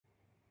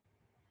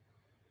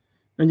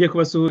Nongeye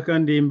kubasuhuza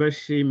kandi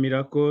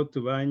mbashimira ko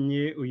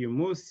tubanye uyu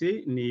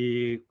munsi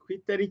ni ku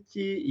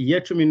itariki ya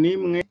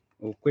 11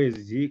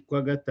 ukwezi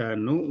kwa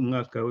gatanu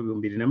umwaka wa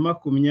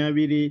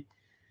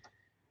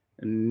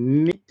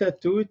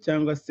 2023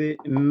 cyangwa se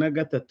na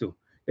gatatu.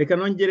 Reka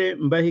nongere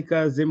mbahe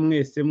ikaze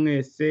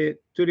mwese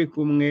turi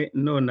kumwe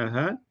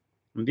nonaha.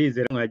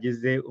 Ndizera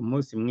mwagize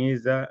umunsi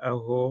mwiza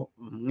aho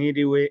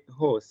mwiriwe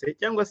hose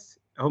cyangwa se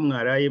aho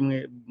mwaraye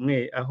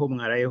aho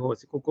mwaraye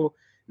hose, kuko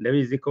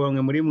ndabizi ko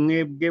bamwe muri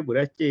mwebwe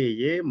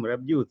burakeye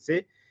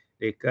murabyutse.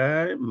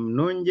 Reka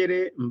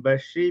nongere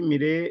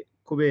mbashimire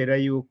kubera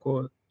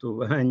yuko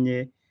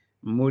tubanye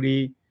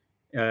muri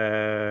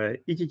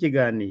iki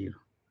kiganiro.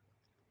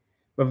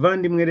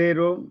 Bavandimwe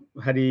rero,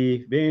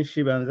 hari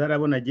benshi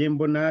banzarabona agiye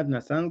mbona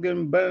nasanzwe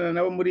mbana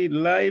nabo muri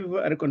live,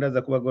 ariko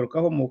ndaza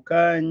kubagarukaho mu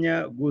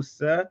kanya.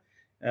 Gusa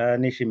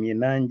nishimiye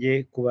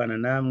nanjye kubana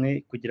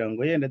namwe kugira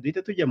ngo yenda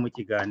duhite tujya mu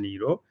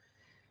kiganiro.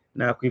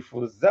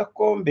 Nakwifuza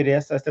ko mbere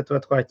ya saa sita tuba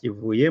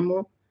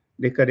twakivuyemo.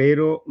 Reka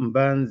rero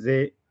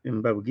mbanze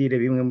mbabwire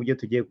bimwe mu byo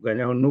tugiye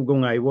kuganiraho, nubwo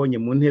mwabibonye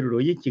mu nteruro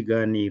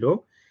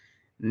y'ikiganiro.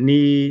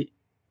 Ni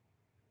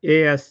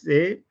EAC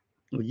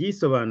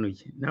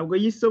Yisobanuye. Ntabwo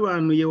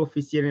yisobanuye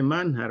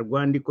officiellement, nta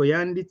rwandiko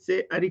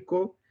yanditse,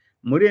 ariko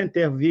muri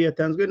interview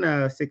yatanzwe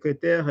na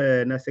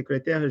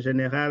Secretary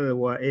General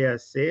wa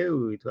EAC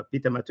witwa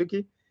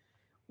Mathuki,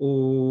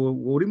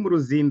 uri mu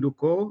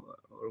ruzinduko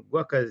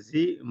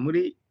rw'akazi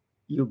muri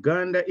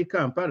Uganda i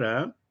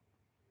Kampala.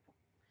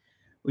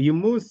 Uyu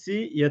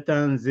munsi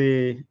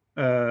yatanze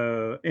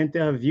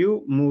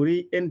interview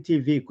muri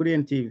kuri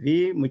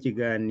NTV mu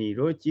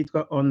kiganiro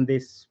cyitwa On the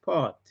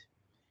Spot.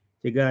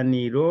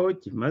 Ikiganiro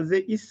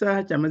cyamaze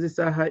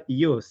isaha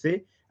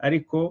yose,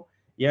 ariko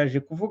yaje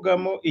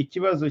kuvugamo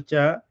ikibazo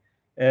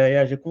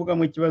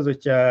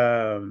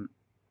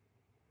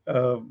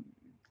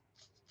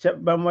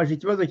bamaje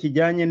ikibazo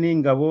kijyanye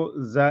n'ingabo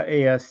za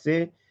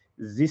EAC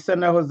zisa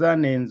naho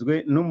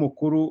zanenzwe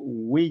n'umukuru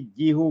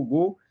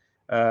w'igihugu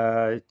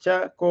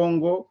cya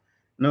Kongo.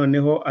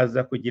 Noneho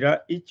aza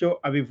kugira icyo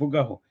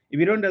abivugaho.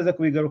 Ibiro ndaza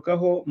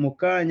kubigarukaho mu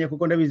kanya,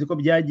 kuko ndabizi ko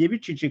byagiye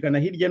bicicikana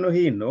hirya no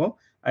hino,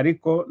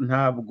 ariko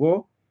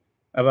ntabwo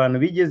abantu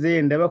bigeze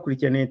yenda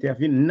bakurikirana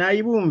interview.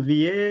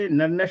 Nayibumviye,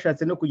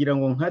 nashatse no kugira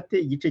ngo nkate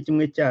igice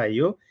kimwe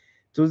cyayo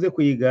tuze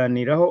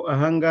kuyiganiraho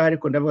ahangaha,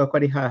 ariko ndavuga ko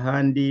ari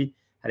hahandi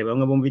hari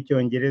bamwe bumva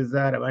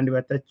icyongereza, hari abandi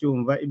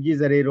batacyumva.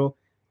 Ibyiza rero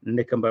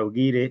ndeka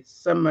mbabwire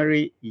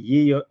summary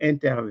y'iyo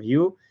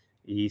interview.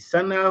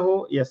 Isa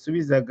naho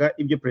yasubizaga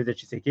ibyo Perezida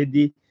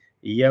Tshisekedi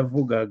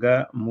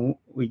yavugaga mu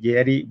gihe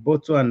yari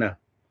Botswana.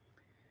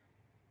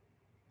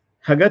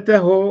 Hagati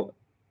aho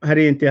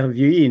hari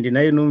interview yindi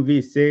nayo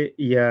numvise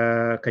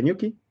ya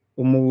Kanyuki,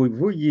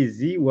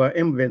 umuvugizi wa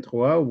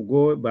M23,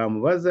 ubwo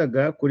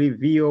bamubazaga kuri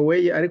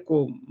VOA,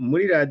 ariko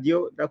muri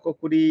radio nako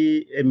kuri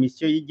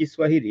emission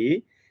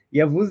y'Igiswahili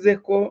yavuze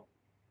ko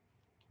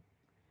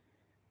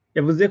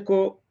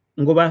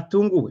ngo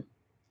batunguwe.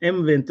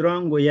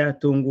 M23 ngo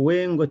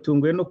yatunguwe, ngo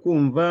tunguwe no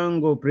kumva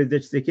ngo Perezida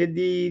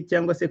Tshisekedi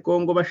cyangwa se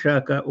Kongo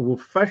bashaka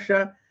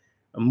ubufasha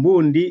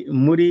mbundi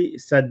muri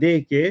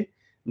SADC,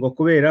 ngo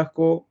kubera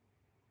ko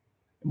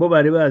bo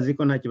bari bazi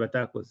ko ntacyo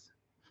batakoze.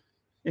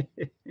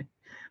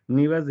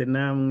 Mwibaze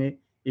namwe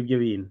ibyo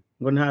bintu,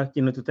 ngo nta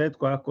kintu tutari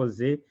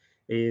twakoze,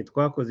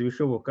 twakoze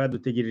ibishoboka,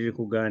 dutegereje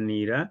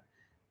kuganira.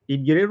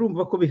 Ibyo rero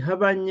urumva ko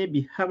bihabanye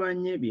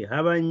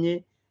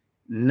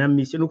na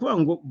mission. Nukuvuga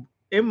ngo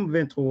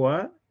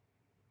M23,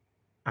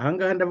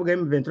 ahangaha ndavuga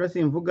M23,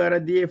 simvuga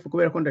RDF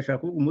kubera ko ndashaka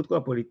kuvuga umutwe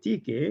wa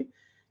politike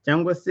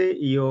cyangwa se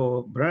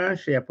iyo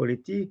branche ya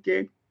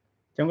politike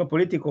cyangwa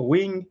political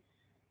wing.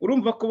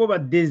 Urumva ko bo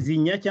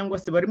badezinya cyangwa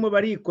se barimo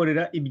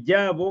barikorera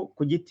ibyabo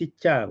ku giti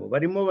cyabo,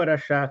 barimo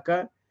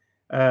barashaka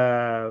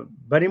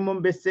barimo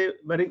mbese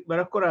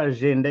barakora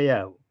agenda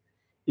yabo.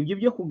 Ibyo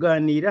byo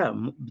kuganira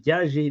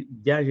byaje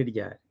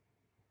ryari?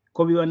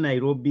 Ko biba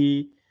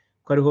Nairobi,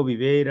 ko ariho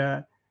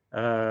bibera.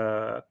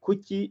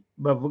 Kuki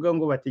bavuga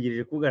ngo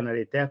bategereje kuvugana na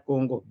leta ya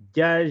Kongo?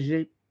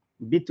 Byaje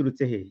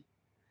biturutse hehe?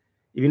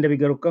 Ibi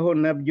ndabigarukaho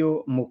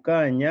nabyo mu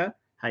kanya.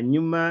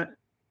 Hanyuma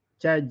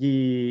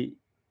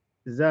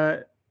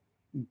cyagiza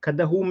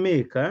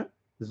kadahumeka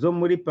zo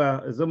muri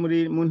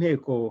mu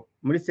nteko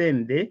muri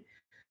CND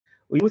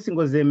uyu munsi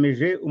ngo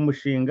zemeje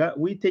umushinga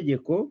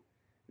w'itegeko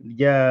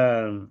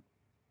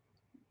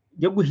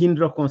ryo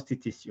guhindura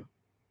constitution.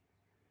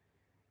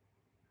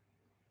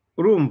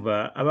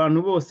 Urumva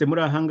abantu bose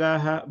muri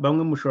ahangaha,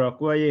 bamwe mushobora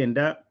kuba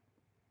yenda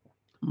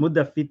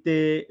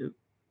mudafite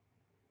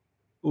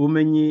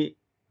ubumenyi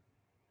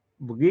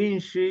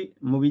bwinshi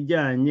mu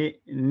bijyanye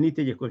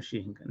n'itegeko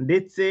nshinga,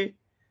 ndetse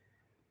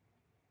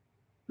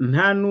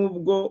nta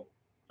nubwo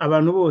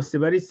abantu bose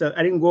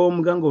ari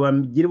ngombwa ngo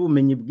bagire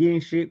ubumenyi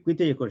bwinshi ku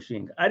itegeko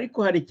nshinga.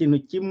 Ariko hari ikintu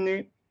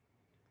kimwe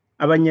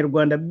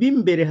abanyarwanda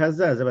b'imbere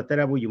hazaza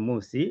bataraba uyu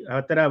munsi,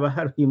 abataraba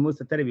hari uyu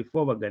munsi, atari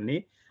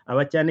bifobagane,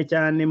 aba cyane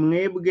cyane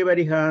mwebwe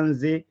bari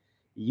hanze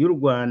y'u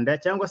Rwanda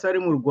cyangwa se ari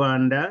mu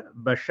Rwanda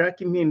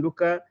bashaka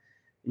impinduka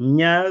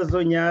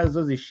nyazo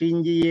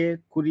zishingiye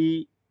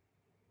kuri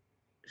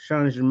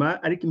changement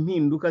ariko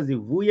impinduka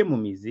zivuye mu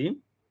mizi.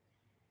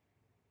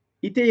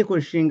 Itegeko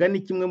nshinga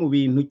ni kimwe mu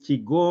bintu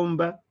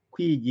kigomba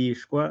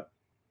kwigishwa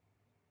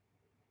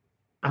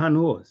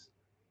ahantu hose.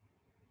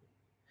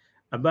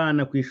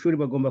 Abana ku ishuri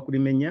bagomba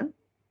kurimenya,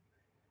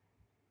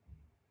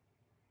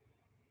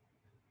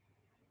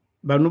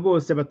 bantu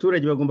bose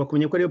abaturage bagomba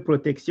kumenya ko ariyo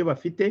protection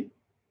bafite.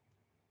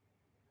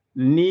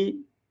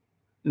 Ni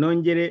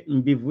nongere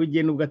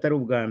mbivuge nubwo atari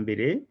ubwa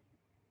mbere,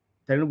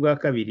 atari n'ubwa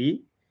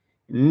kabiri,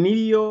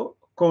 niyo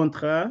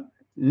contrat,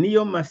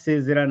 niyo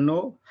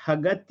masezerano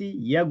hagati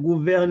ya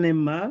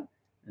guverinoma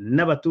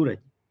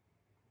n'abaturage.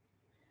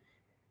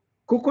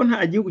 Kuko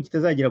nta gihugu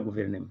kitazagira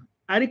guverinoma,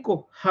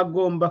 ariko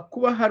hagomba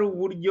kuba hari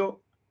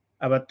uburyo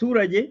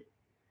abaturage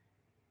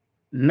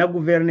na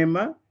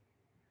guverinoma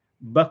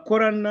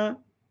bakorana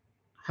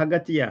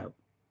hagati yabo.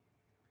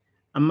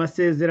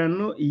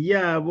 Amasezerano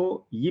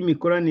yabo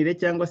y'imikoranire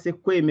cyangwa se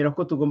kwemera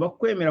ko tugomba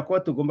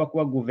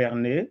kuba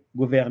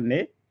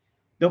guverne,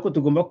 donc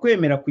tugomba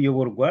kwemera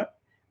kuyoborwa,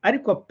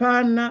 ariko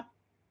apana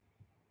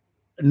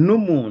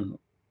n'umuntu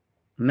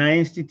na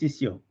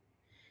institution.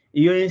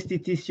 Iyo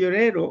institution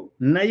rero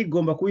nayo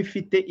igomba kuba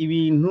ifite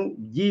ibintu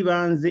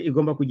by'ibanze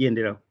igomba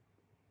kugenderaho.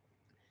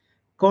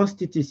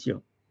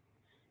 Constitution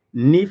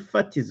ni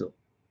fatizo,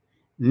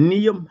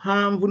 niyo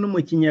mpamvu no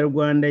mu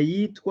Kinyarwanda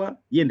yitwa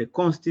yende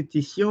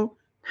constitution,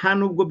 nta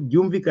nubwo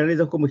byumvikana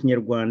neza ko mu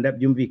Kinyarwanda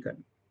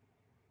byumvikana.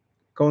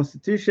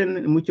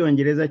 Constitution mu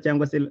Cyongereza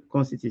cyangwa se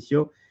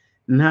constitution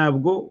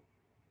ntabwo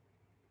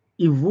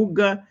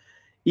ivuga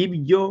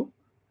ibyo,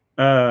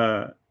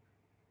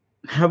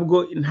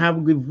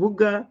 ntabwo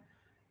ivuga,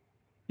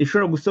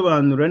 ishobora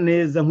gusobanura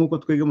neza nk'uko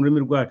twebwe mu rurimi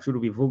rwacu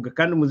rubivuga,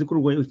 kandi muzi ko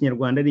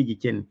Ikinyarwanda ari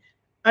igikene.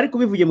 Ariko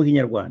bivuye mu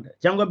Kinyarwanda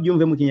cyangwa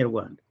byumve mu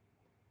Kinyarwanda,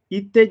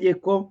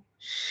 itegeko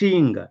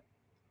nshinga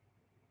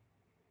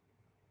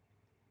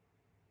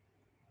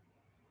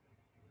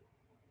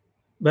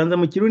banza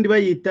mu Kirundi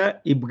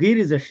bayita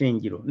ibwiriza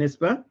shingiro, n'est-ce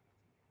pas?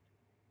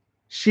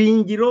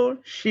 Shingiro,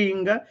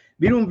 shinga,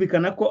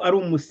 birumvikana ko ari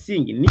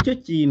umusingi, nicyo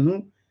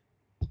kintu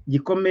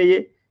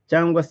gikomeye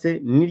cyangwa se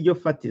niryo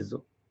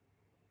fatizo.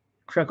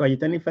 Ushaka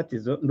wagita ni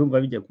fatizo,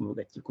 ndumva bijya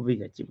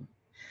kuvuga kimwe.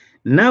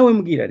 Nawe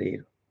mbwira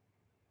rero,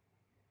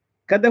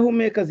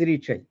 kadahumeka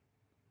ziricaye,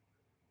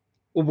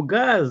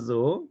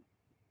 ubwazo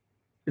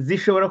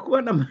zishobora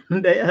kuba na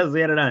manda yazo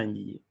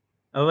yararangiye.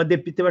 Aba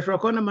badepite bashobora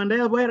kuba na manda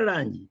yabo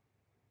yararangiye.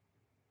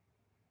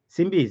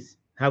 Simbizi,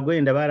 ntabwo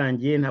yenda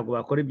barangiye, ntabwo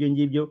bakora ibyo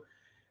ngibyo,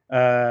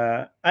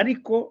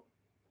 ariko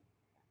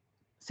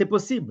c'est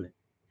possible.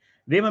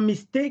 Reba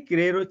mistake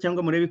rero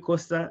cyangwa murebe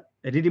ikosa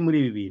riri muri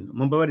ibi bintu.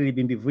 Mumbabarire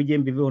ibi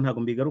mbiveho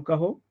ntabwo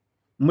mbigarukaho.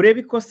 Murebe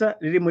ikosa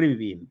riri muri ibi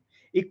bintu.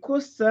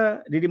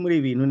 Ikosa riri muri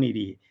ibi bintu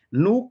niriye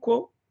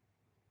nuko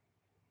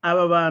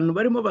aba bantu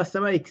barimo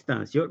basaba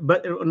extension,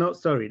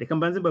 reka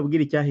mbanze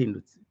mbabwire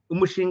icyahindutse.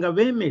 Umushinga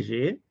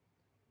bemeje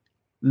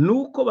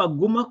nuko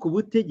baguma ku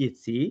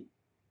butegetsi,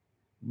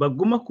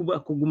 baguma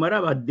kuguma ari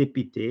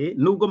abadepite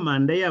nubwo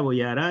manda yabo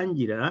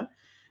yarangira,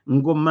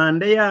 ngo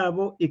manda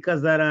yabo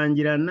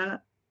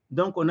ikazarangirana,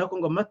 donc nako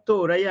ngo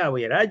amatora yabo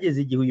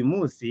yarageze igihe uyu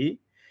munsi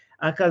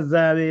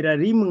akazabera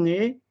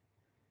rimwe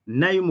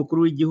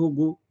n'ay'umukuru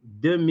w'igihugu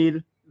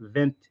 2024.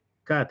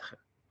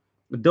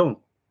 Donc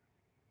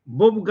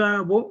bo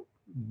bwabo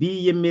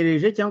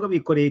biyemereje cyangwa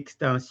bikoreye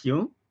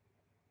extension,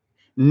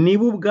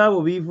 nibo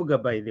ubwabo bivuga,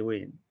 by the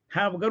way.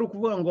 Ntabwo ari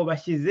ukuvuga ngo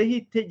bashyizeho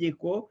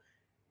itegeko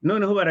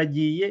noneho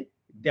baragiye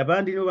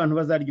abandi nibo bantu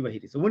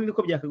bazaryubahiriza. Ubundi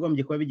niko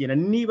byakagombye kuba bigenda.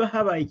 Niba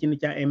habaye ikintu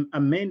cya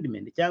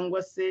amendment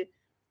cyangwa se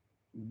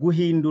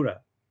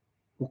guhindura,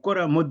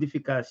 gukora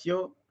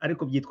modification,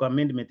 ariko byitwa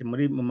amendment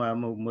muri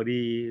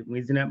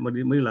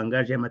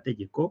langage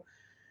y'amategeko,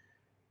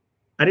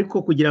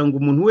 ariko kugira ngo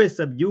umuntu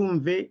wese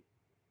abyumve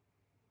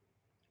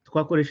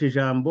twakoresha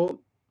ijambo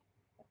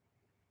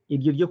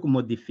iryo ryo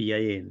kumodifiya,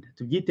 yenda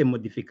tubyite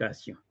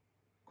modification,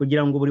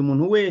 kugira ngo buri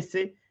muntu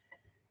wese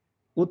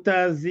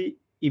utazi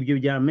ibyo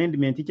bya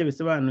amendment icyo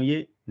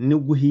bisobanuye ni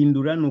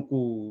guhindura,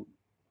 nuko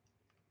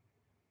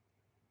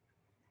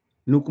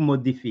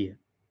modifiya,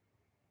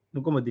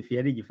 nuko modifiya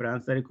ari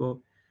igifaransa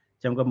ariko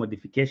cyangwa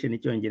modification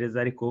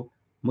icyongereza, ariko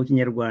mu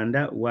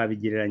Kinyarwanda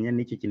wabigereranya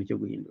n'icyo kintu cyo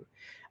guhindura.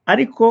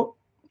 Ariko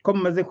ko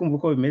mumaze kumva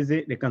uko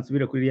bimeze, reka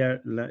nsubire kuri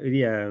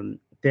iriya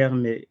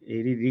terme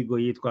irigo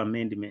yitwa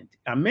amendment.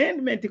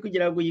 Amendment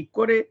kugira ngo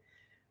uyikore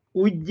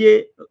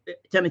ujye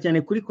cyane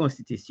cyane kuri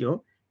constitution,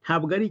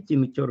 ntabwo ari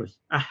ikintu cyoroshye.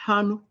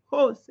 Ahantu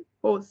hose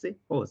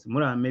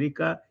muri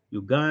Amerika,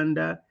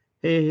 Uganda,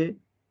 hehe,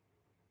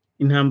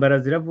 intambara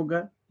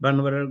ziravuga,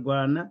 abantu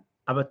bararwana,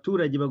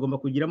 abaturage bagomba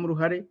kugiramo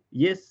uruhare.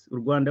 Yes, u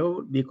Rwanda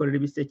bo bikorera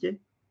ibiseke.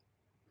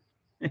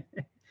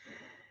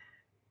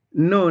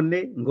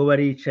 None ngo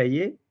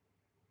baricaye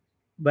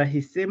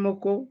bahisemo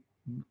ko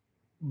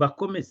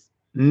bakomeza,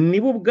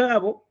 nibo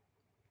ubwabo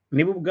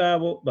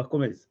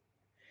bakomeza.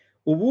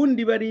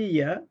 Ubundi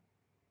bariya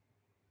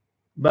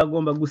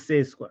bagomba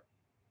guseswa,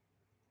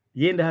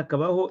 yenda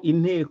hakabaho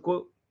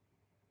inteko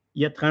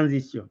ya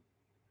transition,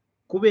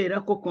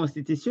 kubera ko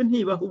constitution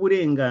ntibaho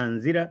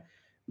uburenganzira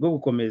bwo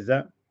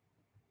gukomeza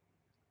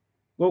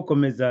bwo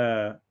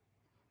gukomeza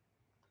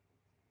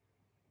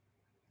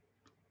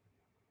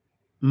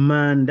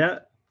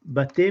manda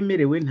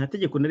batemerewe, nta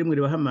tegeko na rimwe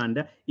ribaha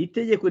manda.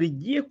 Itegeko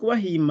rigiye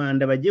kubaha iyi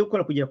manda bagiye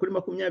gukora kugera kuri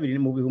 20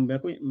 mu bihumbi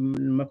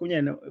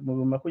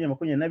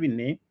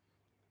 2024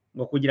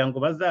 ngo kugira ngo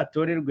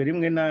bazatorerwe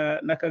rimwe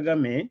na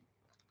Kagame.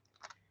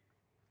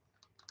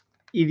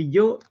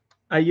 Iryo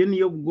ayo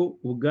niyo bwo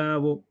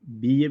ubwabo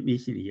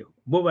bishyiriyeho,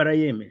 bo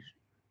barayemeje.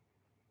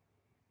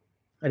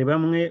 Hari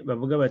bamwe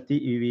bavuga bati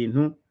ibi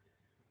bintu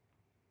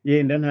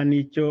yenda nta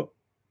nicyo,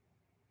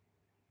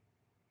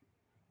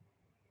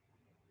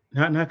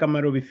 nta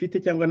kamaro bifite,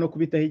 cyangwa no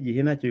kubitaho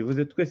igihe ntacyo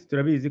bivuze. Twese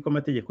turabizi ko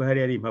amategeko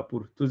hari ari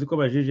impapuro, tuzi ko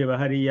bajije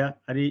bahariya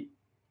ari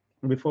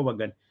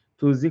bifobagane,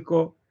 tuzi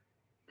ko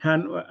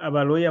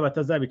abaloya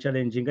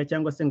batazabicalenjinga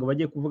cyangwa se ngo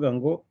bajye kuvuga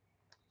ngo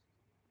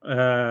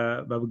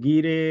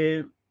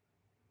babwire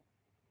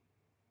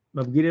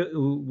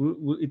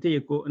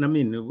itegeko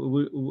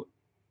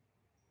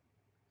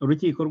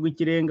urukiko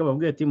rw'ikirenga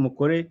babwire ati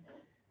mukore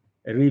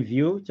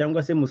review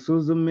cyangwa se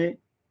musuzume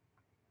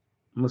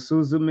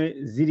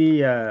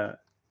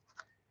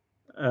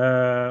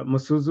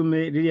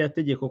ririya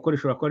tegeko ko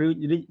rishobora kuba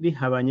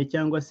rihabanye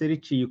cyangwa se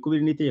riciye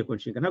ukubiri n'itegeko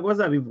nshinga. Ntabwo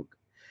bazabivuga,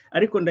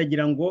 ariko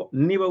ndagira ngo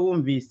niba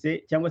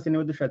wumvise cyangwa se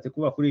niba dushatse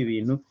kuba kuri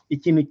ibi bintu,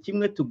 ikintu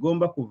kimwe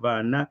tugomba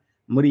kuvana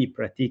muri iyi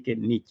pratique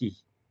ni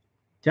ikihe,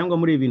 cyangwa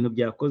muri ibi bintu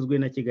byakozwe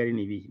na Kigali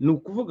ni ibihe? Ni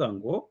ukuvuga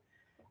ngo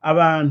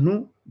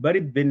abantu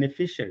bari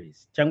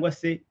beneficiaries cyangwa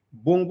se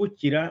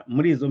bungukira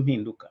muri izo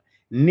mpinduka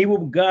nibo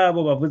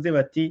ubwabo bavuze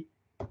bati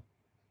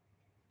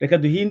reka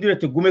duhindure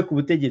tugume ku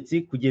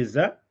butegetsi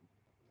kugeza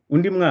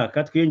undi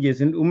mwaka,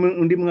 twiyongeze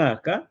undi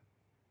mwaka,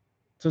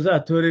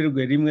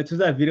 tuzatorerwe rimwe,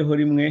 tuzavireho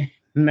rimwe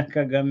na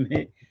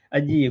Kagame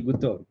agiye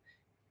gutorwa.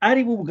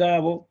 Ari bo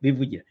ubwabo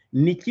bivugira.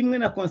 Ni kimwe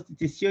na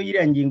constitution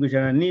y'iriya ngingo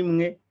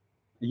 101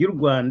 y'u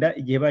Rwanda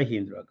igihe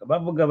bahinduraga,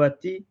 bavuga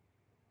bati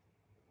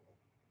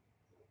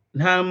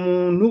nta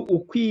muntu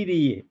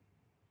ukwiriye,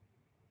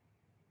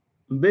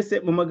 mbese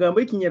mu magambo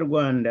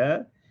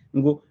y'ikinyarwanda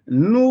ngo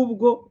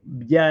nubwo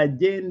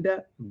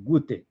byagenda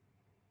gute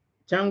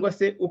cyangwa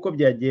se uko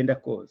byagenda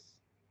kose,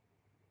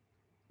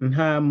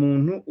 nta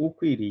muntu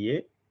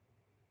ukwiriye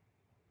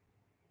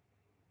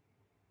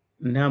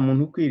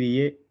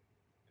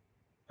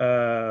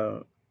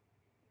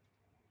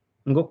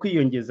ngo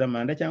kwiyongeza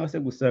manda cyangwa se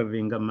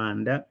gusavinga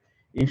manda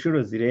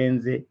inshuro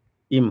zirenze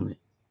imwe.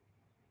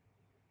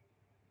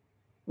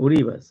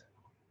 Uribaza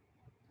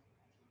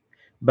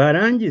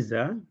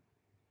barangiza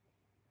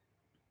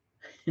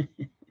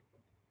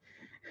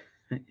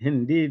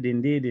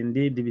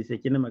ndidi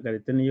biseke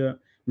n'amakarito niyo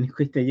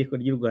niko itegeko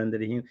ry'u Rwanda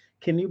rihinga.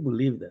 Can you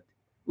believe that?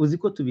 Uzi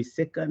ko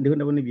tubiseka, ndiho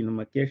ndabona ibintu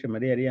Makesha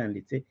Maria yari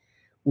yanditse,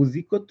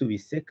 uzi ko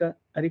tubiseka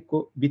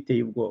ariko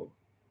biteye ubwoba.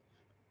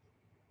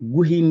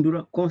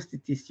 Guhindura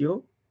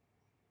constitution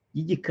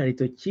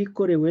y'igikarito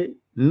cyikorewe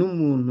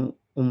n'umuntu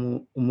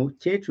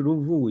umukecuru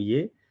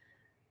uvuye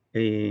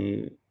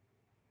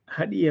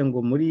hariya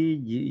ngo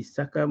muri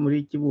Isaka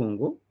muri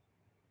Kibungo,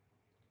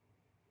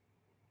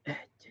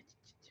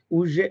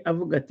 uje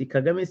avuga ati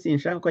Kagame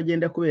sinshaka ko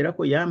agenda kubera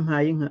ko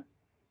yampaye inka,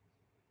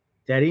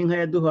 yari inka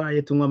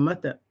yaduhaye tunywa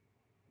amata,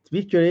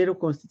 bityo rero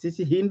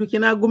constitution hinduke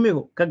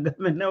nagumeho.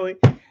 Kagame nawe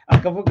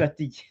akavuga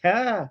ati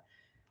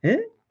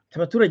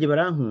abaturage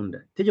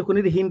barankunda, itegeko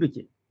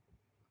nirihinduke.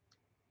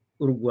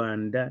 U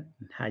Rwanda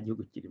nta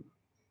gihugu kirimo,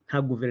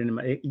 nta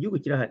guverinoma, igihugu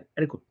kirahari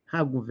ariko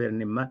nta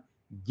guverinoma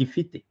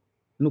gifite,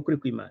 n'ukuri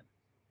kw'Imana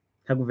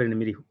nta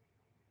guverinoma iriho.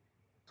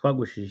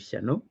 Twagushije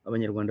ishyano,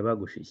 abanyarwanda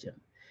bagushije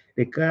ishyano.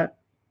 Reka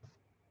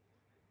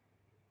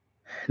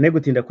ne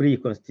gutinda kuri iyi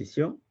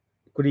constitution,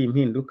 kuri iyi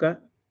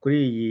mpinduka,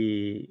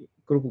 kuri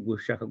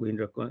gushaka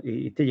guhindura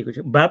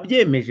itegeko.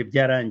 Babyemeje,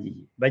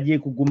 byarangiye, bagiye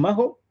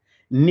kugumaho,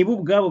 nibo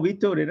ubwabo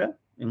bitorera,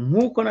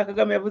 nk'uko na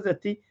Kagame yavuze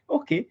ati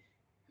okay,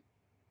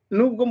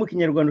 nubwo mu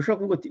kinyarwanda ushobora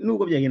kuvuga ati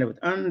nubwo byagenda but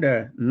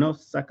under no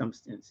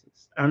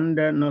circumstances,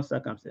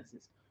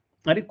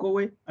 ariko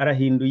we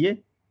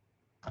arahinduye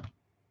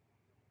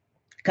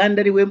kandi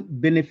ari we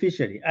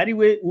beneficiary, ari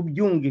we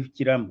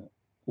ubyungukiramo.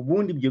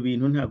 Ubundi ibyo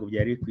bintu ntabwo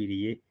byari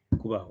bikwiriye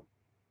kubaho.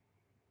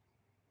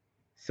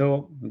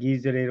 So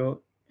ngize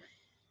rero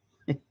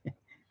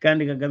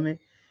kandi Kagame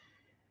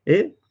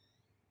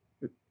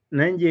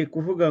nangiye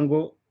kuvuga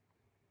ngo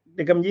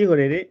reka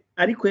mbyihorere,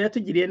 ariko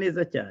yatugiriye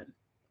neza cyane.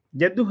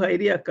 Yaduhaye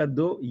iriya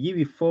kado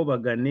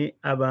y'ibifobagane,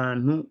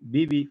 abantu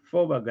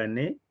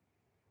b'ibifobagane,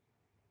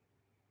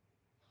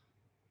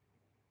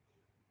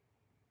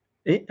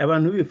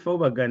 abantu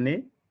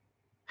b'ibifobagane,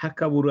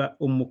 hakabura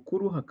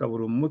umukuru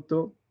hakabura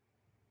umuto,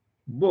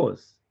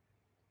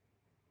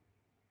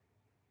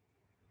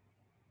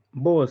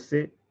 bose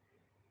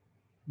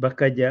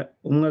bakajya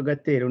umwe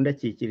agatera undi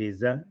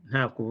akikiriza,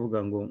 nta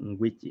kuvuga ngo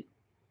ngwiki.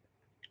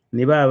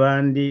 Ni ba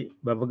bandi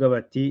bavuga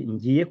bati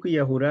ngiye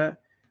kwiyahura,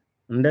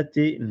 undi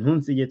ati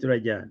ntunsige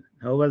turajyana.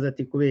 Ntawe baza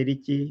ati kubera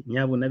iki,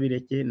 nyabuna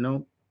bireke,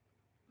 no,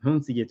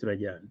 ntunsige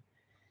turajyana.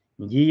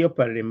 Ngiyo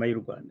parlement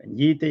y'u Rwanda,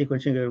 ngiye itegeko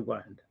nshinga y'u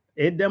Rwanda,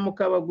 Eda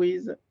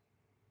Mukabagwiza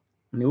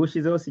niwe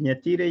ushyizeho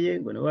sinyatire ye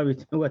ngo niwe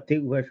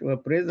wateguye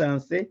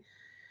presence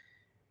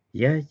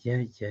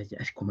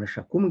ariko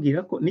murashaka kumbwira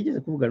ko nigeze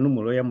kuvugana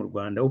n'umuroya mu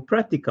Rwanda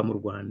upratika mu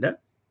Rwanda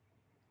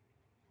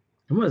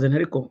umubaza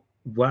ariko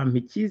wampa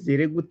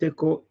icyizere gute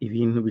ko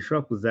ibintu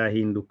bishobora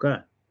kuzahinduka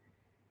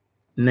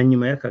na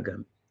nyuma ya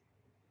Kagame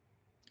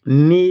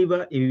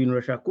niba ibi bintu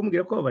urashaka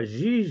kumbwira ko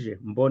abajije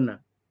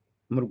mbona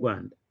mu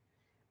Rwanda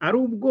ari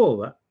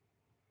ubwoba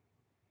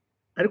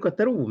ariko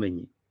atari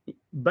ubumenyi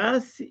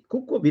basi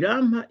kuko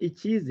birampa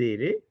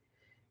icyizere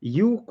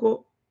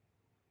yuko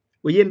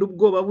uyenda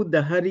ubwoba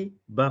budahari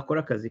bakora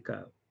akazi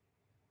kabo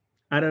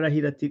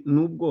ararahira ati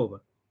n'ubwoba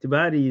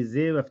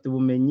tibarize bafite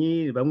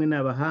ubumenyi bamwe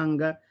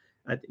n'abahanga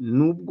ati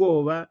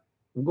n'ubwoba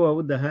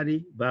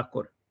budahari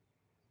bakora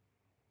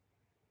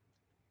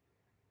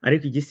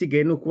ariko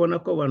igisigaye ni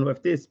ukubona ko abantu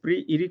bafite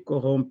esprit iri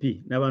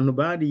corrompi n'abantu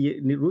bariye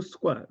ni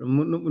ruswa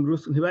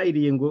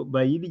ntibayiriye ngo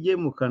bayirye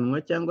mu kanwa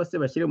cyangwa se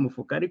bashyire mu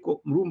mufuka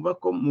ariko murumva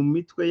ko mu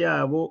mitwe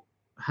yabo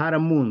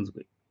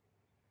haramunzwe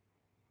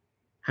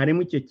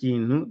harimo icyo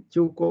kintu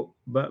cy'uko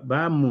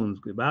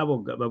bamunzwe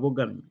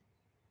babogamye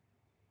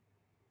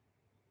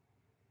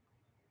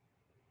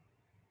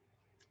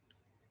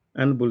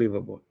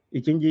unbelievable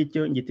iki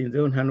ngicyo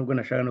ngitinzeho nta nubwo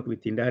nashaka no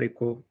kubitinda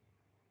ariko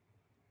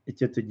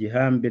icyo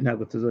tugihambe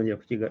ntabwo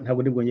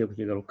ntibwongeye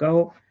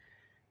kukigarukaho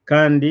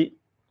kandi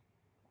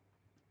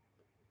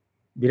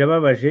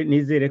birababaje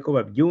nizere ko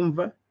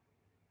babyumva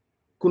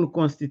kuntu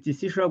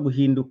constitution ishobora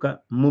guhinduka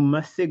mu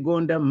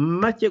masegonda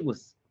make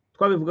gusa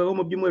twabivugaho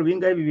mu byumweru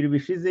bingahe bibiri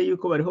bishize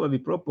yuko bariho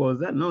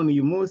babipropoza none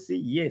uyu munsi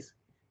yes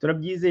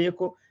turabyizeye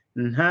ko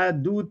nta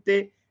dute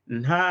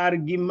nta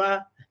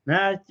argument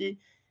ntaki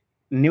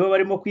nibo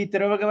barimo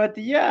kwitera bavuga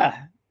bati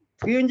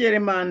twiyongere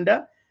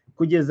manda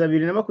kugeza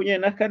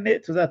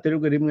 2024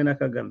 tuzatorerwe rimwe na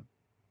Kagame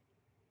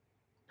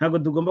ntabwo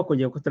tugomba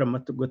kongera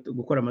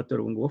gukora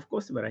amatora ngo of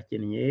course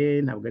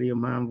barakennye ntabwo ariyo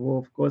mpamvu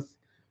of course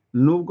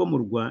nubwo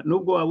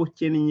waba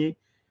ukennye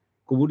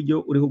ku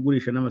buryo uri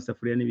kugurisha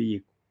n'amasafuriya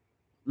n'ibiyiko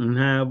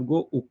ntabwo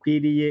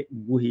ukwiriye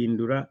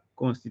guhindura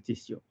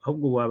constitution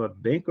ahubwo waba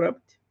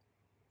bankrupt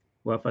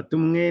wafata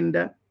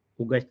umwenda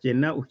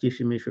ugakena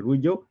ukishimisha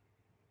urujyo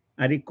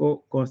ariko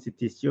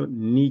constitution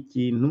ni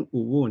ikintu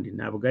ubundi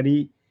ntabwo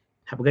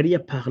ari ya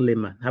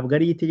parlement ntabwo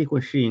ari itegeko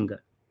nshinga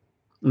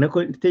nako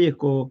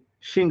itegeko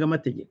nshinga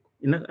amategeko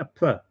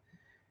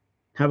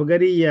ntabwo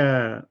ari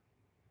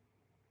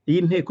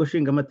y'inteko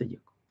nshinga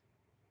amategeko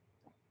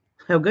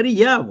ntabwo ari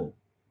yabo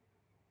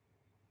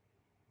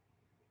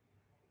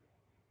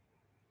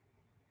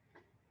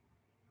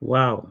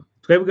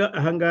twebwe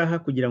ahangaha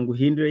kugira ngo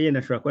uhindure yenda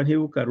ashobora kuba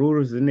ntibuka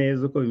rules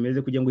neza uko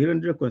bimeze kugira ngo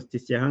uhindure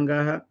constitution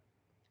ahangaha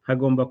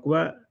hagomba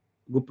kuba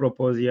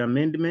gupropose iyo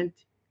amendment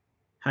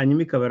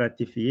hanyuma ikaba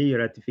ratifiye iyo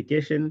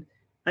ratification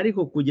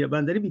ariko kugira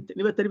banza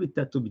niba atari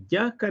bitatu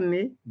bya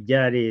kane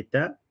bya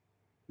leta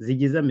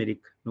zigize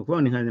Amerika no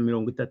kuvuga ni nka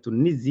 30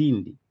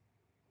 n'izindi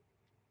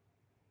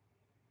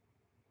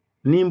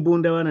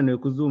n'imbunda bananiwe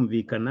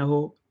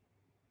kuzumvikanaho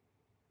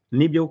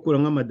nibyo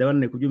gukuramo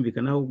amadabanane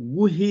kubyumvikanaho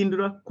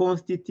guhindura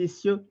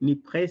constitution ni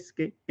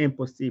presque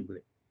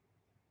impossible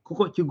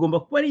kuko kigomba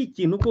kuba ari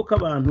ikintu kuko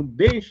abantu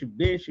benshi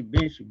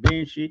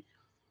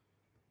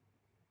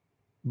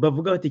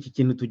bavuga bati iki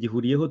kintu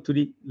tugihuriyeho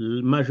turi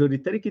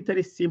majority ariko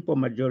itari simple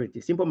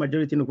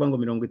majority ni ukuvuga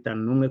ngo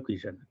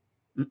 51%.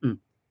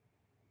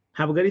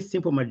 Ntabwo ari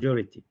simple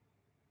majority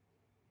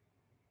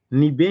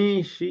ni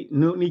benshi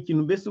ni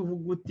ikintu mbese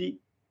uvuga uti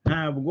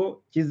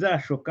ntabwo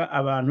kizashoka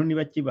abantu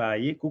niba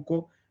kibaye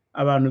kuko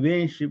abantu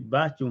benshi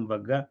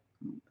bacyumvaga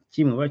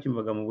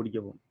mu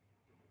buryo bumwe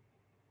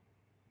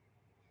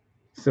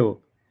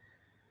so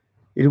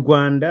i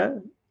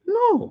Rwanda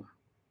no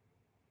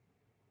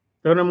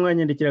Rona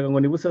mwanyandikiraga ngo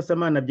ni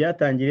Busasamana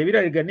byatangiriye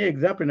birariga ni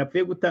example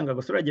napfuye gutanga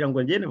gusa uragira ngo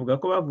ngene vuga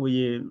ko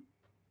bavuye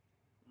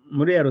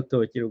muri ya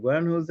rutoki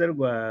rwa ntuze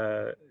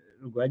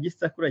rwa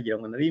Gisakura uragira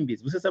ngo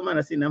narimbizi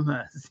Busasamana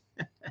sinamazi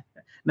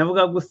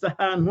navuga gusa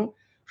ahantu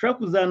ushaka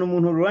kuzana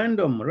umuntu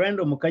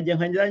random ukajya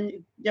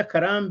nkajya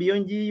Karambi iyo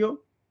ngiyo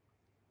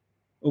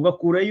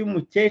ugakurayo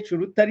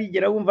umukecuru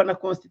utarigera wumva na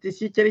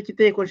constitution cyari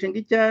kiteko nshinga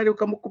icyari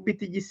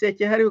ukamukubita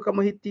igiseke hari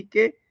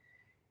ukamuhitike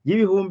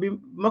y'ibihumbi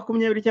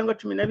 20 cyangwa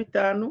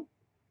 15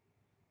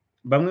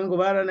 bamwe ngo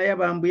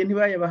baranayabambuye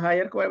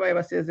ntibayabahaye ariko bari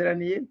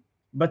bayabasezeraniye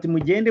bati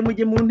mugende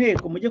mujye mu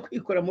nteko mujye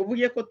kwikora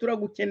muvuge ko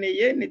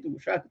turagukeneye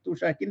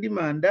tushaka indi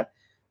manda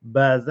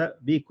baza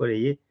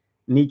bikoreye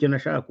nicyo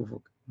nashaka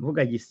kuvuga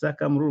mvuga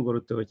Gisaka muri urwo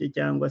rutoke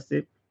cyangwa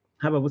se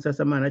haba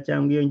Busasamana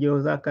cyangwa iyo ngiyo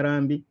za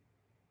Karambi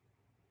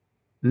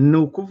ni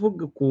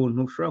ukuvuga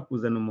ukuntu ushobora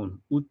kuzana umuntu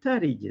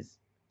utarigeze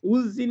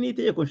uzi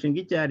n'itegeko nshinga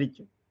icyari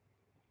cyo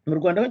mu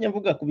Rwanda bajya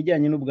mvuga ku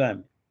bijyanye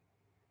n'ubwami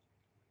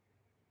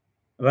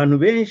abantu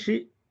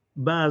benshi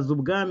bazi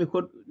ubwami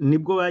ko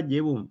nibwo bagiye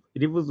bumva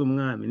rivuze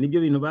umwami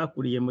nibyo bintu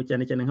bakuriyemo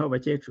cyane cyane nk'abo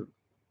bakecuru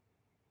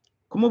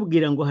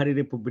kumubwira ngo hari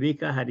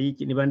repubulika hari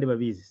iki ni bande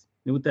babizi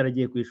niba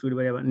utaragiye ku ishuri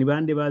ni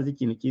bande bazi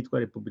ikintu cyitwa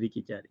repubulika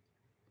icyari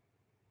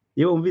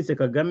iyo wumvise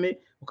Kagame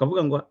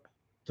ukavuga ngo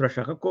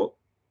turashaka ko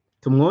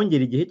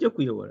tumwongera igihe cyo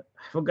kuyobora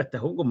avuga ati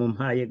ahubwo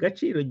mumpaye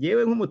agaciro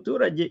jewe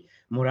nk'umuturage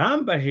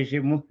murambajije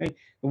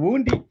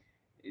ubundi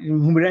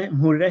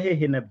mpurira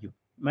hehe nabyo.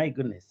 My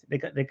goodness,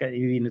 reka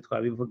ibi bintu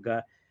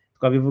twabivuga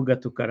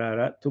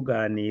tukarara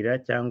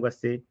tuganira cyangwa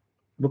se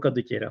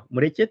bukadukeraho.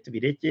 Mureke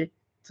tubireke,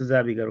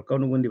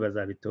 tuzabigarukaho n'ubundi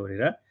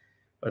bazabitorera,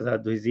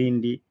 bazaduha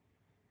izindi.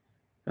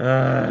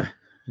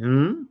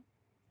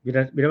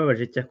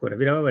 Birababaje cyakora,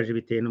 birababaje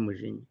biteye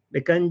n'umujinya.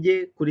 Reka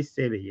njye kuri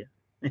Sebeya.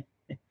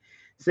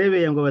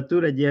 Sebeya ngo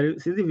abaturage,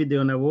 sinzi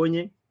video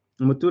nabonye,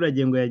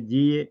 umuturage ngo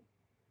yagiye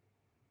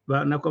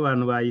nako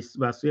abantu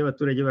basuye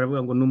abaturage baravuga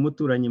ngo ni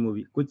umuturanyi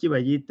mubi. Kuki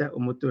bayita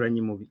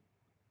umuturanyi mubi?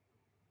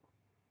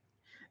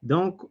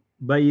 Donc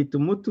bayita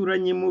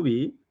umuturanyi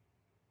mubi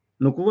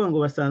ni ukuvuga ngo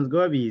basanzwe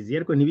babizi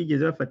ariko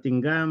ntibigeze bafata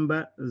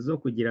ingamba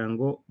zo kugira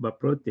ngo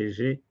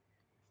baproteje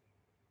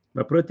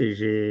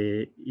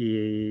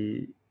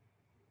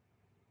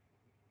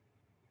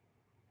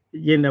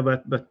yenda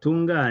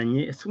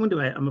batunganye. Ese ubundi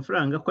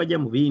amafaranga ko ajya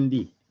mu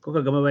bindi ko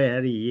Kagame aba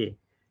yariye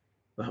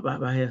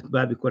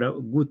babikora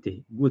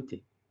gute?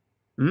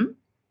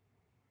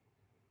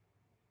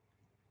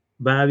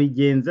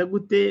 Babigenza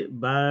gute?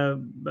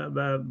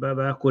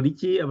 Bakora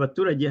iki?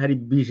 Abaturage hari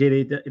bije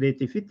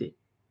leta ifite,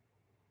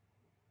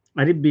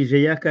 ari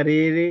bije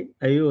y'akarere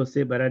ayo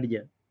yose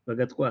bararya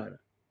bagatwara,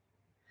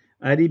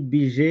 ari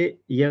bije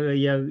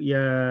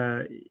ya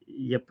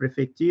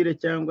prefecture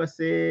cyangwa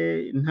se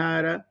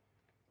intara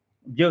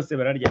byose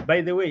bararya.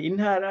 By the way,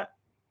 intara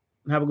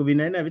ntabwo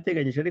binari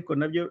nabiteganyije ariko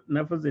nabyo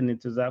navuze ni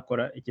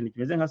tuzakora ikintu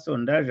kimeze nka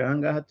sondage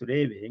ahangaha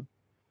turebe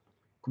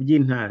ku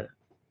by'intara.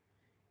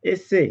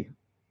 Ese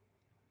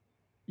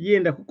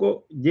yenda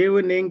kuko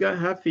jewe nenga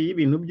hafi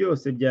y'ibintu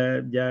byose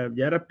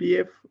bya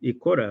RPF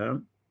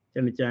ikora,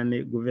 cyane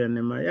cyane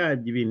guverinoma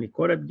yabyo ibintu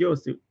ikora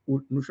byose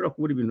ntushobora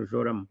kubura ibintu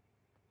ushoramo.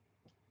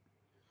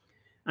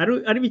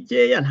 Ari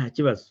bikeya nta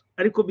kibazo,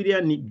 ariko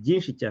biriya ni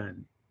byinshi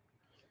cyane.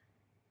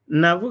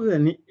 Navuga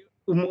ni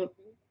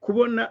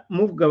kubona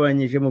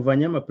mugabanyije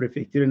muvanye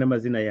amaprefecture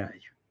n'amazina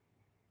yayo,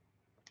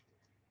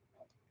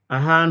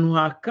 ahantu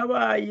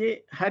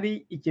hakabaye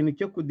hari ikintu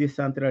cyo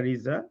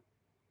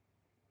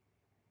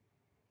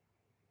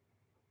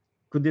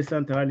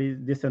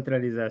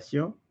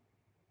decentralisation,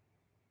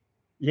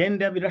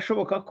 yenda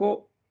birashoboka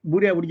ko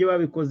buriya buryo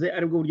babikoze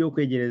aribwo buryo bwo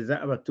kwegereza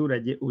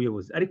abaturage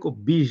ubuyobozi, ariko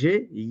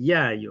bije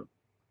yayo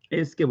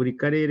eske buri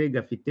karere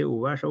gafite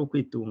ububasha bwo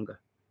kwitunga?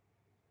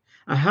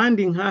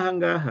 Ahandi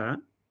ahangaha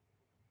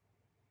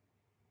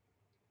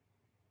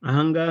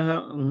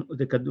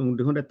reka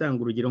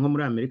ndatanga urugero nko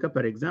muri Amerika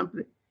par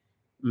exemple,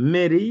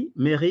 mairie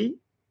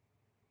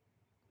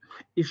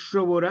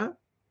ishobora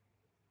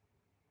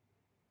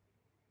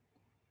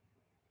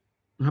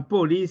nka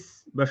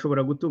polisi,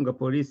 bashobora gutunga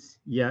polisi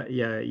ya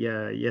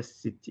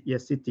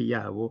city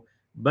yabo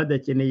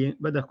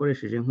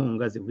badakoresheje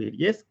inkunga zivuye.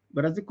 Yes,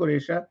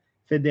 barazikoresha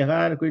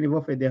federal, kuri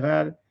niveau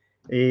federal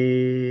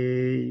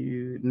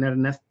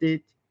na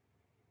state,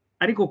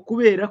 ariko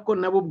kubera ko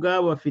nabo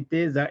ubwabo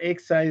bafite za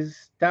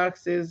excise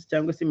taxes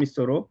cyangwa se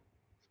imisoro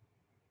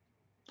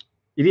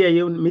iriya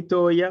yo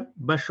mitoya,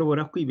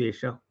 bashobora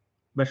kwibeshaho,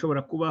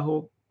 bashobora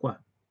kubaho kwa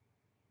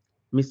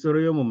misoro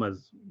yo mu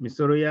mazu,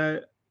 misoro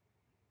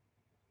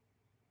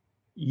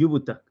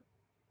y'ubutaka,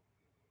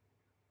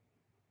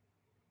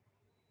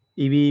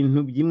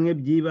 ibintu bimwe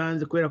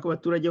byibanze, kubera ko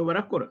abaturage bo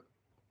barakora,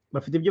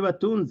 bafite ibyo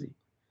batunze,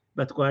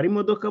 batwara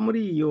imodoka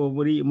muri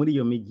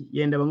iyo migi,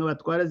 yenda bamwe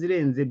batwara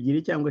zirenze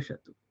 2 cyangwa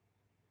 3.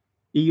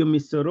 Iyo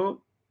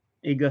misoro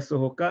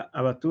igasohoka,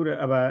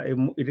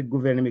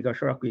 guverinoma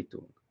igashobora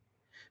kwitunga.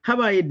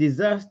 Habaye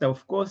disaster,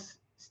 of course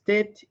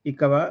state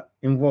ikaba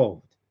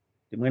involved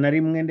rimwe na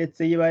rimwe,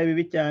 ndetse yibaye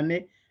bibi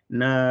cyane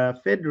na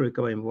federal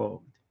ikaba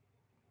involved.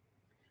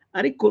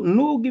 Ariko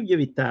nubwo ibyo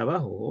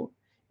bitabaho,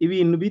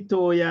 ibintu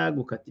bitoya,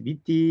 gukata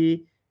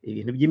ibiti,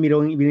 ibintu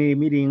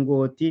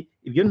by'imiringoti,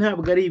 ibyo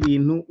ntabwo ari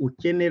ibintu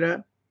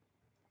ukenera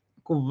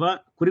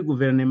kuva kuri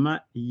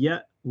guverinoma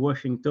ya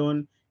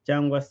Washington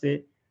cyangwa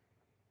se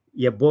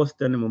ya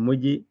Boston mu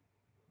mujyi,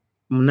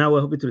 nawe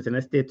aho biturutse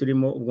na state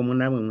urimo, ubwo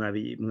namwe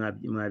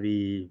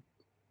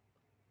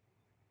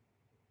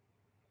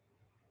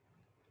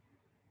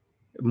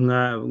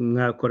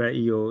mwakora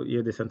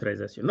iyo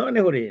decentralization.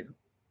 Noneho rero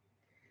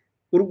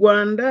u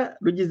Rwanda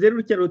rugize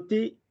rutya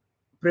ruti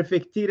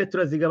prefecture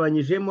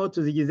turazigabanyijemo,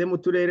 tuzigizemo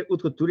uturere,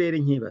 utwo turere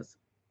nkibaza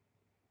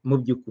mu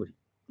by'ukuri,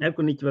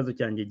 ariko n'ikibazo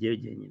cyanjye gihe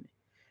nyine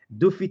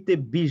dufite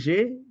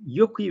bije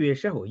yo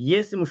kwibeshaho.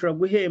 Yes, mushobora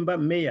guhemba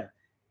meya,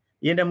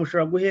 yenda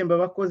mushobora guhemba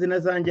abakozi na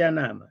za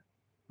njyanama,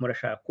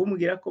 murashaka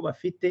kumbwira ko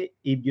bafite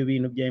ibyo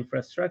bintu bya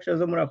infrastructure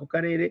zo muri ako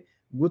karere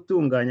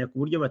gutunganya ku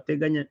buryo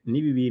bateganya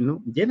n'ibi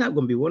bintu? Njye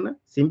ntabwo mbibona,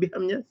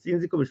 simbihamya,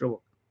 sinzi ko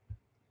bishoboka.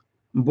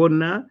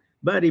 Mbona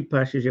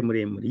baripashije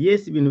muremure.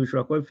 Yes, ibintu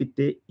bishobora kuba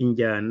bifite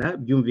injyana,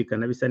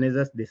 byumvikana bisa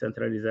neza,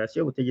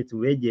 decentralization, ubutegetsi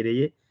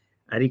bubegereye,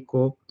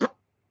 ariko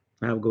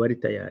ntabwo bari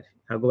tayari,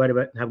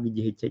 ntabwo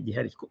igihe cye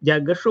gihari.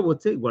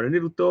 Byagashobotse, Rwanda ni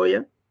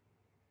rutoya,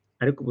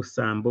 ariko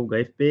ubusambo bwa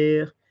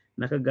FPR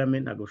na Kagame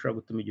ntabwo bushobora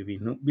gutuma ibyo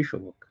bintu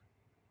bishoboka.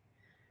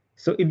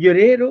 so ibyo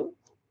rero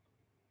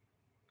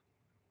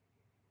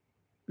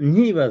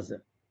nkibaza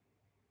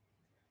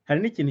hari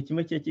n'ikintu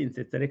kimwe cyo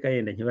kinsetsa reka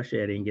yenda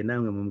nkibasharinge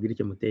namwe mumbwire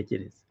icyo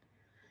mutekereza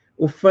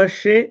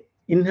ufashe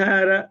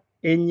intara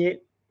enye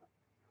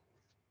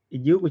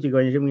igihugu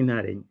kigabanyijemo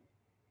intara enye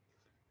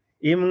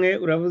imwe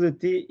uravuze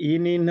uti iyi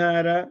ni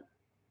intara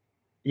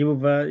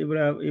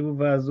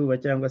y'ubuvazuba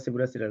cyangwa se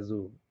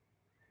burasirazuba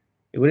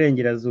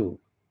iburengerazuba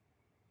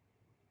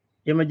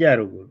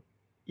y'amajyaruguru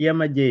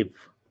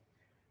y'amajyepfo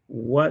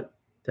what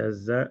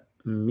does that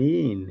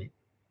mean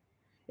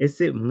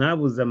ese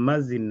mwabuze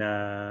amazina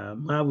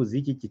mwabuze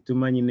iki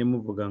kituma nyine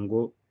muvuga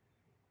ngo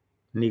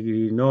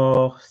ni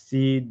nord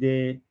sud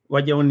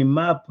wajya ni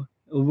map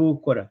ubu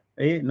ukora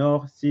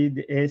nord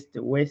sud est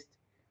west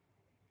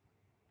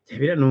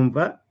cyabira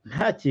numva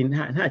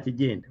nta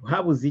kigenda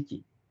habuze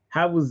iki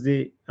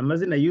habuze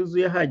amazina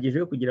yuzuye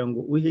ahagije kugira ngo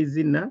uhe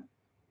izina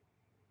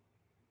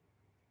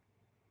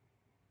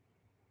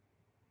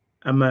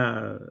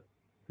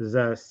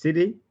za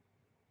city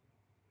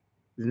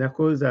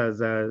zinako za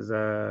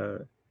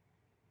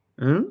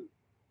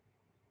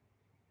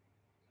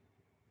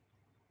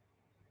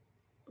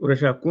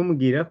urashaka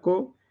kumbwira ko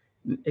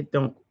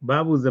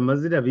babuze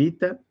amazina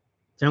bita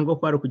cyangwa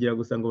kwari kugira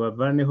gusa ngo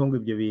bavaneho ngo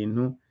ibyo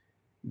bintu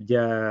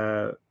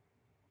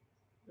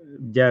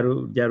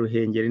bya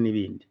ruhengeri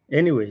n'ibindi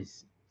anyways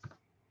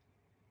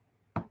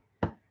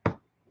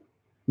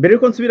mbere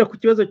yuko nsubira ku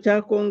kibazo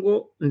cya Kongo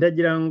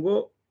ndagira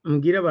ngo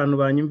mbwira abantu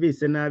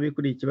banyumvise nabi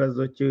kuri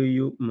ikibazo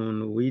cy'uyu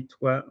muntu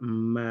witwa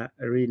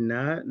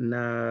Marina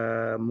na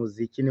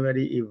muziki niba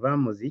ari Iva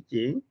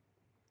muziki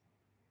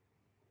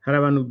hari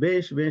abantu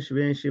benshi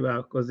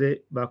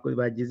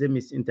bagize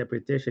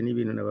misinterpretation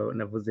y'ibintu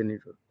navuze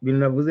nijoro ibintu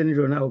navuze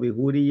nijoro ntaho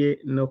bihuriye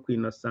no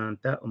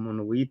kwinosanta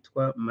umuntu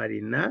witwa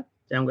Marina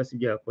cyangwa se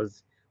ibyo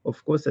yakoze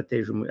of course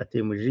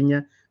ateye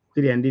umujinya kuko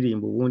iriya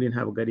ndirimbo ubundi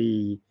ntabwo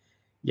ari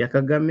ya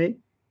Kagame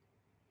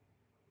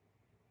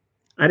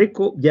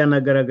ariko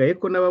byanagaragaye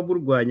ko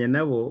n'ababurwanya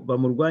nabo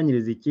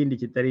bamurwanyiriza ikindi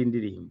kitari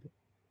indirimbo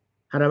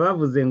hari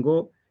abavuze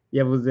ngo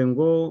yavuze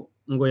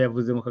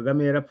ngo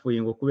Kagame yarapfuye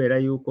ngo kubera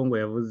yuko ngo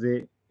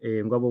yavuze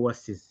ngo abo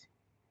wasize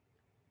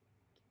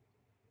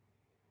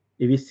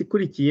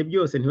ibisikurikiye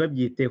byose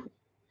ntibabyiteho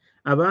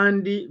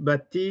abandi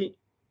bati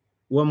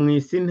wa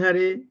mwisi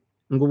ntare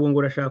ngo ubu ngo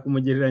urashaka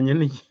umugereranya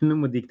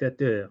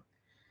n'umudictateur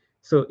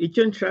so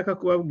icyo nshaka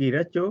kubabwira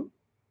cyo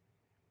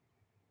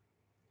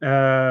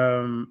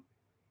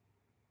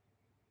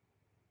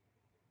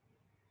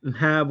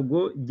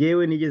ntabwo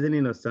jewe nigeze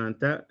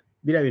n'inosanta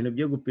biriya bintu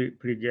byo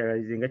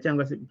plagiarizinga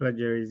cyangwa se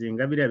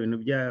plagiarizinga biriya bintu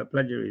bya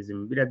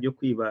plagiarism biriya byo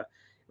kwiba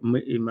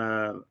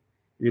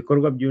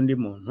ibikorwa by'undi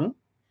muntu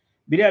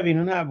biriya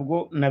bintu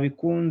ntabwo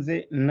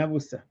nabikunze na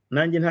busa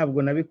nanjye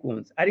ntabwo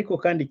nabikunze ariko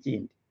kandi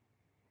ikindi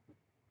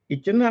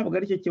icyo ntabwo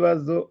ari cyo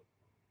kibazo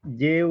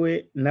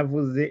jewe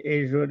navuze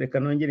ejo reka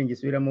nongere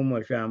ngisubiramo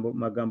mu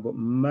magambo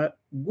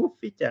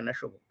magufi cyane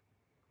ashoboka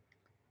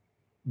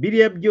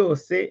biriya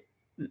byose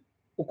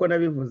uko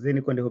nabivuze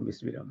niko ndiho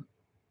mbisubiramo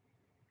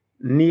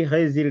ni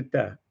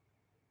resultat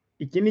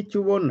iki ni cyo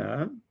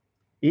ubona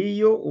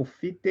iyo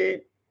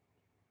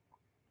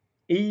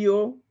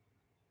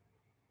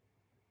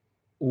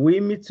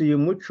wimitse uyu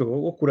muco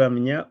wo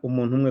kuramya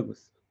umuntu umwe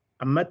gusa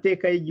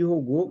amateka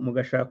y'igihugu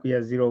mugashaka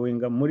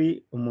kuyazirowinga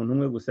muri umuntu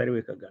umwe gusa ari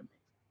we Kagame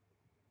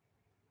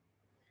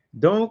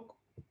donc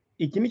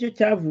iki nicyo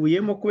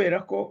cyavuyemo kubera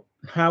ko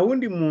nta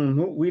wundi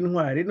muntu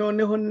w'intwari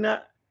noneho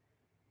na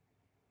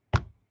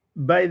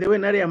by the way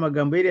nariya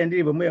magambo y'iriya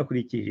ndirimbo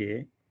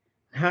muyakurikije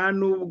nta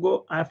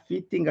nubwo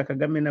afite nga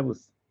Kagame na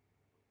busa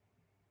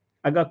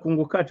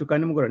agakungu kacu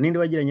kandi mugoroba ninde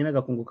wagiranye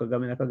n'agakungu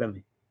Kagame na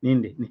Kagame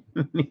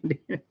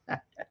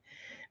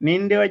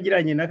ninde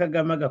wagiranye na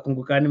Kagame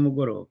agakungu kandi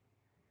mugoroba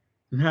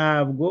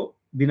ntabwo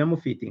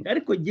binamufitinga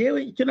ariko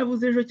jewe icyo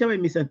navuze ejo cyabaye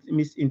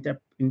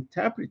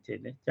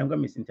misinterpreted cyangwa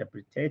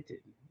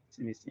misinterpreted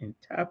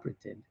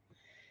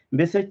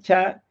mbese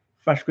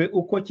cyafashwe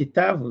uko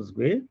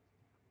kitavuzwe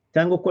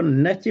cyangwa uko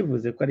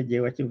nakivuze ko ari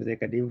jewe wakivuze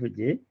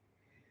kadivuge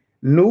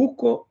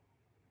nuko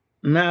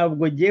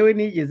ntabwo jewe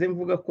nigeze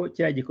mvuga ko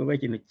cya gikorwa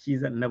ikintu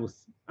cyiza na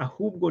busa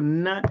ahubwo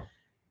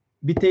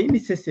biteye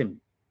n'iseseme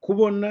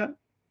kubona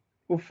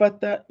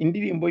ufata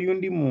indirimbo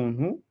y'undi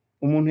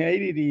umuntu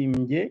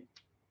yayiririmbye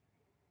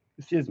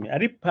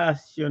ari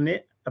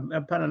passionné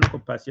apana no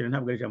passionné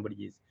ntabwo ari ijambo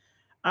ryiza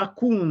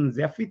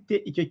akunze afite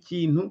icyo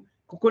kintu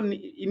kuko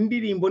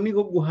indirimbo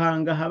niho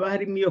guhanga haba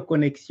harimo iyo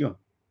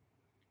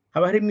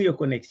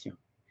connection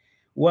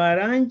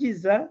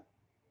warangiza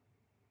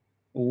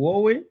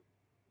wowe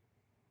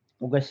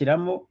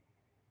ugashyiramo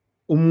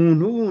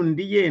umuntu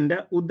wundi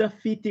yenda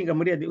udafitinga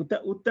muri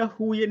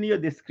utahuye n'iyo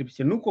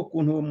description nuko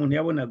kuntu uwo muntu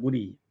yabonaga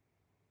uriya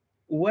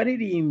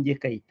uwaririmbye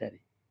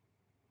Kayitare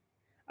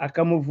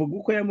akamuvuga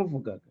uko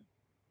yamuvugaga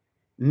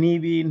ni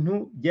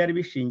ibintu byari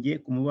bishingiye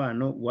ku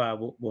mubano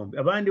wabo bombi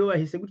abandi bo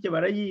bahise gutya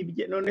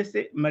barayibye none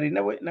se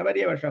Marina we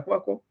n'abariya bashaka kuba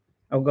ko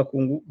ako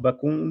gakungu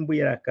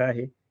bakumbuye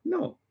rakahe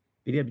no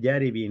biriya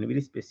byari ibintu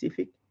biri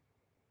specific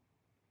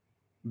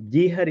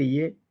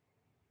byihariye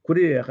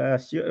kuri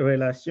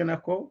relation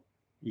nako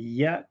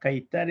ya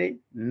Kayitare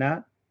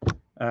na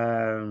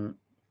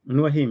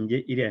n'uwahimbye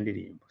iriya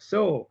ndirimbo.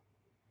 So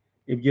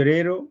ibyo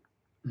rero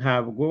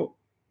ntabwo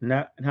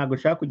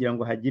nshaka kugira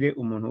ngo hagire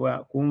umuntu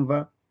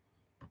wakumva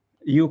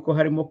yuko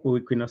harimo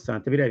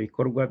kuinosante biriya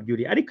bikorwa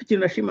byuri, ariko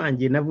ikintu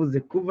nashimangiye navuze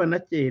kuva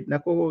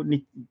nako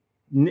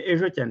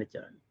ejo cyane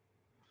cyane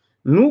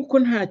nuko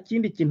nta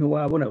kindi kintu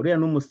wabona uriya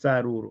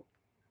n'umusaruro.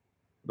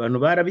 Abantu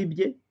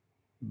barabibye,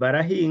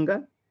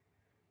 barahinga,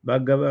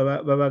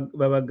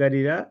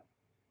 babagarira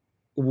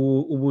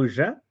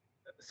ubuja,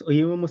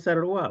 uyu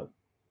umusaruro wabo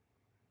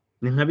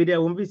ni nka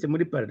biriya wumvise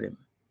muri parlement,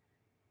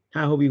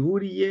 ntaho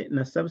bihuriye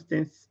na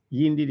substance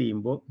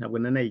y'indirimbo. Ntabwo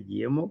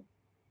nanayigiyemo,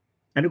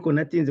 ariko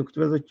natinze ku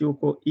kibazo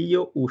cy'uko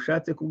iyo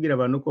ushatse kubwira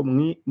abantu ko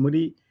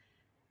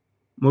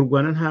mu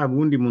Rwanda nta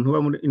bundi muntu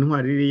uba muri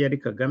intwari iriya ari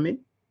Kagame,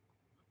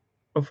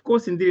 of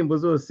course indirimbo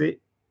zose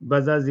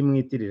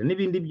bazazimwitirira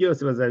n'ibindi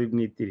byose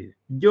bazabimwitirira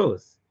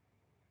byose,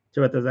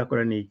 cyo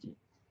batazakora n'iki.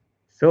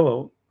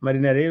 So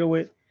Marina rero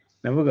we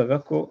navugaga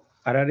ko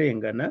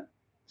ararengana.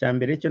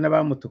 Cyambere cyo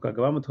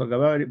nabamutukaga mu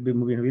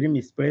bintu biri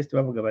mispressed,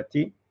 bavuga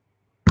bati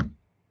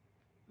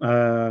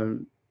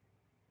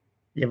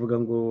yavuga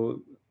ngo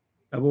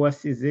abo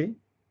wasize,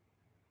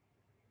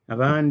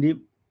 abandi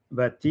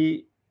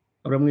bati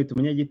uramwita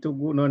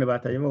umunyagitugu, none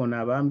bataye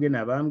babona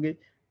nabambwe.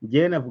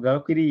 Njye navugaga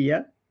ko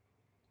iriya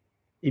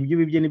ibyo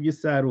bibye n'ibyo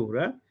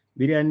usarura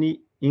biriya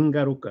ni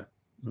ingaruka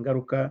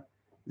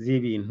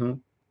z'ibintu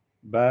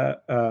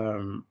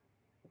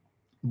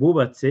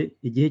bubatse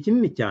igihe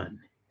kinini cyane.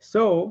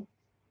 So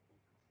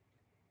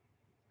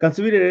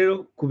kansubire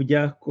rero ku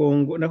bya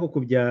Kongo nako ku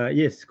bya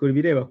ku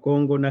bireba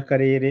Kongo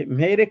n'akarere.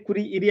 Mpere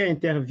kuri iriya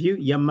interview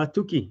ya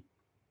Mathuki.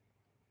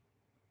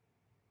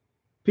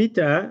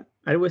 Peter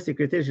ariwe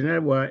Secretary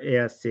General wa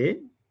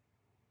EAC,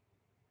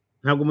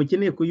 ntabwo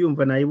mukeneye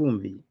kuyumva,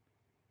 nayibumviye.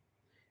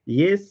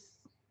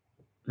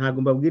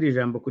 Ntabwo mbabwira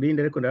ijambo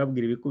kurindi, ariko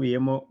ndababwira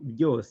ibikubiyemo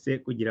byose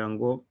kugira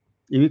ngo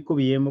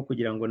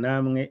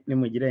namwe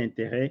nimugira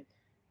intérêt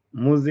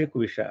muze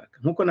kubishaka.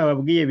 Nkuko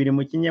nababwiye biri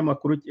mu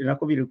kinyamakuru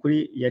nako biri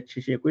kuri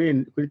yacishiye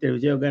kuri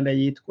televiziyo ya Uganda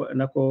yitwa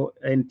nako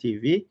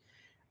NTV,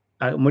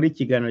 muri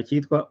kiganiro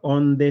cyitwa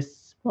On the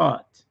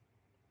Spot,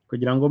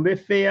 kugira ngo mbe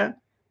fair,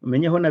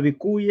 umenye aho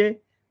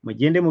nabikuye,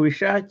 mugende mu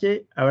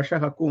bishake.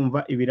 Abashaka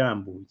kumva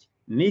ibirambuye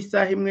ni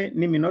isaha imwe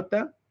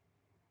n'iminota,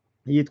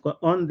 yitwa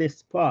On the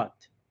Spot.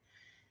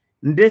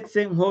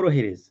 Ndetse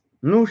nkorohereza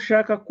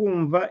nushaka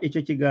kumva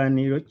icyo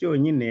kiganiro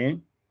cyonyine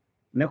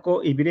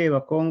nako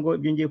ibireba Kongo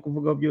ibyo ngiye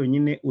kuvuga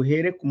byonyine,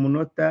 uhere ku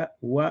munota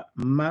wa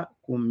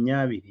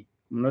 20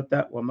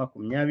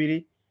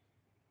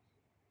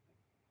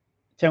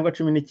 cyangwa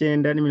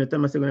 19 n'iminota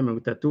amasegonda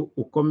 30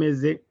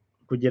 ukomeze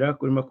kugera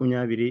kuri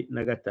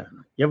 25.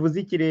 Yavuze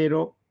iki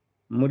rero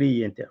muri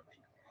iyi interview?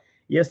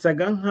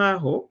 Yasaga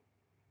nkaho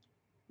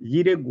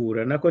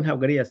yiregura, nako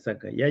ntabwo ari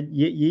yasaga,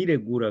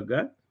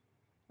 yireguraga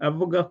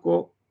avuga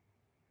ko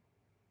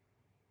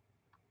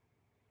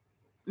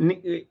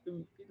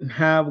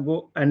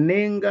ntabwo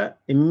anenga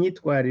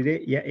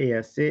imyitwarire ya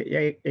EAC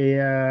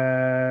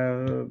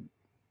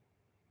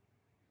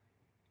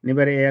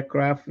nibare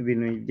EACRF,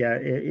 ibintu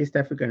bya East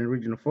African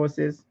Regional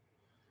Forces,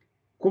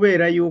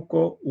 kubera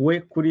yuko we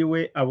kuri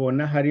we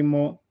abona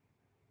harimo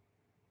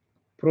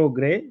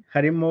progress,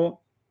 harimo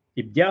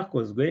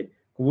ibyakozwe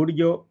ku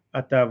buryo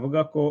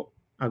atavuga ko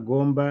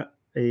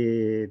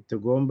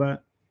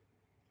tugomba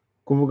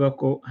kuvuga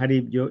ko hari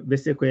ibyo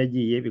bese ko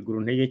yagiye bigura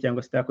intege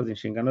cyangwa sitakoze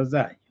inshingano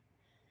zayo.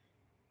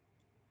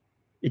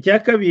 Icya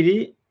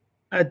kabiri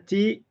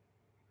ati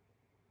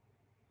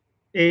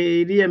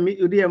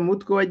uriya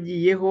mutwe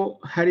wagiyeho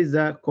hari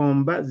za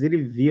komba ziri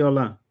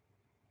violent,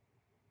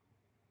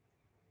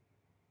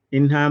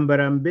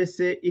 intambara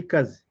mbese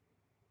ikaze.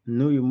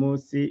 N'uyu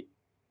munsi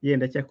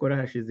yenda cyakora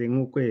hashize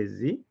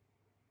nk'ukwezi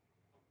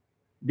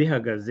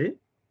bihagaze,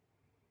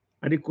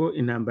 ariko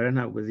intambara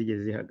ntabwo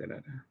zigeze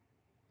zihagarara.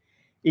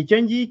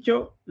 Icyo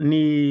ngicyo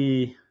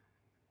ni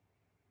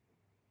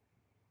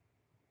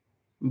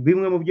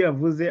bimwe mu byo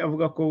yavuze,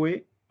 avuga ko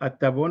we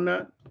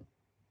atabona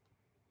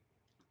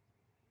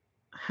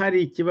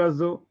hari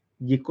ikibazo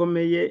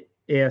gikomeye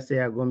EAC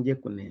yagombye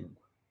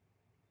kunengwa.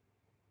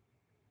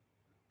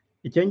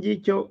 Icyo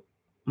ngicyo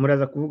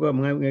muraza kuvuga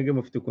mwebwe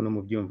mufite ukuntu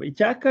mubyumva.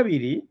 Icya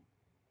kabiri,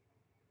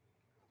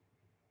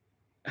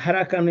 hari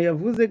akantu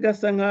yavuze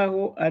gasa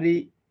nkaho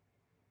ari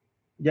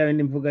bya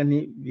bindi mvuga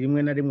nti bimwe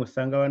na rimwe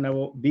usanga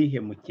nabo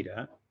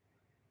bihemukira.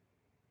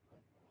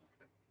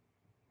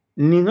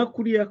 Ni nka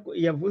kuriya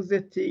yavuze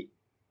ati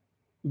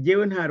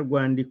njyewe nta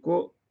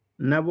rwandiko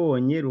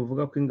nabonye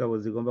ruvuga ko ingabo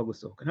zigomba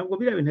gusohoka. Ntabwo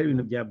biriya bintu ari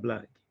ibintu bya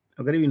blague,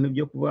 ntabwo ari ibintu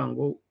byo kuvuga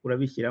ngo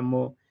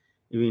urabishyiramo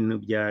ibintu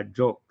bya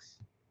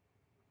jokes.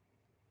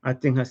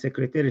 Ati nka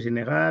Secretary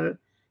General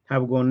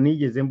ntabwo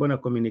nigeze mbona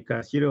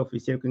communication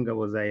officielle ko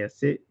ingabo za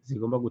EAC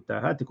zigomba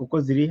gutaha, ati kuko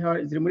ziri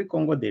muri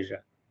Congo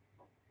deja.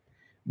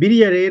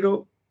 Biriya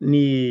rero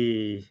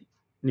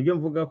nibyo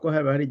mvuga ko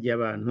haba hari igihe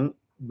abantu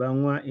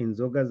banywa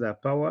inzoga za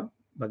power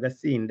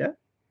bagasinda,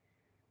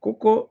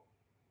 kuko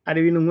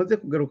hari ibintu nkunze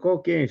kugarukaho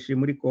kenshi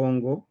muri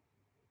Congo.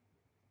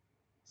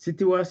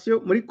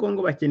 Situation muri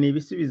Congo bakeneye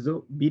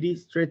ibisubizo biri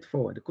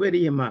straightforward. Kubera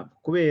iyi mpamvu,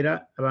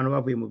 kubera abantu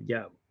bavuye mu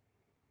byabo,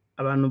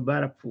 abantu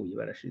barapfuye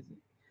barashize,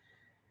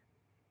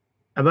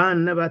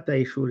 abana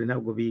bataye ishuri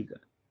ntabwo biga,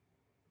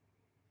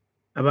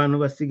 abantu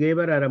basigaye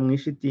barara mu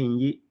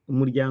ishitingi,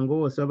 umuryango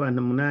wose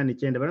w'abantu 8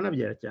 9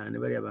 baranabyara cyane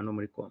bari abantu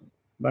muri Congo,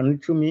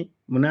 abantu 10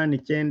 8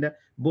 9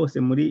 bose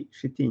muri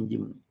shitingi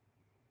imwe.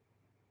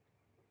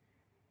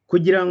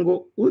 Kugira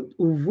ngo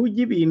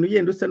uvuge ibintu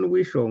yenda usa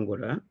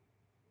n'uwishongora,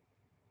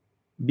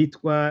 ni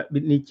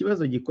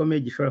ikibazo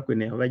gikomeye gishobora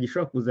kwenera,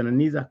 bagishobora kuzana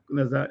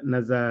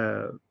naza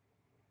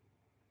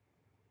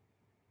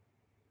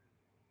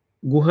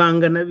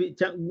guhangana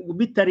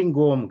bitari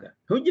ngombwa.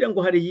 Ntugira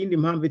ngo hari yindi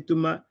mpamvu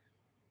ituma.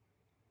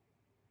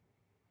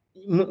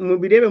 Mu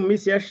birebe mu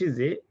minsi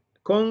yashize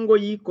Congo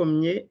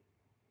yikomye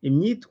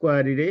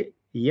imyitwarire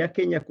ya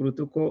Kenya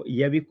kuruta uko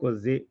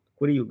yabikoze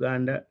kuri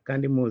Uganda,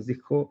 kandi muzi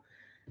ko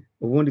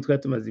ubundi twari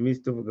tumaze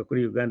iminsi tuvuga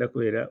kuri Uganda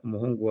kubera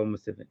umuhungu wa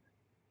Museveni.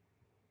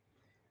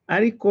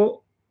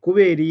 Ariko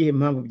kubera iyihe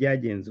mpamvu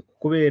byagenze?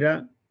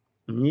 Kubera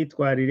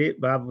imyitwarire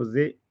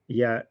bavuze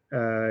ya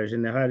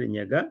General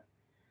Nyaga,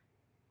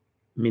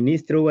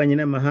 Minisitiri w'ububanyi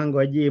n'amahanga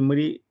wagiye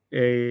muri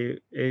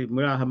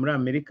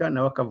Amerika,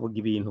 nawe akavuga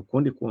ibintu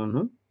kundi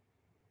kuntu.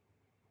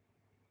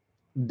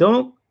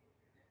 Donc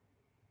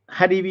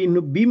hari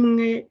ibintu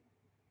bimwe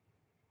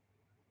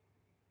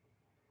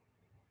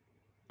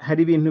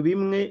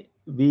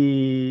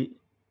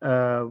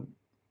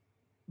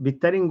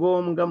bitari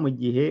ngombwa mu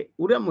gihe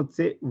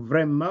uramutse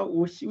vraiment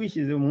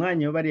wishyize mu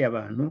mwanya wa bari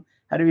abantu,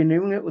 hari ibintu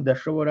bimwe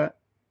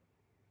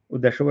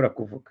udashobora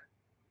kuvuga.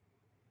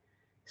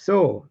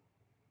 So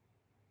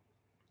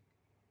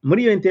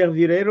muri iyo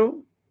interview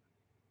rero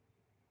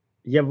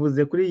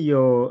yavuze kuri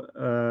iyo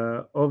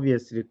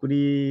obviously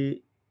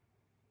kuri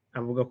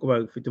avuga ko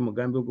bafite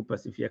umugambi wo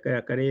gupasifiya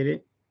kaya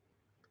karere,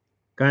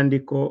 kandi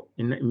ko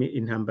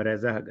intambara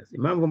yazahagaze.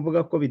 Impamvu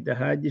mvuga ko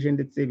bidahagije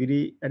ndetse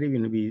biri ari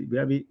ibintu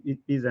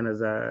bizana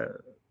za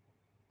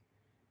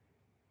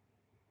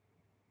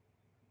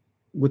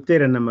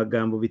guterana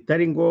amagambo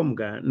bitari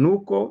ngombwa,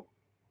 nuko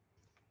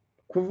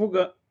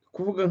kuvuga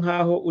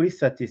nkaho uri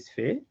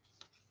satisfait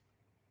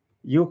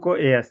yuko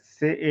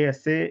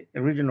EAC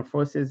Regional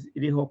Forces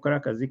iriho kora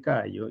akazi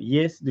kayo.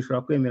 Yes,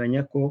 dushobora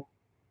kwemeranya ko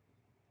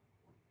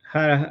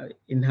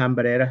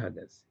intambara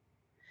yarahagaze,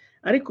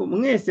 ariko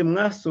mwese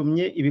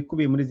mwasomye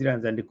ibikubiye muri ziriya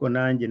nzandiko,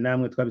 nanjye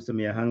namwe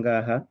twabisomeye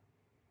ahangaha.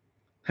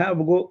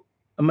 Ntabwo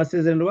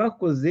amasezerano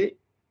bakoze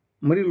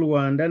muri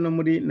Rwanda no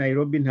muri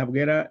Nairobi ntabwo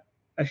yari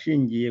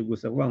ashingiye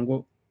gusa kuvuga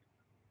ngo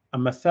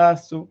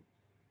amasasu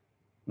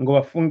ngo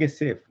bafunge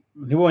safe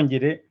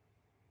ntibongere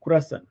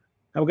kurasana.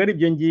 Ntabwo ari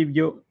ibyo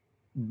ngibyo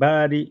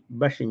bari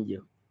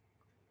bashingiyeho.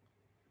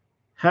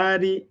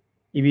 Hari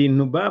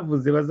ibintu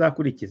bavuze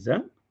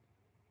bazakurikiza,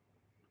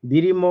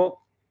 birimo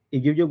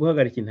ibyo byo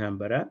guhagarika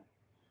intambara,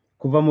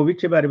 kuva mu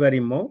bice bari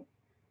barimo,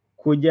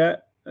 kujya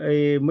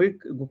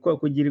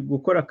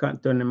gukora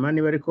cantonnement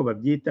niba ariko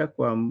babyita,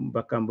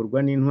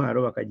 bakamburwa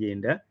n'intwaro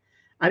bakagenda.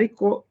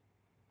 Ariko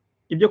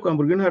ibyo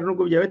kwamburwa intwaro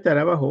nubwo byaba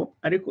bitarabaho,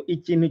 ariko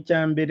ikintu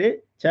cya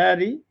mbere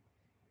cyari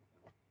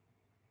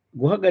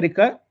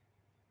guhagarika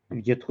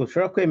ibyo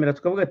twashobora kwemera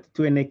tukavuga ati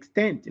to an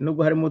extent,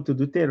 nubwo harimo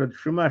tudutero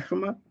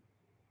dushumashuma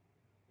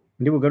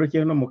ndi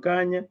bugarukeho no mu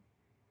kanya,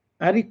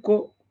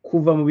 ariko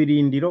kuva mu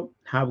birindiro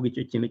ntabwo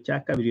icyo kintu cya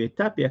kabiri,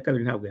 etape ya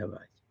kabiri ntabwo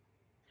yabaye.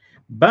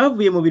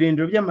 Bavuye mu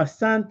birindiro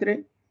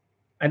by'amasantre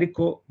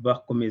ariko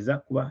bakomeza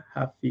kuba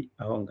hafi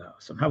aho ngaho.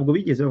 So ntabwo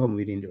bigeze bava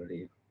mu birindiro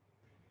rero.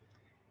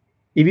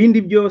 Ibindi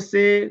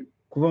byose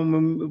kuva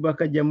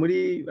bakajya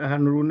muri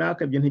ahantu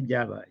runaka byo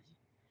ntibyabaye,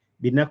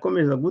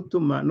 binakomeza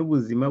gutuma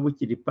n'ubuzima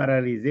bukiri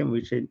paralize mu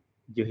bice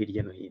byo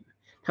hirya no hino.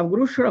 Ntabwo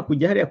ushobora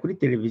kujya hariya kuri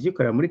televiziyo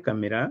ukorera muri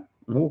kamera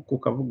nk'uko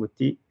ukavuga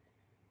uti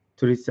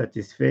turi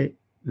satisfait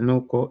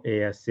nuko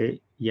EAC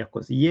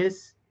yakoze.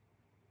 Yes,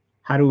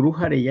 hari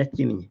uruhare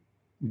yakinnye,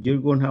 ibyo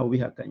rwo ntawe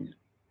ubihakanya.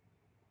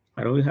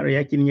 Hari uruhare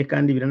yakinnye,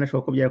 kandi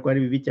biranashoboka ko byari ari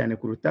bibi cyane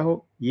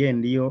kurutaho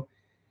yenda iyo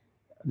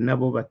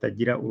nabo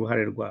batagira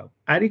uruhare rwabo.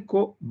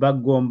 Ariko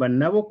bagomba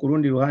nabo ku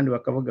rundi ruhande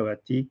bakavuga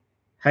bati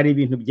hari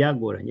ibintu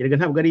byagoranye.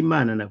 Erega ntabwo ari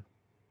Imana nabo,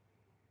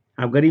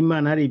 ntabwo ari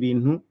Imana. Hari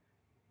ibintu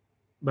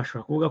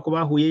bashobora kuvuga ko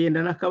bahuye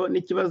yenda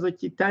n'ikibazo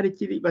kitari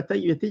kiri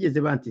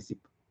batigeze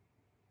bantisipa.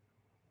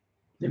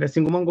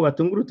 Ndasingoma ngo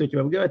batunga urutoki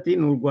babwira bati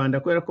ni u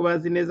Rwanda, kubera ko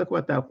bazi neza ko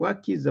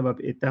batakwakiza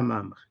eta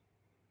mama.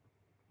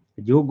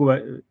 Igihugu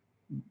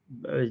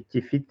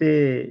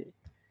gifite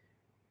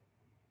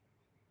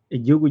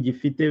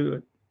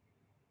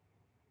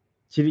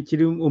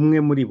kiri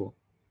umwe muri bo,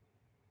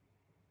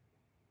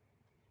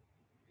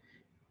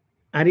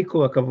 ariko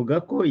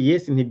bakavuga ko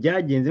yes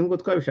ntibyagenze ngo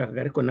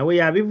twabishakaga. Ariko nawe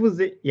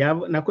yabivuze,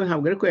 nako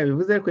ntabwo ariko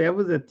yabivuze, ariko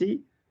yavuze ati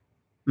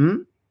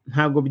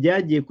ntabwo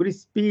byagiye kuri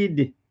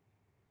speed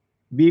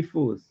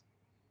bifuza,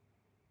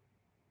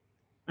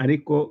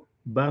 ariko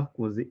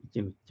bakoze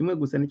ikintu kimwe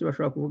gusa nicyo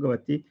bashobora kuvuga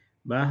bati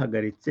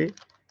bahagaritse,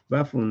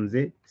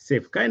 bafunze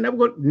safe. Kandi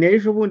nabwo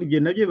n'ejo bundi ibyo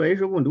nabyo bibaye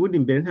ejo bundi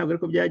imbere ntabwo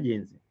ariko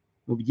byagenze.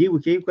 mu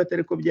byibuke yuko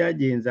atari ko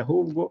byagenze,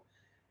 ahubwo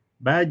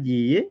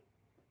bagiye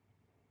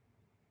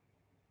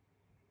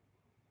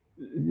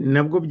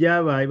nabwo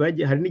byabaye,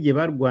 hari n'igihe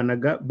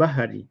barwanaga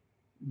bahari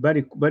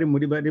bari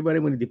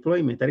muri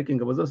deployment, ariko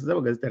ingabo zose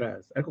zabaga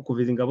zitaraza. Ariko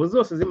kuva izi ingabo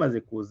zose zimaze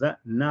kuza,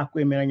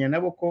 nakwemeranya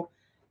nabo ko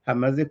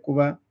hamaze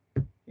kuba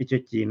icyo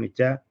kintu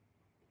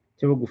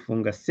cyo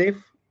gufunga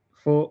safe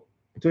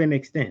to an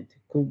extent,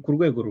 ku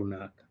rwego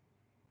runaka.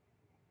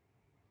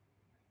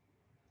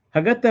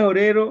 Hagati aho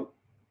rero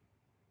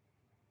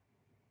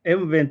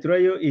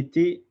M23 yo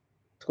iti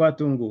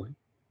twatunguwe,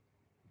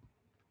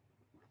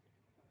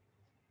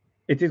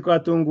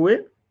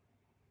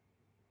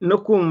 no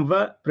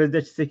kumva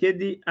Perezida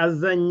Tshisekedi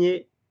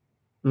azanye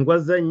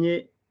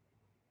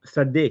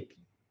SADC.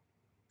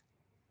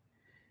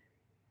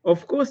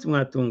 Of course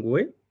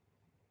mwatunguwe,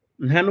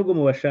 nta nubwo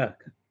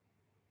mubashaka.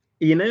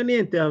 Iyi nayo ni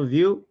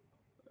interview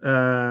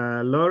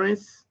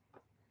Lawrence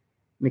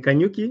ni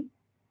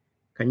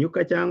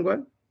Kanyuka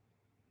cyangwa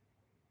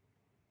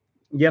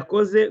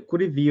yakoze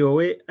kuri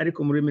VOA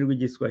ariko mu rurimi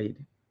rw'igiswahili.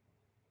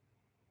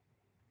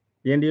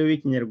 Yenda yo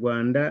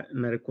w'ikinyarwanda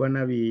narikuba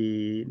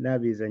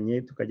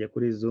nabizanye tukajya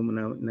kuri Zoom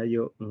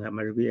nayo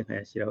amajwi ye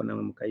nkayashyiraho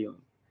namwe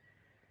mukayumva.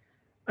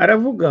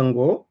 Aravuga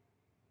ngo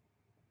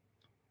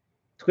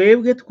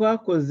twebwe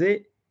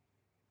twakoze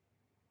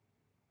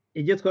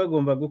ibyo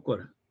twagomba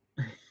gukora.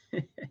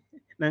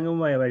 Namwe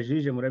mubaye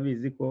abajije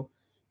murabizi ko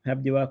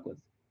ntabyo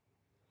bakoze.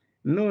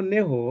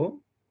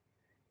 Noneho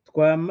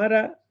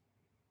twamara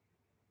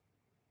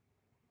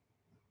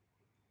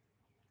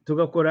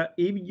tugakora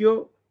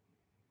ibyo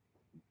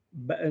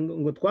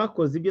ngo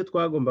twakoze ibyo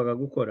twagombaga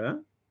gukora,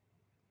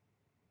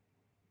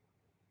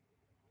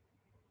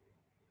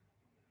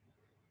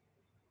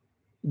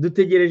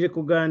 dutegereje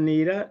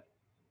kuganira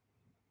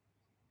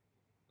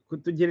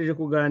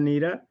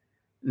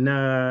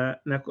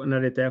na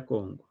leta ya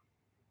Kongo.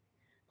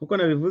 Kuko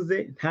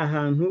nabivuze, nta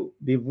hantu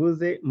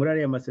bivuze muri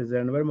ariya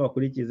masezerano barimo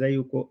bakurikiza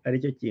yuko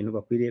ari cyo kintu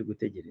bakwiriye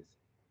gutegereza.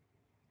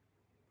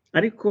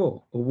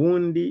 Ariko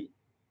ubundi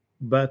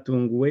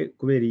batunguwe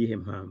kubera iyihe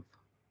mpamvu?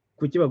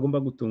 Kuki bagomba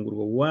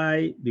gutungurwa?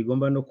 Why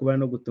bigomba no kuba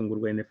no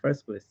gutungurwa in the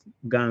first place?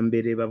 Bwa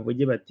mbere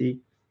bavuge bati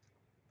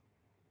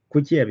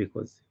kuki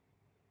yabikoze?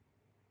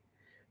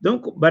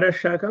 Donc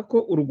barashaka ko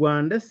u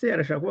Rwanda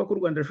arashaka kuba ko u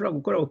Rwanda rushobora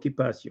gukora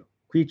occupation,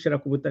 kwicara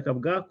ku butaka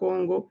bwa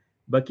Kongo,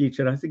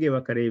 bakicara hasigaye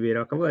bakarebera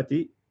bakavuga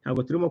ati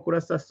ntabwo turimo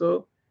kurasa,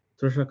 so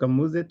turashaka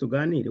muze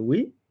tuganire.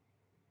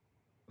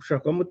 Ushaka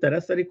kuba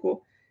mutarasa,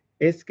 ariko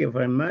eske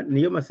vraiment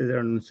niyo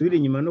masezerano nsubira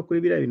inyuma no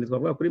kuri biriya bintu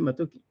twavuga kuri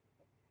Mathuki?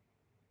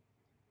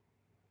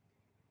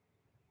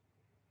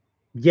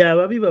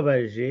 Byaba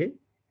bibabaje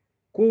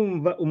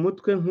kumva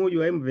umutwe nk'uyu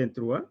wa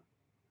M23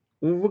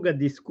 uvuga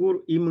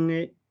discours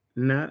imwe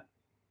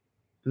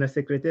na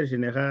Secretary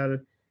General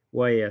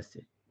wa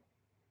EAC.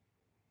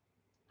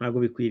 Ntabwo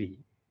bikwiriye,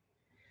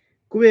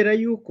 kubera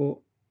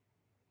yuko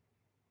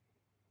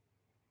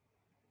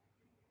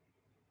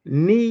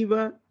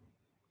niba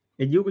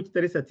igihugu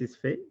kitari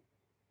satisfait,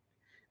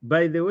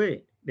 by the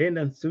way,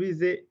 renda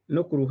nsubize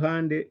no ku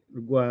ruhande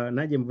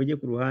nanjye mvuge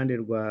ku ruhande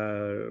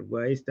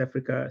rwa East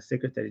Africa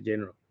Secretary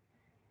General.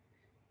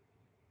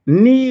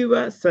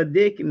 Niba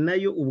SADC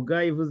nayo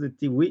ubwayo ivuze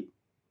ati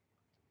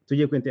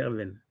tujye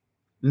kwintervene,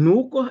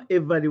 nuko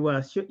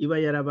evaluation iba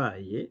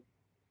yarabaye,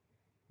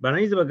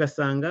 barangiza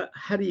bagasanga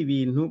hari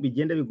ibintu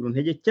bigenda bigura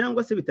intege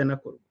cyangwa se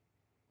bitanakorwa.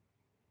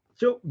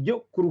 Byo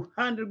ku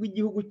ruhande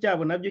rw'igihugu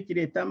cyabo nabyo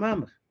kireta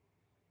membre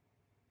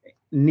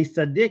ni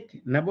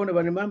SADC, nabone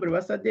bane membre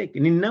ba SADC,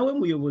 ni nawe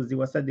muyobozi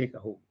wa SADC,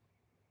 aho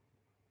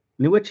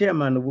niwe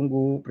chairman ubu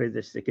ngubu.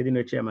 President Tshisekedi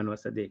niwe chairman wa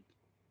SADC.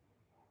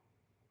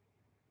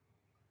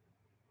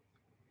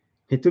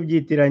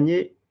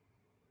 Ntitubyitiranye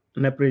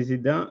na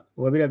president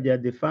wa bira bya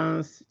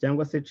defense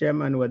cyangwa se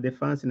chairman wa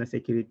defense na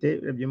security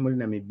byo muri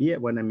Namibia,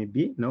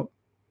 no.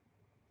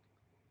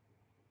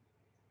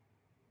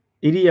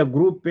 Iriya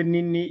groupe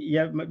nini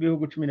ya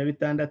bihugu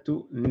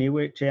 16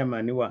 niwe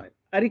chairman wayo.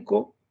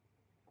 Ariko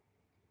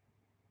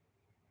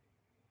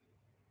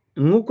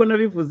nkuko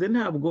nabivuze,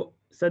 ntabwo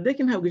SADC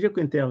ntabwo ije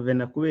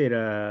kwintervena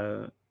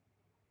kubera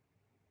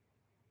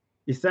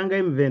isanga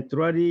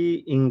M23 ari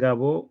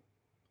ingabo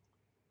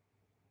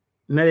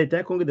na leta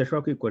ya Kongo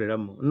idashobora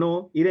kwikoreramo.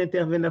 No, ire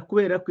intervena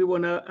kubera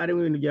kwibona ari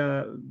mu bintu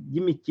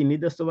by'imikino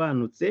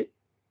idasobanutse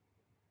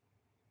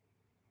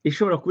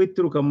ishobora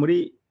kubituruka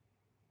muri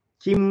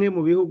kimwe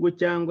mu bihugu,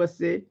 cyangwa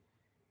se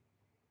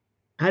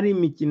hari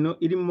imikino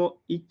irimo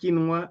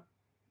ikinwa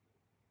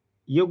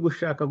yo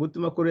gushaka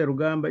gutuma kuri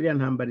rugamba ya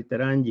ntambara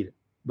itarangira,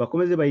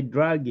 bakomeze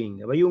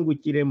dragging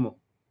abayungukiremo.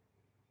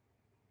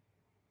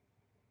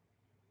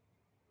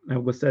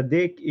 Ntabwo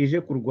SADC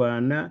ije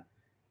kurwana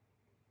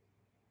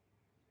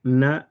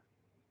na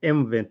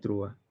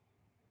M23.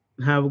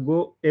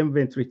 Ntabwo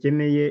M23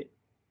 ikeneye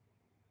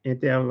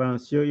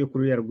intervention yo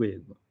kuri ya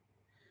rwego.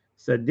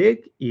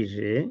 SADC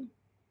ije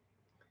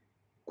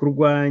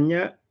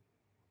kurwanya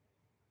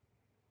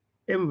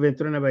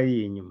M23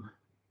 n'abari inyuma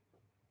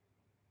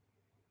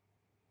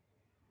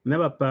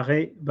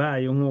n'abapare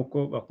bayo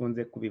nk'uko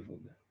bakunze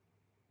kubivuga.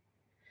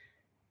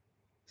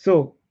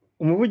 So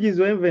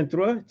umuvugizi wa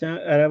M23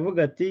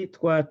 aravuga ati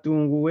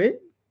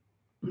twatunguwe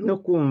no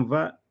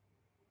kumva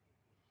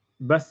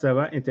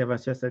basaba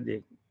intervention ya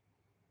SADC.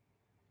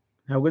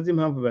 Ntabwo nzi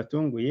impamvu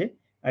batunguye,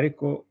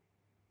 ariko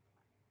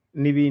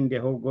n'ibindi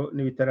ahubwo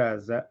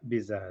n'ibitaraza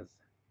bizaza.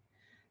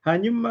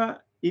 Hanyuma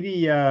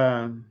iriya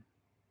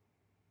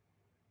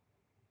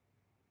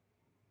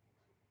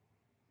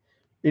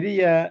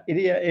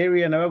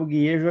area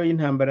nababwiye ejo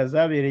y'intambara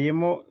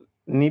zabereyemo,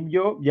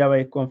 nibyo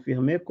byabaye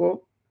confirmé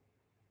ko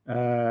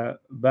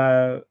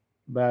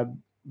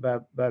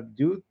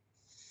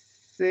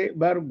babyutse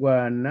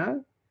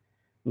barwana,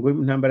 ngo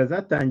intambara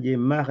zatangiye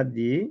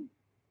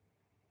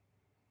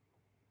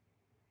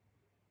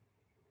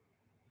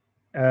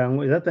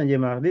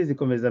mardi,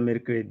 zikomeza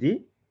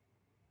mercredi,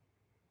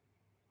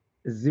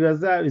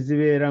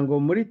 zibera ngo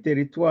muri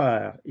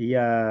territoire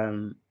ya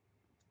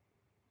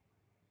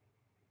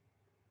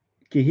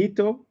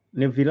Kihito,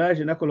 ni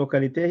village na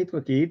localité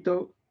hitwa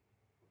Kihito,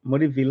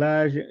 muri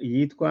village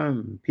yitwa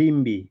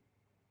Mpimbi.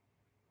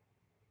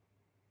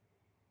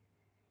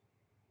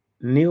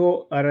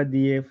 Niho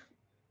RDF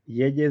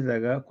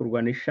yegezaga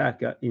kurwana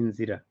ishaka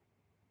inzira.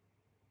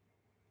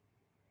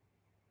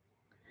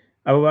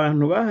 Abo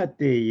bantu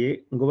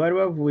bahateye ngo bari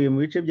bavuye mu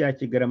bice bya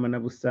Kigarama na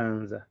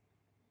Busanza.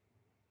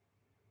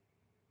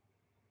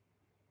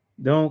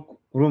 Donc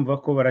urumva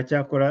ko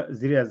baracyakora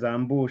ziriya za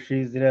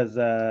mbushi, ziriya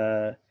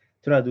za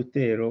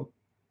turadutero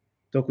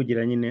to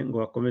kugira nyine ngo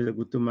bakomeze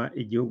gutuma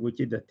igihugu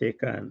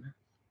kidatekana,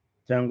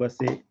 cyangwa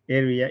se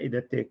area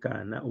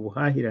idatekana,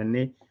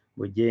 ubuhahirane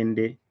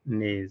bugende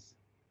neza.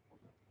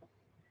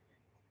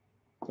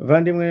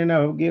 Vandimwe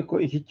nababwiye ko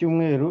iki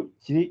cyumweru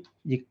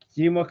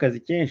kirimo akazi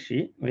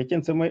kenshi, mureke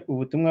nsome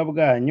ubutumwa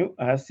bwanyu,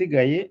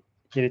 ahasigaye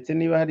keretse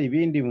niba hari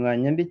ibindi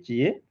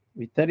mwanyandikiye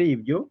bitari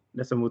ibyo,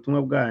 ndasoma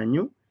ubutumwa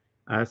bwanyu,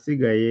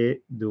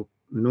 ahasigaye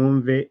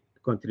numve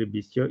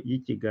contribution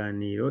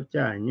y'ikiganiro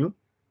cyanyu,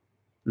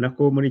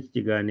 nako muri iki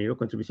kiganiro,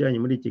 contribution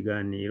yanyu muri iki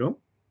kiganiro,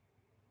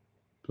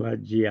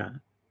 plagia,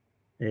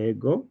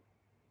 ego,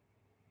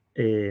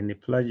 ni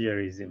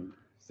plagiarism.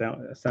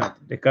 Asante.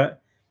 Reka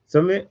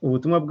some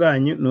ubutumwa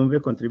bwanyu, numve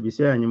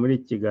contribution yanyu muri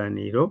iki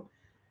kiganiro,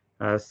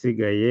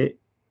 ahasigaye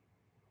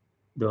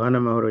duhana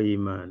amahoro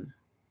y'Imana.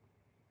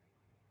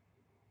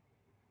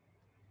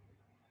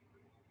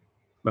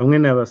 Bamwe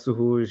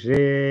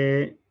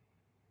nabasuhuje,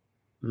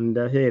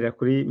 ndahera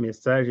kuri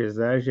message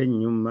zaje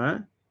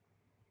nyuma,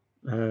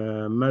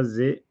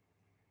 maze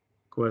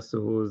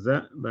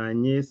kubasuhuza ba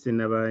Nyesi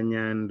na ba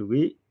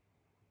Nyandwi.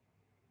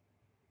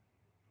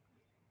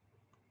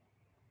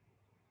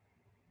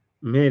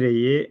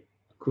 Mpereye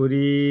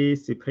kuri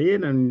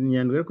Cyprien na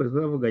Nyandwi, ariko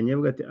twavuganye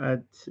avuga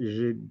ati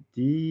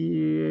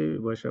jeudi,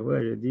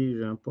 bashaka jeudi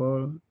Jean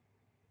Paul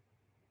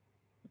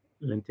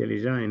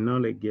l'intelligent et non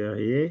le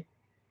guerrier.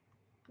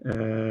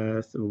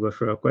 Ubwo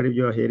ashobora kuba ari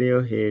byo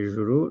wahereyeho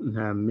hejuru,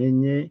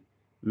 ntamenye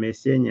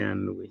Monsieur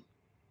Nyandwi.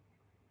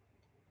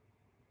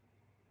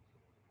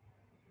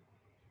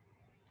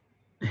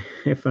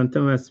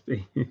 Fantomas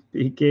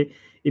Pike,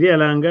 iriya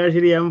langage,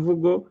 iriya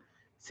mvugo,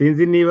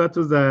 sinzi niba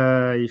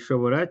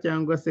tuzayishobora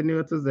cyangwa se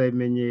niba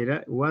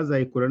tuzayimenyera.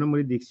 Wazayikura no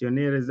muri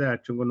dictionnaire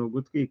zacu, ngo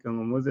nugutwika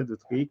ngo muze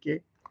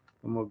dutwike,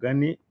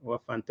 umugani wa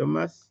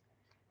Fantomas.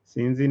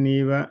 Sinzi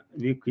niba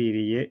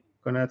bikwiriye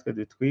ko natwe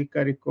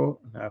dutwika,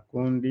 ariko nta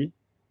kundi.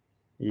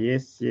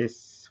 Yes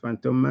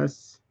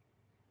Fantomas.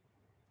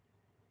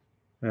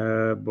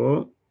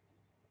 Bo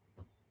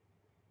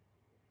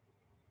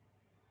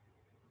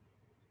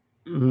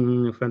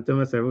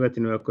Fantomas aravuga ati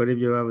ntibakora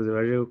ibyo babuze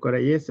baje gukora.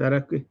 Yes,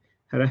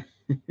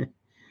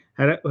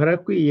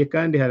 harakwiye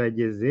kandi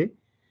harageze.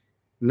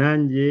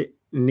 Nanjye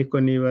niko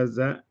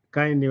nibaza,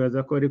 kandi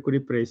nibaza ko ari kuri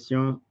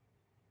pression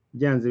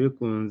byanze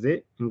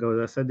bikunze. Ingabo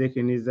za SADC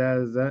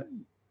nizaza,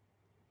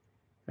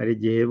 hari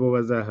igihe bo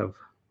bazahava.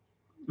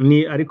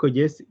 Ni ariko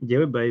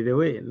jewe by the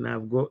way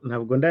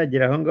ntabwo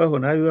ndagera aho ngaho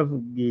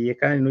nabibabwiye,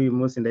 kandi n'uyu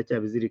munsi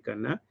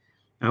ndacyabizirikana,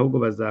 ahubwo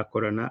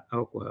bazakorana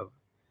aho kuhava.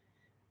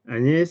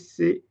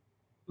 Agnes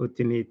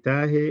uti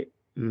nitahe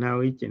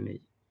ntawe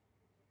ikeneye.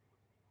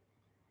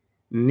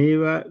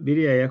 Niba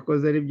biriya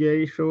yakoze ari byo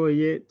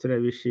yarishoboye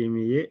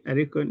turabishimiye,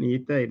 ariko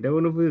niyitahe.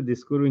 Ndabona uvuze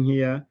disikuru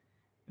nk'iya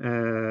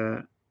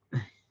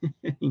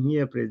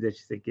Perezida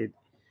Tshisekedi.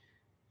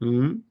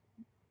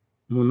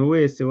 Umuntu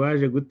wese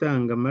waje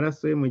gutanga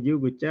amaraso ye mu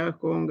gihugu cya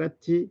Kongo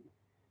ati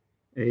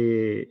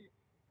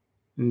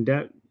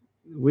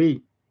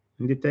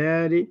ndi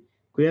tayari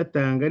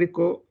kuyatanga,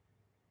 ariko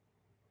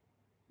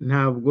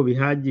ntabwo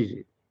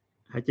bihagije,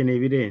 hakeneye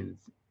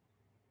ibirenze.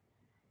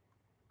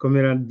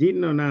 Komera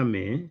dino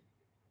name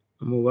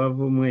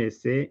umubavu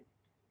mwese.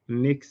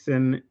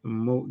 Nixon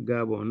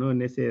Mugabo,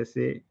 none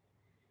se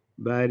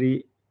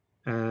bari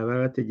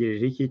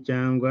bategereje iki,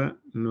 cyangwa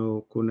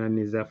no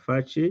kunaniza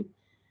faci?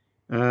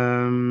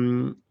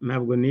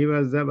 Ntabwo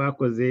nibaza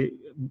bakoze,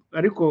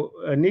 ariko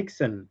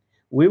Nixon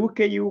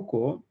wibuke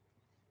yuko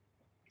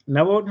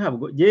nabo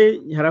ntabwo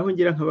haraho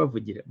ngira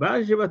nkabavugira,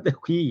 baje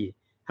badakwiye,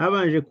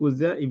 habanje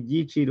kuza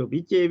ibyiciro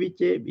bike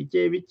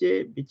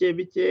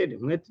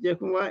rimwe tujya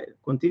kunywa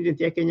contingent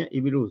ya Kenya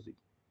ibiruzuye,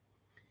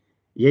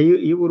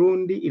 y'u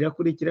Burundi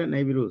irakurikira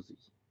nayo ibiruzuye,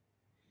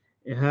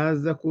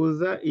 haza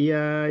kuza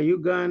iya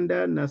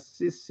Uganda na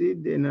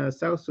na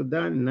South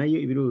Sudan nayo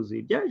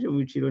ibiruzuye, byaje mu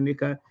biciro.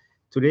 Reka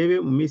turebe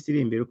mu minsi iri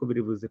imbere uko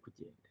biri buze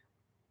kugenda.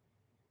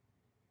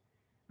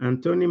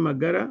 Anthony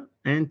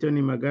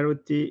Magara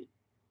uti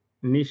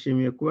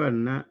nishimiye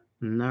kubana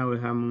nawe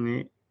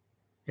hamwe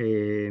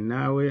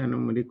nawe hano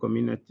muri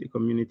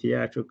community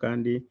yacu,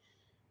 kandi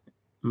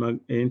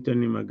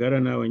Anthony Magara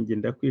nawe njye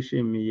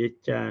ndakwishimiye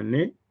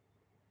cyane,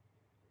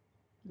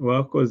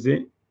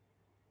 wakoze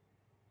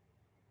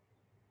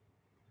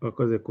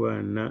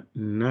kubana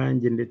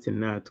nanjye ndetse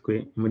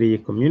natwe muri iyi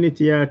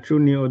community yacu.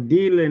 Ni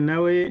Odile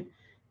nawe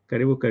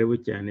karibu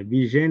cyane.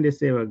 Bijende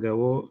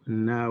Sebagabo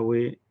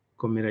nawe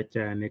komera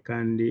cyane,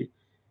 kandi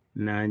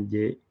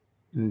nanjye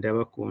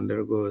ndabakunda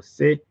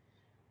rwose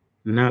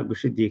nta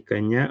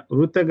gushidikanya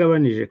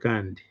urutagabanije.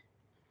 Kandi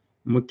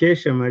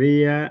Mukesha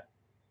Maria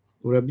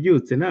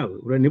urabyutse nawe,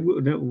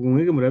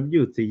 mwebwe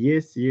murabyutse?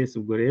 Yes,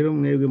 ubwo rero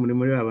mwebwe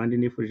muri abandi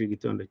nifuje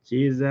igitondo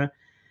cyiza.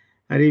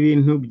 Hari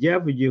ibintu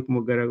byavugiye ku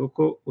mugaragaro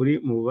ko uri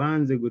mu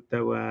banze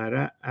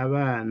gutabara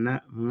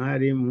abana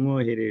mwari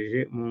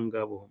mwohereje mu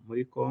ngabo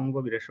muri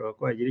Kongo. Birashoboka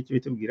ko hagira icyo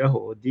bitubwiraho.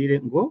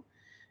 Odile ngo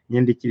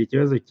nyandikira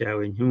ikibazo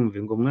cyawe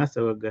ncyumve, ngo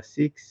mwasabaga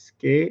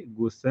 6K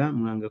gusa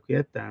mwanga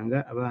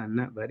kuyatanga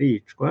abana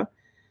baricwa.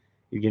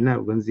 Ibyo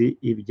ntabwo nzi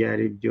ibyo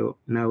ari byo,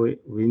 nawe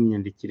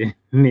ubinyandikire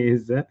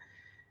neza.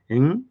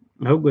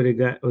 Ahubwo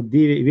rega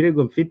Odile,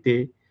 ibirego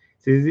mfite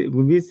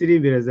mu minsi iri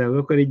imbere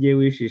azavuga ko ari jye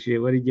wishishije,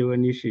 wari jye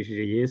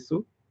wanishishije Yesu,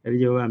 ari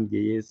jye wambye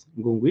Yesu.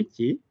 Ngo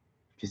iki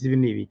cyose ibi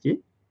ni ibiki?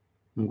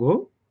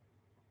 Ngo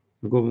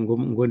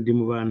ndi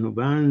mu bantu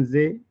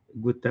banze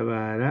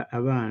gutabara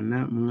abana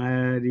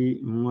mwari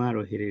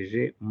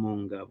mwarohereje mu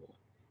ngabo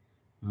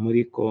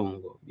muri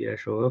Kongo.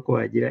 Birashoboka ko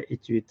wagira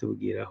icyo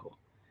bitubwiraho.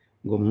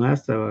 Ngo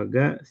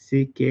mwasabaga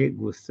 6K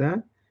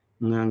gusa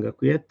mwanga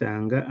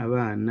kuyatanga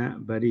abana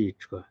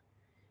baricwa.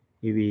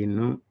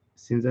 Ibintu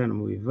sinzi hano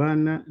mu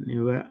bivana,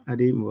 niba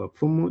ari mu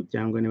bapfumu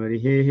cyangwa niba ari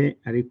hehe,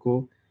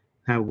 ariko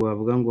ntabwo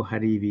bavuga ngo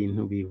hari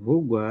ibintu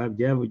bivugwa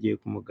byavugiye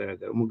ku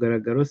mugaragaro.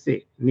 Umugaragaro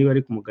se, niba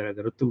ari ku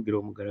mugaragaro tubwira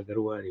uwo mugaragaro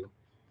uwo ari wo.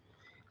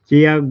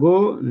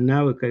 Kiyago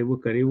nawe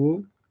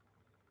karibu.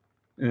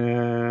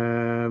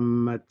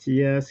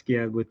 Mathias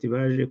Kiyago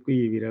tibaje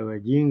kwibira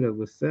abaginga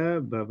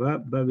gusa baba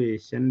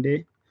babeshya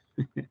nde?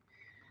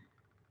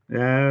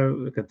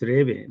 Reka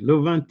turebe.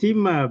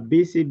 Luvantima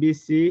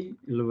BCBC,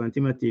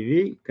 Luvantima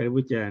TV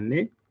karibu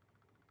cyane.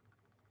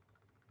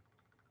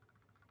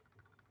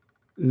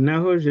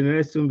 Naho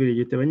General Sumbiri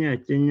gite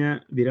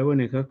abanyakenya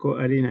biraboneka ko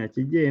ari nta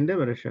kigenda,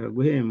 barashaka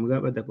guhembwa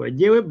badakora.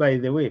 Jewe by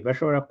the way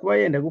bashobora kuba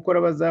yenda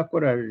gukora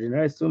bazakora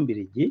General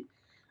Sumbiri,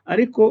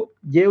 ariko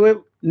jewe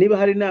niba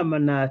hari inama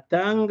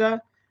natanga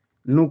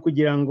ni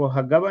ukugira ngo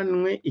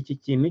hagabanwe iki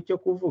kintu cyo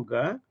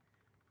kuvuga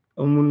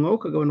umunwa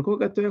ukagabanuka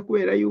gatoya,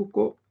 kubera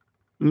yuko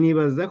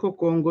nibaza ko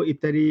Kongo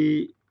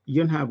itari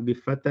yo, ntabwo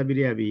ifata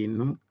biriya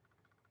bintu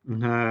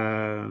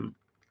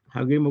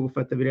ntabwo irimo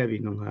gufata biriya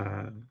bintu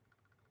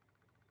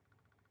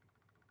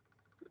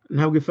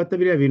ntabwo ifata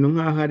biriya bintu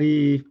nk'aho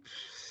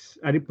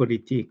ari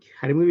politiki.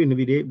 Harimo ibintu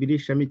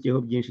birishamikiyeho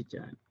byinshi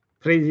cyane.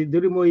 Perezida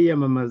urimo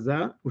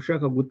yiyamamaza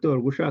ushaka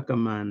gutorwa, ushaka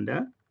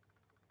manda,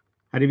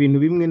 hari ibintu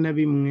bimwe na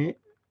bimwe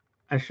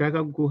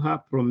ashaka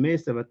guha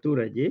promesse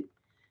abaturage.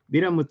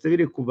 Biramutse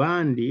biri ku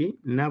bandi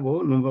nabo,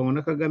 numva ngo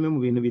na Kagame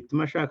mu bintu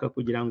bituma ashaka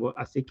kugira ngo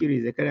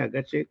asekurize kariya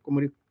gace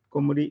ko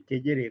muri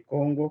kegereye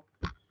Kongo,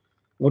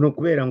 ngo no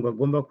kubera ngo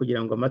agomba kugira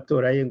ngo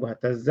amatora ye ngo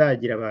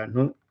hatazagira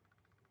abantu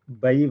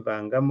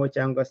bayivangamo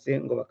cyangwa se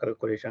ngo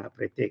bakabikoresha nka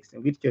pretext.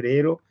 Bityo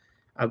rero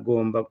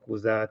agomba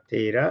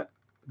kuzatera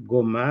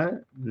Goma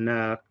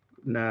na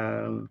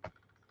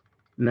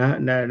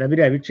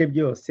biriya bice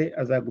byose,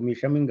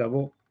 azagumishamo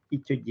ingabo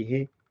icyo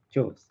gihe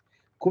cyose,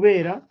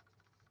 kubera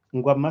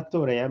ngo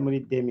amatora ya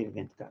muri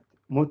 2024.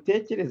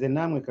 Mutekereze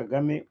namwe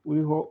Kagame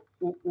uriho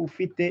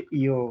ufite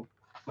iyo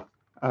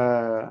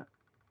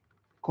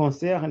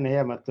concerne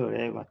y'amatora.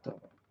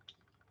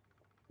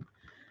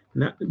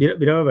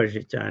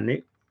 Birababaje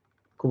cyane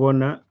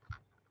kubona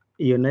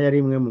iyo nayo ari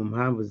imwe mu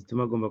mpamvu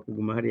zituma agomba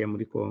kuguma hariya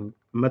muri Kongo.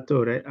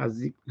 Amatora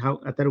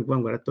atari ukuvuga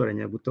ngo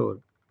aratoranya gutora,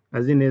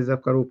 azi neza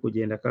ko ari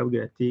ukugenda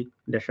akabwira ati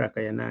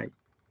ndashaka ya nayo.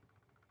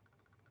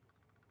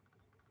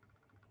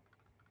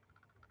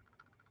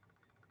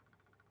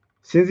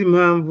 Sinzi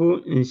impamvu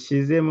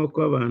nshizemo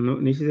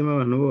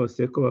abantu bose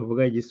ko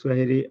bavuga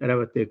igiswahili ari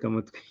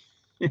abatekamutwe.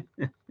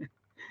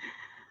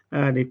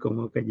 Ariko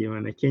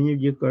mukagimana Kenya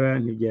ibyo ikora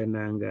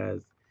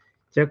ntibyanangaza.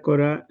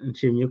 Cyakora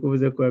nshimye ko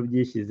uvuze ko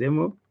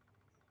wabyishyizemo,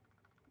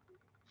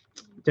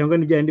 cyangwa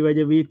n'ibyandi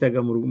bajya bitaga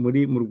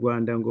mu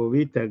Rwanda ngo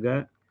bitaga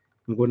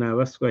ngo ni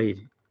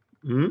abaswahili.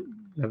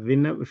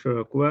 Lavina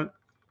ushobora kuba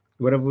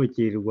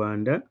waravukiye i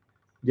Rwanda,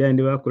 byandi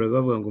bakoraga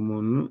bavuga ngo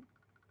umuntu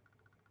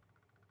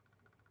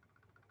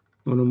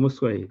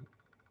umuswahili.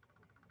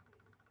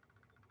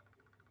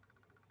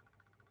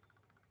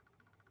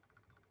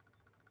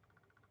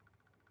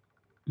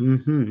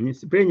 ni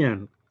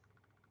Cyprien.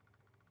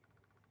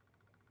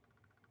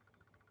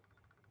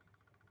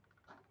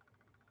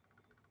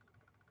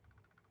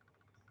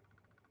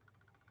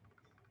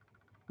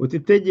 Uti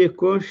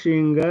itegeko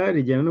nshinga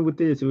rijyana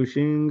n'ubutegetsi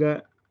bushinga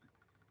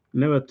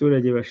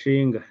n'abaturage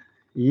bashinga.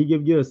 Iyo ibyo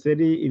byose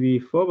ari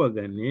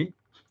ibifobagane,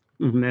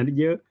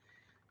 naryo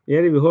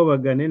yari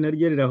ibihobagane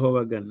naryo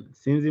rirahobagana.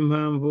 Sinzi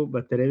impamvu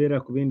batarebera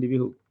ku bindi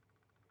bihugu.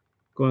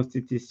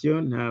 Constitution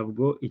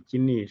ntabwo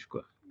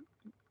ikinishwa,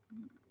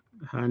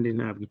 ahandi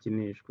ntabwo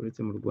ikinishwa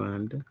uretse mu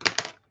Rwanda.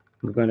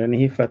 Mu Rwanda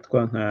niho ifatwa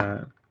nka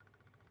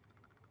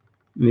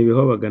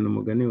n'ibihobagana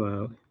umugani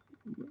wawe.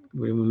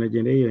 Buri muntu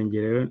agenda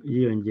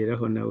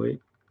yiyongeraho nawe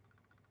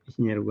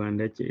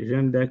ikinyarwanda cye.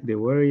 Jean d'Arc the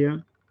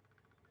Warrior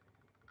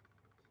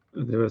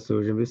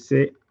basoje.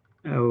 Mbese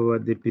abo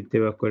badepite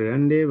bakorera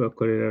nde?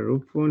 Bakorera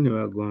rupfu.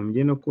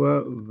 Ntibagombye no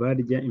kuba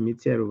barya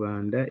imitsi ya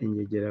rubanda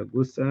ingegera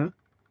gusa.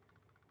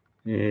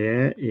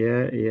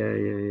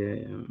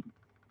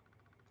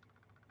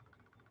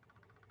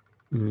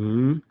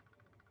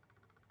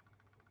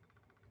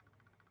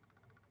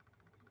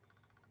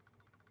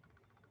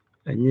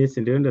 Agnes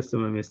ndiyo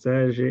ndasoma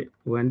message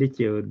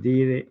wandikiye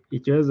Odile.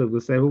 Ikibazo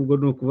gusa ahubwo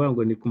ni ukuvuga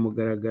ngo ni ku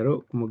mugaragaro.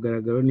 Ku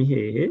mugaragaro ni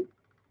hehe?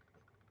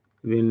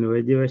 Ibintu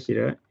bajye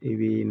bashyira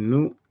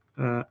ibintu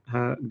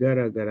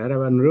ahagaragara. Hari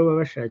abantu rero baba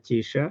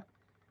bashakisha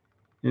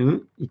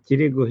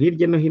ikirego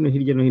hirya no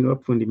hino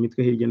bapfunda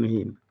imitwe hirya no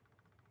hino.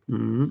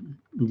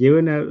 Njyewe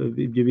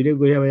ibyo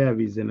birego yaba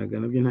yabizanaga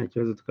nabyo nta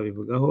kibazo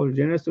tukabivugaho.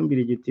 General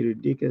Sumbiri Giti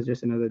Ridiculous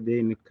just another day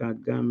in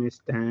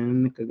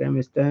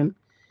Kagame-stan.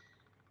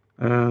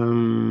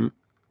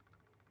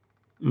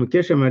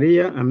 Mukesha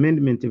Maria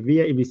amendment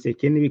via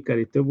ibiseke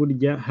n'ibikarito.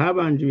 Burya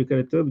habanje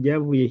ibikarito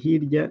byavuye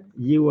hirya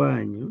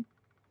y'iwanyu.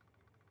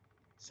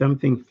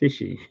 Something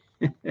fishy.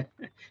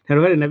 Nta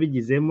ruhare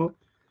nabigizemo.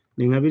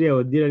 Ni nka biriya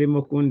Odile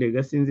arimo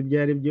kundega sinzi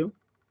ibyo ari byo.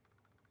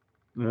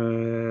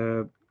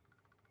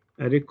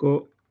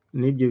 Ariko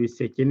n'ibyo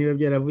biseke niba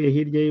byaravuye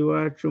hirya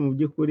y'iwacu mu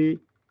by'ukuri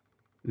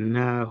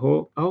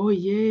naho.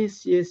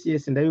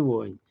 Yes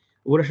ndabibonye.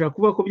 Ubu urashaka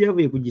kuvuga ko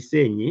byavuye ku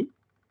Gisenyi.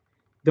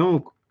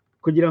 Donc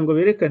kugira ngo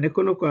berekane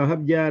ko no kwa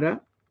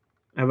Habyara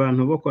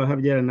abantu bo kwa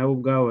Habyara nabo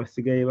ubwabo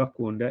basigaye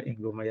bakunda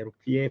ingoma ya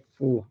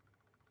rupiefu.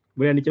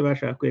 Buriya nicyo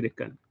bashaka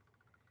kwerekana.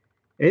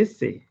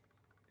 Ese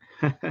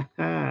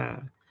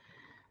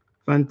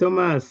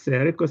Fantomas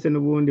ariko se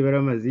n'ubundi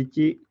baramaze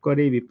iki ko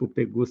ari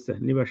ibipupe gusa?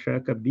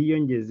 Nibashaka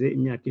biyongeze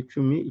imyaka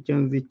 10. Icyo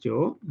nzi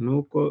cyo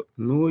nuko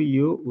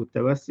n'uyu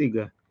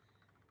utabasiga.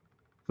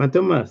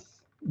 Fantomas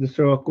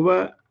dushobora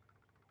kuba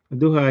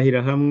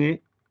duhahira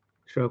hamwe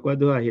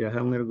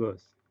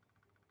rwose.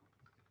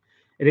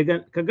 Erega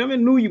Kagame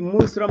n'uyu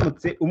munsi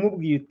uramutse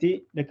umubwiye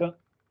uti reka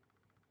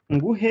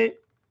nguhe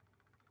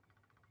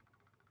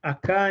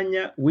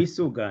akanya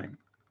wisuganye,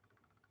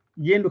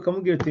 genda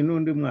ukamubwira uti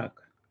n'undi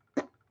mwaka,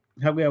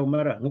 ntabwo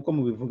yabumara nkuko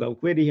mubivuga.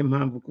 Kubera ihe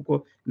mpamvu?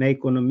 Kuko na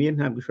ekonomiye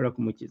ntabwo ishobora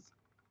kumukiza.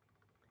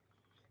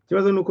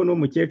 Ikibazo nuko n'uwo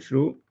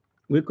mukecuru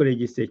wikoreye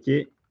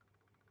igiseke,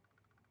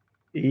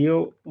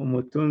 iyo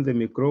umutunze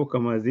mikoro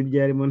ukamaza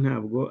ibyo arimo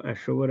ntabwo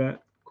ashobora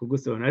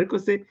kugusobanura. Ariko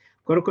se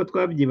ko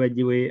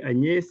twabyibagiwe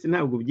Agnes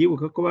ntabwo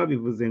byibuka ko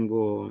babivuze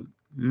ngo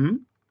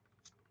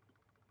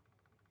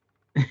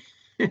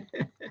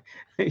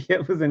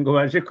yavuze ngo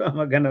baje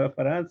kwamagana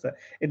Abafaransa.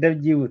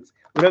 Ndabyibutse.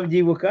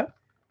 Urabyibuka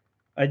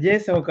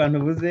Agnes? Aho kantu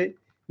uvuze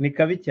ni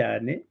kabi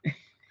cyane.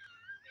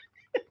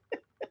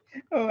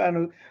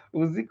 Abantu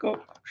uzi ko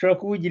ushobora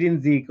kubugira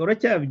inzika.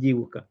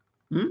 Uracyabyibuka?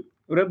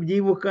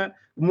 Urabyibuka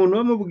umuntu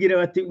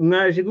bamubwira bati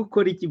mwaje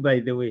gukora iki?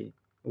 By the way,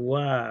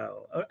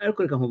 wow.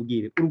 Ariko reka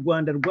nkubwire, u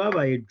Rwanda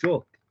rwabaye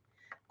joke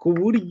ku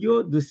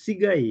buryo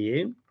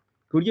dusigaye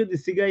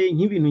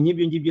nk'ibintu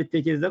nk'ibyo ngibyo.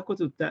 Tekereza ko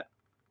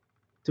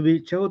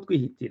tubicaho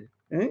twihitira.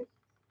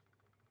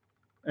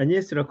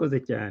 Agnes urakoze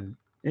cyane.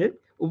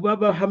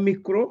 Ubabaha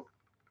mikoro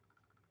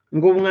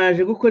ngo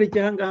mwaje gukora iki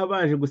aha ngaha,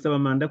 baje gusaba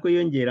manda ko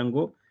yongera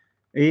ngo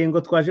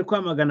twaje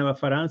kwamagana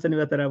Abafaransa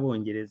niba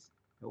atarabongereza.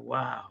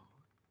 Wow,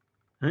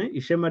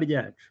 ishema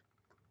ryacu.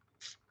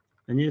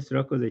 Agnes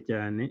urakoze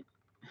cyane.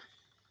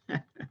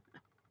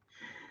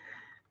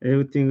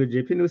 Utingo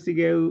JP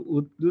n'usigaye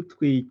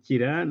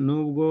udutwikira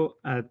nubwo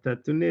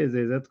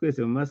atatunezeza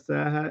twese mu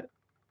masaha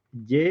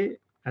je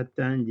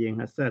atangiye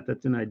nka saa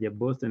 3 najya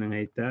Boston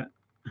nkahita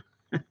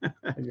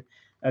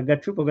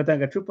agacupa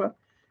gatanga agacupa.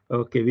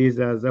 Okay,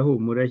 bizaza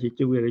humura. Iki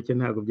cyubwira cyo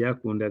ntabwo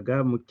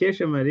byakundaga.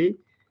 Mukesha Marie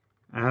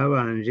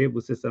ahabanje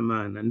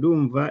Busesamana.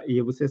 Ndumva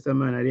iyo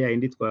Busesamana ari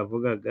yindi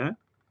twavugaga.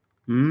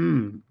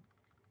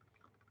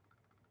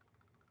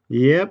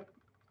 Yep.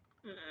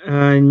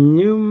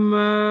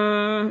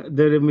 Nyuma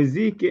de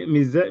musique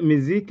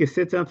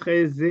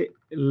 713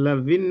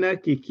 Lavina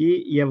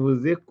Kiki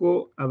yavuze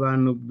ko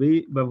abantu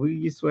bavuga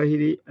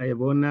Igiswahili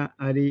ayabona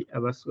ari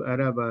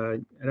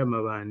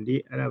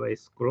amabandi, ari aba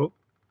escrow.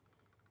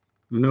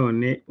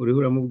 None uriho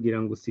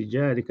uramubwira ngo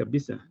sijari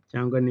kabisa,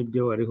 cyangwa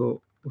nibyo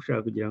wariho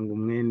ushaka kugira ngo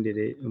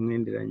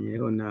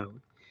umwenderanyeho nawe.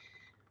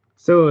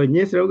 So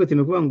Nyese ravuga ati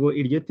nukuvuga ngo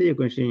iryo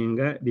tegeko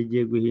nshinga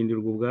rigiye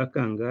guhindurwa ubwa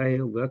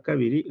kangahe? Ubwa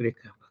kabiri.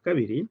 Reka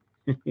kabiri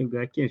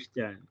bwa kenshi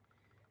cyane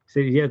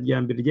seriya rya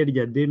mbere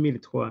rya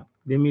 2003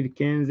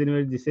 2015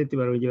 niba 17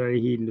 barongera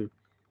barihindura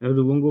naho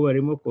ubu ngubu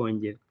barimo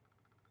kongera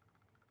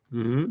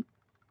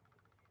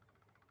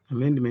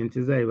amendment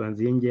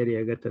zayibanze yengeri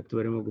ya gatatu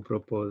barimo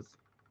gupropose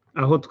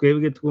aho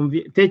twebwe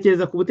twumviye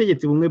tekereza ku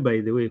butegetsi bumwe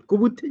by the way ku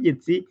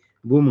butegetsi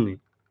bumwe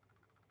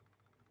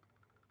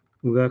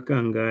bwa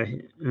kangahe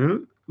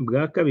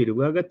bwa kabiri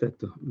bwa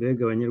gatatu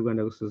mbega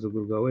abanyarwanda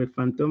gusuzugurwa we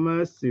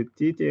Fantomas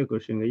tite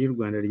ekoshinga y'u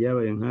Rwanda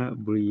ryabaye nka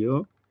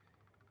buriyo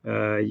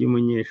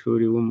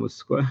y'umunyeshuri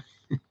w'umuswa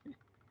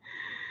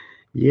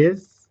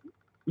yes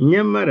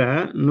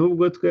nyamara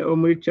nubwo twe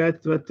muri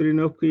chat tuba turi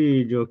no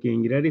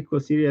kwijokingira ariko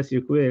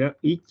seriously kubera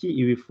iki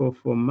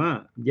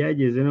ibifofoma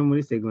byageze no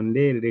muri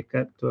secondaire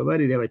reka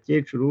tubabarire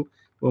abakecuru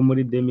bo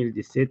muri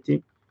 2017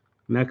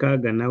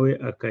 nakaga nawe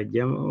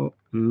akajyamo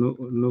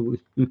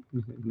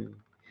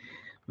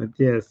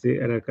Mathias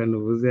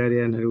arakanuvuze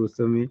hariya ntari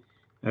busome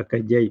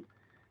akajyayo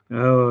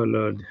oh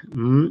lord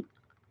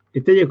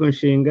itegeko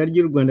nshinga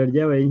ry'u Rwanda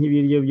ryabaye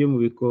nk'ibiryo byo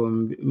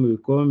mu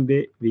bikombe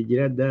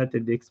bigira date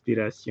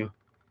d'expiration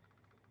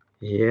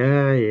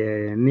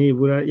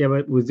nibura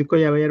uzi ko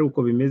yaba yari uko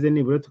bimeze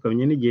nibura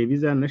tukamenya n'igihe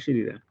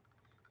bizanashirira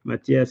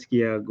Mathias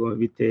Kiyago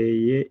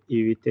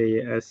biteye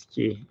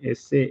aski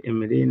ese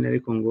Emeline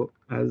ariko ngo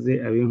aze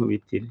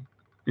abinkubitire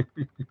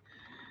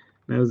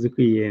nawe uzi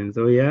kwiyenza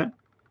oya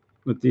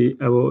uti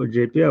abo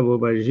JP abo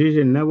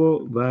bajije nabo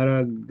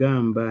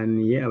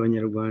baragambaniye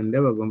abanyarwanda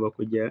bagomba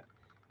kujya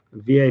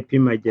VIP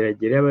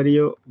mageragere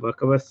abariyo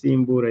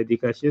bakabasimbura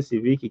education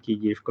civique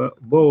ikigishwa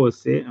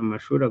bose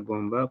amashuri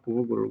agomba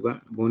kuvugururwa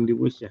bundi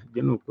bushya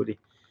byo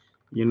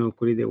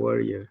nukuri the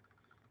warrior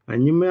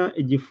hanyuma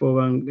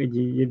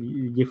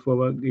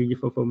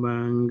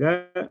igifofomanga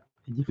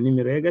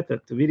nimero ya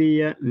gatatu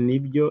biriya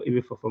nibyo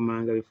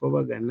ibifofomanga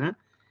bifobagana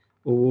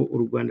ubu u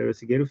Rwanda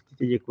rusigaye rufite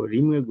itegeko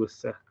rimwe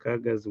gusa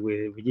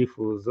kagazwe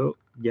ibyifuzo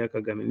bya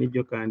Kagame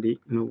nibyo kandi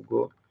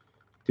nubwo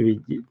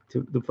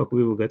dupfa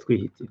kubivuga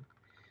twihitira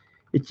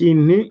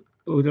ikintu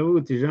uravuga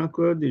uti Jean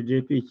Claude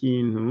JP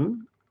ikintu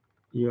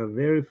you are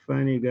very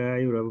funny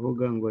guy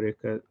uravuga ngo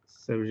reka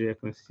subject ya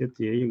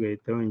constitution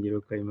ugahita wongera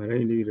ukayimara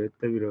ibindi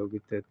birota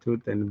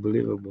 30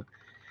 unbelievable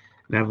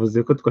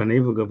navuze ko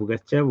twanayivuga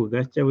bugacya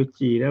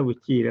bukira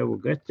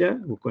bugacya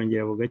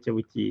bukongera bugacya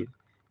bukira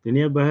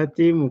Dunia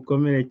Bahati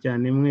mukomere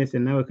cyane mwese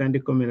nawe kandi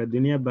komera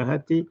Dunia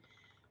Bahati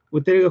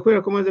uterega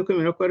kubera ko maze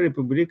kwemera ko ari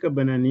Republika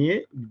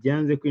bananiye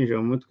byanze kwinjira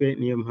mu mutwe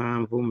niyo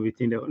mpamvu mu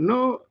bitinda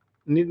no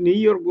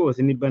niyo rwose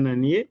ni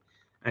bananiye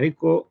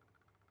ariko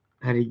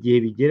hari igihe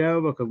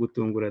bigeraho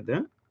bakagutungura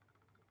da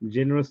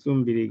General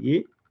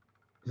Sumbirigi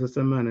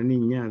Sosamana ni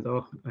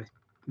Nyanza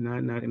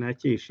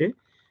nakishe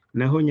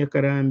naho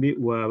Nyakarambi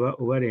waba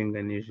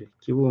ubarenganije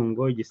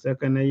Kibungo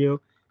Gisaka nayo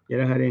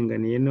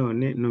yaraharenganiye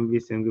none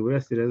numvise ngo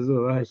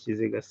iburasirazuba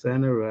bahashyize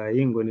Gasana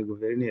Rurayi ngo ni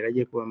guverineri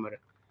agiye kubamara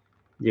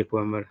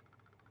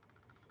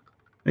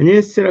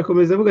Agnes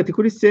arakomeza avuga ati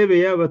kuri sebe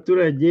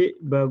y'abaturage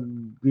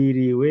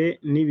bagwiriwe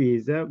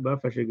n'ibiza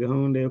bafashe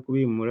gahunda yo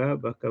kubimura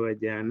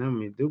bakabajyana mu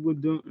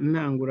midugudu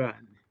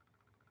ntangurane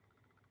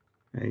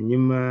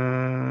hanyuma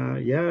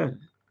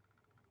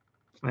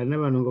hari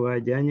n'abantu ngo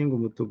bajyanye ngo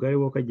umutugari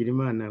wo kagira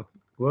imana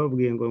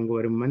bababwiye ngo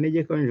bari mu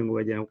manegeka banje ngo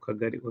bajyana ku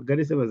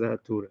kagari se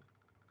bazahatura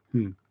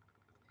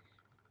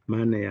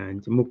mana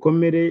yanjye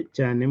mukomere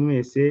cyane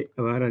mwese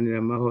abaharanira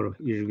amahoro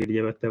ijwi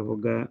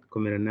ry'abatavuga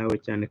komera nawe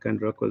cyane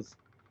kandi urakoze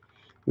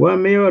wa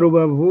meya wa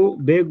Rubavu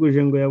beguje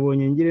ngo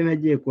yabonye ngire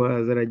nagiye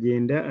kuhaza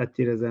aragenda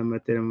atira za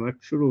matera mu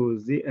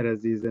bacuruzi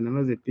arazizana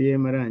maze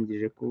PM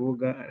arangije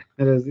kuvuga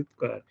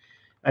arazitwara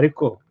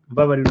ariko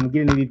mbabarira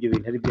umugire niba ibyo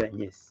bintu ari bya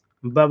Nyesi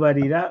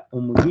mbabarira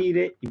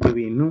umugire ibyo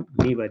bintu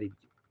niba ari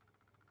byo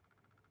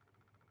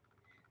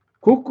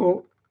kuko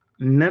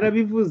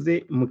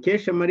narabivuze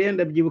Mukesha Maria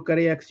ndabyibuka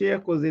reaction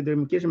yakoze dore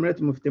Mukesha Maria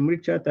tumufite muri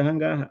chat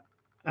ahangaha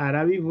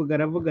arabivuga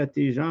aravuga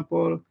ati Jean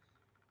Paul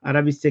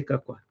arabiseka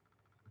kwa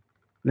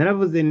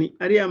naravuze ni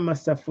ari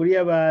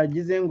amasafuriya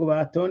bagize ngo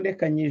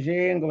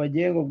batondekanyije ngo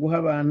bagiye ngo guha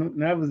abantu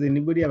naravuze ni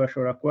buriya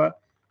bashobora kwa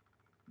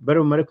bari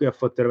umare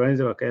kuyafotora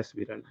baranze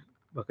bakayasubirana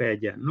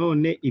bakayajyana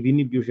none ibi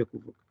ni byuje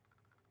kuvuga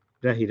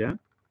rahira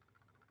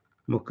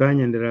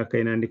mukanya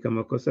ndarakaye nandika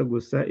amakosa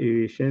gusa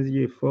ibi bishenze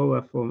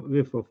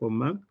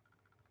bifofoma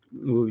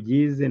ubu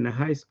byize na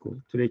high school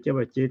tureke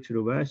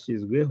abakecuru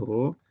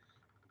bashyizweho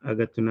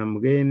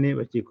agatunambwene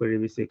bakikorera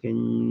ibiseke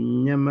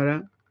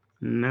nyamara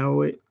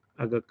nawe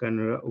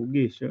agakanura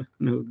ubwisho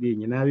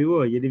n'ubwinye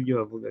nabibonye n'ibyo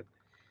bavugaga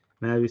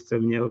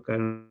nabisomye aho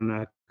kantu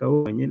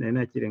nakabonye nari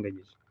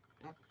nakirengagije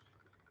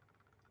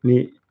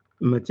ni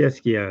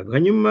Mathias Kiyago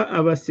hanyuma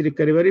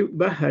abasirikare bari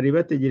bahari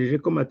bategereje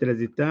ko matera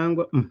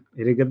zitangwa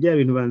erega bya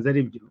bintu banza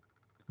ari byo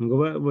ngo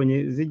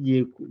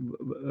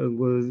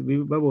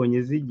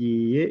babonye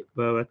zigiye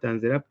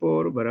babatanze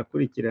raporo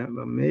barakurikira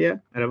bameya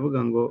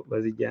aravuga ngo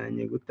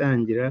bazijyanye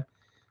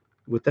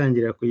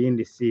gutangira ku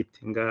yindi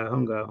site ngaho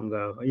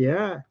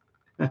ya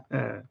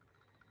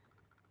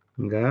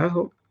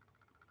ngaho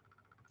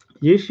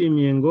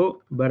yishimiye ngo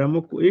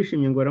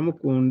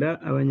baramukunda,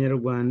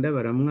 abanyarwanda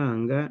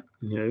baramwanga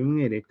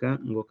ntibabimwereka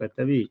ngo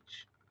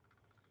katabica.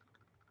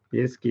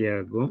 Yes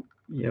Kiyago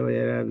yaba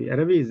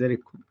arabizi,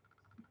 ariko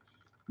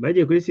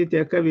bagiye kuri site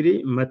ya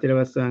kabiri matera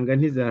basanga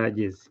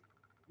ntizahageze.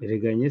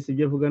 Ereganye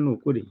sibyo avuga ni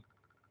ukuri.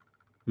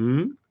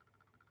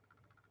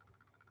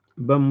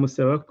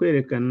 Bamusaba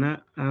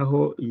kwerekana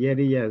aho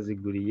yari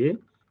yaziguriye,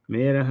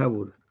 meya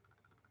arahabura.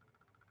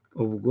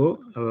 Ubwo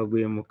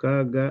abaguye mu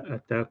kaga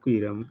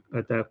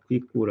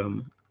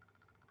atakwikuramo.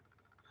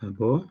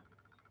 Abo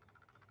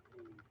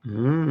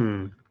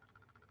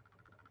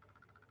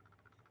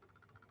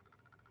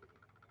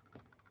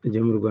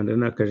ijya mu Rwanda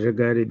ni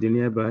akajagari,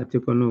 duniya bahati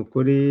ko ni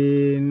ukuri,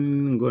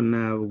 ngo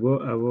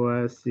ntabwo abo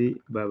hasi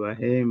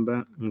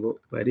babahemba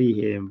ngo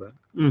barihemba.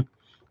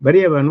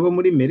 Bariya abantu bo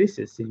muri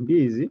merise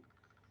simbizi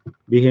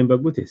bihemba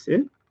gute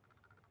se?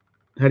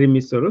 Hari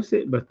imisoro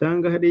se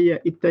batanga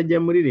hariya itajya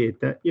muri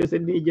leta, yose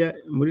ntijya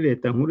muri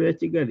leta nkuru ya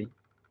Kigali?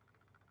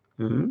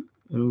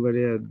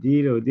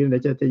 Odile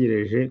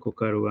ndacyategereje ku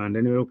Karubanda,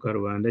 niba ku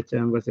Karubanda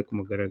cyangwa se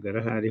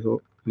kumugaragara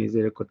hariho,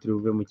 nizere ko turi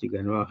buve mu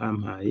kiganiro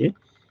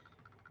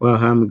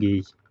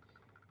wahambwiye.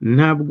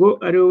 Ntabwo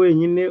ari we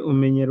wenyine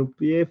umenya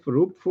RPF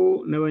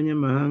rupfu,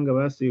 n'abanyamahanga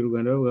basuye u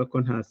Rwanda bavuga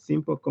ko nta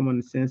simple common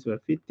sense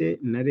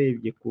bafite.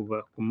 Narebye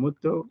kuva ku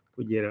muto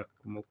kugera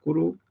ku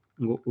mukuru,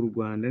 ngo u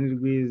Rwanda ni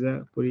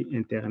rwiza kuri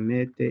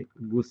interinete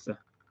gusa.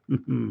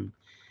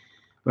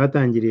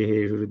 Batangiriye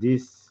hejuru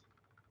disi,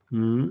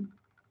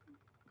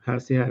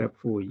 hasi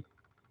harapfuye.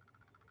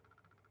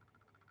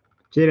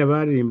 Kera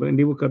baririmba,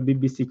 ndibuka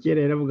BBC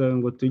kera yaravugaga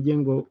ngo tujye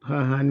ngo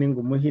hahane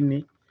ngo umuhini,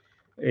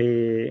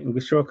 ngo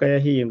ishoka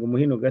yahiye ngo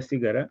umuhini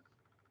ugasigara.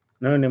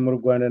 None mu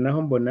Rwanda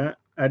naho mbona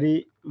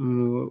ari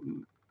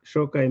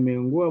shoka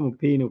imengua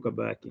mupini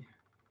ukabaki.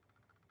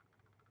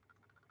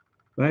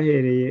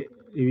 Bahereye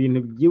ibintu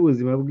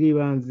by'ubuzima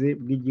bw'ibanze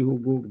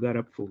bw'igihugu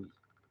bwarapfuye.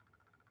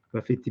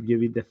 Bafite ibyo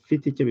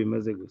bidafite icyo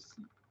bimaze gusa.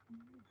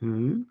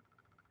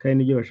 Kandi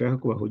nibyo bashaka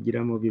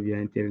kubahugiramo bya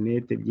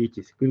interinete by'iki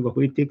kwirwa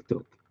kuri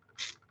TikTok.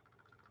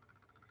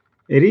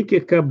 Eric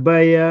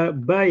Kabaya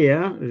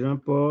Jean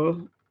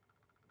Paul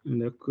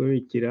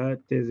ndakurikira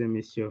teze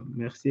mission.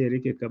 Merci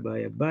Eric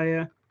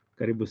Kabaya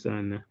karibu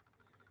sana.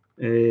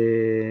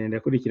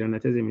 Ndakurikira na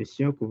teze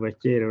mission kuva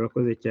kera,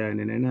 urakoze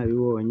cyane. Nari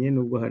nabibonye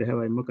nubwo hari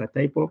habayemo ka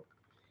typo.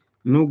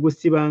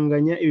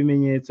 Nugusibanganya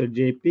ibimenyetso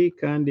JP,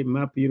 kandi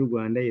map y'u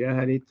Rwanda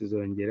irahari,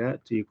 tuzongera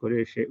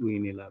tuyikoreshe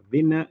wini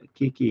Lavina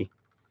Kiki.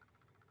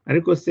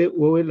 Ariko se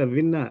wowe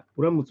Lavina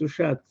uramutse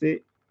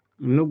ushatse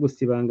no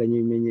gusibanganya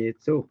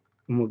ibimenyetso,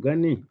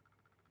 umugani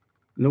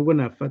nubwo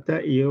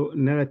nafata iyo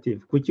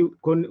narrative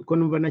ko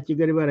numva na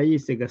Kigali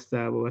barayise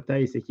Gasabo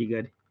batayise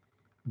Kigali,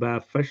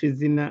 bafashe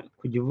izina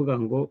kujya uvuga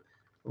ngo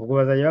ubwo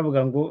bazajya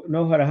bavuga ngo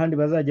no hari ahandi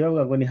bazajya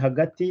bavuga ngo ni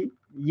hagati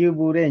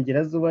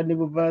y'uburengerazuba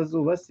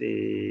n'ibuvazuba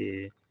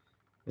se,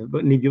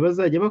 nibyo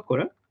bazajya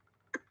bakora?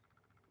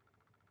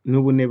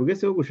 N'ubunebwe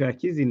se wo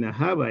gushaka izina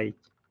habaye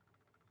iki?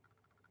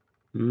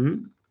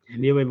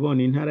 Niyo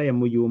babibona intara ya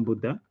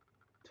Muyumbuda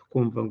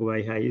tukumva ngo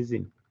bayihaye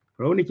izina.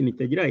 Urabona ikintu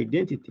kitagira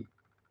identity,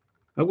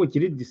 ahubwo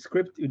kiri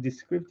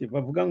descriptive,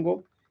 bavuga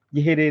ngo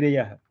giherereye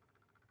aha,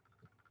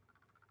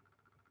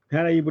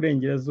 ntara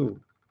y'Iburengerazuba.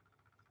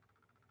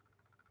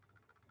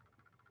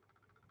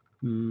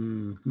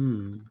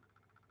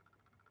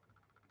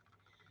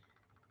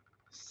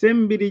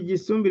 Sumbiri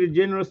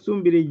General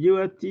Sumbiri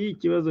ati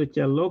ikibazo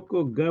cya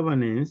local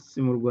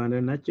governance mu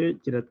Rwanda nacyo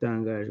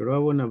kiratangaje.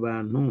 Urabona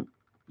abantu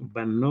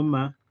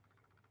banoma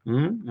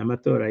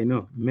amatora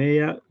ino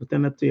meya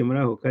utanatuye muri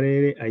ako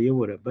karere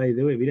ayobora. By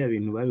the way, biriya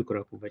bintu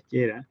babikora kuva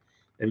kera,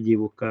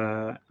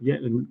 ndabyibuka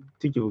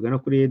tukivuga no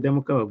kuri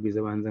Edamu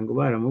Kabagwiza banza ngo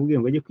baramubwiye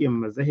ngo ajye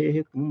kwiyamamaza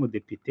hehe kuba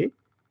umudepite.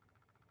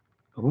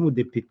 Abo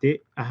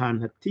umudepite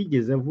ahantu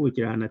atigeze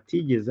avukira, ahantu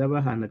atigeze aba,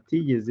 ahantu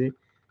atigeze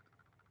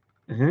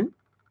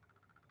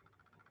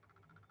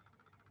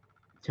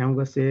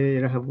cyangwa se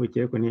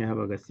yarahavukiye ariko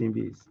ntiyahabaga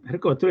simbizi.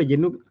 Ariko abaturage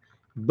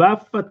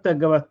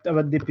bafataga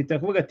abadepite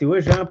akavuga ati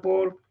we Jean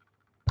Paul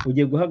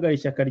ugiye guhagarara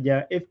ishyaka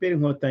rya FPR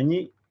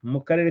Inkotanyi mu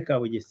karere ka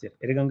Bugesera.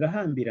 Erega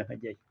ngahambira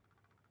nkajyayo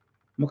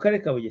mu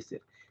karere ka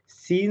Bugesera.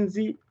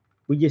 Sinzi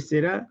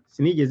Bugesera,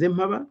 sinigeze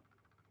mpaba,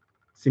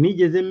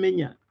 sinigeze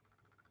menya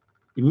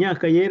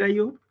imyaka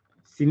yerayo,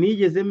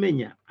 sinigeze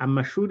menya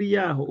amashuri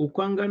yaho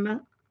uko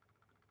angana,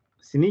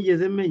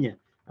 sinigeze menya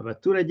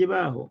abaturage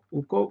baho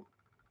uko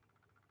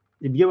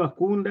ibyo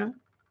bakunda,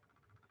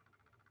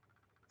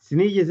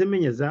 sinigeze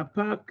menya za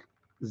park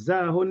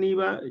zaho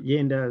niba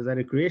yenda za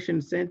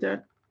recreation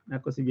center,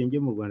 nako si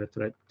ibyo mu Rwanda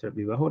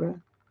turabibahora.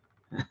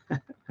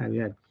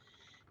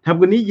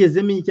 Ntabwo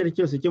nigeze menya icyo ari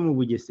cyose cyo mu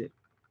Bugesera.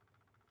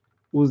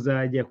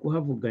 Uzajya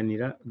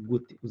kuhavuganira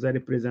gute?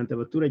 Uzarepresenta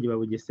abaturage ba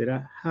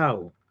Bugesera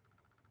how?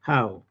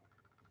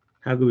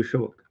 Ntabwo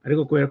bishoboka.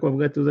 Ariko kubera ko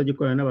bavuga ati uzajya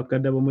ukorana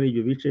n'abakada bo muri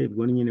ibyo bice,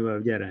 ubwo nyine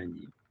baba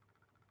byarangiye.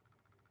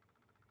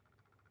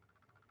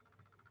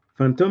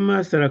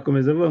 Fantomas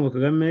arakomeza avuga ngo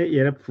Kagame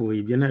yarapfuye.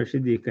 Ibyo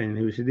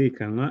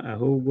ntibishidikanywa,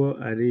 ahubwo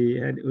ari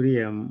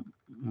uriya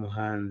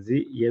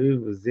muhanzi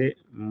yabivuze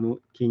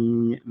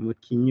mu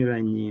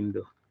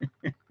kinyuranyindo.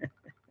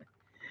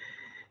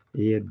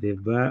 Iyo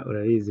deba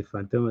urabizi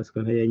Fantomas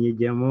ko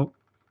ntayanyijyamo.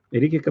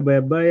 Eric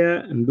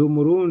Kabayabaya, ndi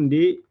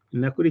umurundi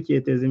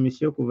nakurikiye teze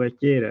mission kuva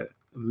kera.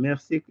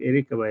 Merci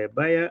Eric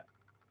Kabayabaya,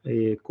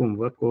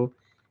 kumva ko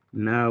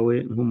nawe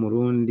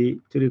nk'umurundi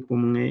turi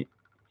kumwe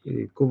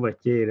kuva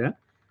kera.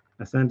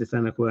 Asante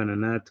sana kubana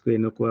natwe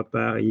no kuba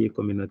part y'iyi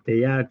communauté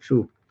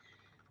yacu.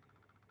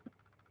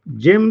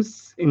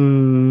 James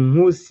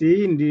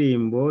Nkusi,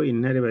 indirimbo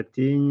Intare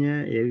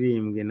Batinya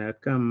yaririmbwe na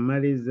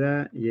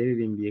Kamariza,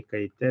 yaririmbiye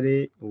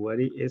Kayitare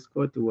wari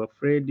escort wa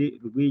Fred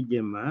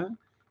Rwigema.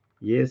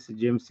 Yes,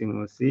 James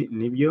Nkusi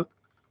nibyo.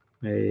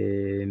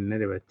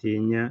 Intare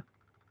Batinya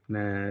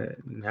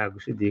nta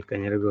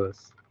gushidikanya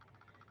rwose,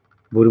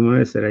 buri muntu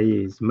wese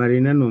arayizi.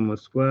 Marina ni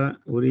umuswa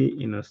uri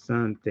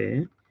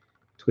innocente,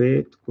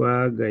 twe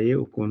twagaye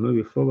ukuntu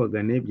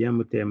bifobagane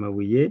byamuteye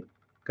amabuye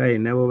kandi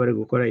nabo bari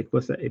gukora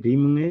ikosa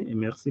rimwe.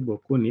 Merci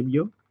beaucoup.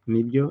 Nibyo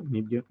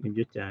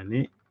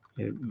cyane,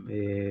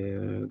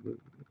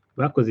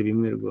 bakoze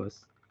bimwe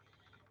rwose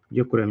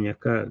byo kuramya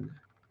akaga.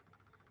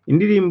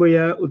 Indirimbo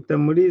ya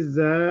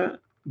Utamuriza,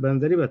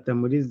 banza ari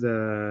Batamuriza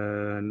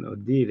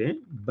Odile,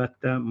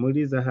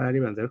 Batamuriza hari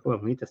banza ariko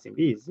bamwita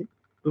simbizi,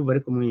 ubu ari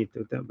kumwita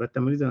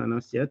Batamuriza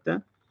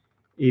Annonciata,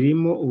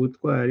 irimo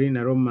ubutwari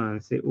na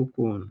romance,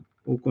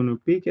 ukuntu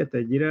Pike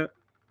atagira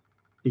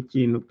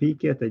ikintu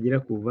Pike atagira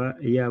kuva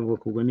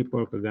yavuka. Ubwo ni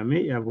Paul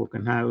Kagame yavuka,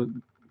 nta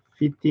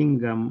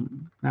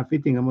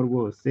fittingamo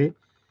rwose,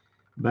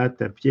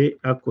 batapye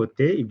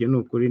akote. Ibyo ni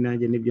ukuri,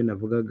 nanjye nibyo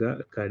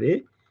navugaga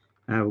kare.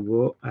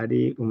 Ntabwo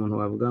ari umuntu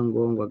wavuga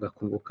ngo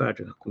agakungu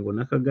kacu, agakungu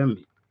na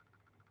Kagame,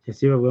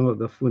 ese bavuga ngo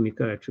agafuni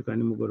kacu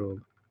kandi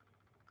mugoroba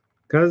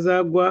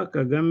kazagwa.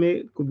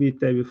 Kagame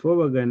kubita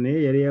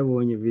ibifobagane, yari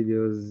yabonye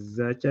video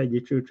za cya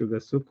gicucu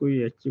Gasuku,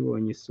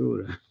 yakibonye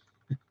isura.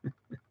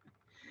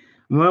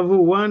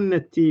 Muhavu One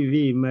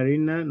TV,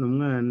 Marina ni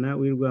umwana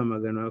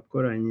w'Irwamagana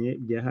wakoranye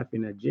bya hafi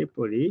na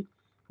Jepoli,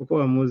 kuko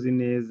bamuzi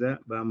neza,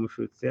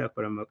 bamushutse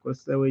akora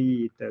amakosa, we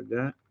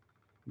yiyitaga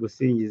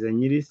gusingiza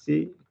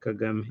nyirisi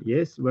Kagame.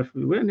 Yes,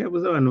 bashobora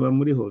ntiyabuze abantu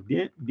bamuriho.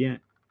 Bien.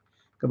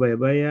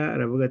 Kabayabaya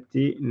aravuga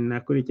ati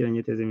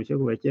nakurikiranye teze mission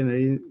kuva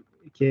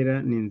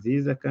kera ni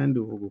nziza kandi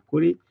uvuga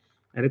ukuri,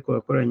 ariko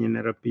wakoranye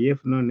na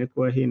RPF none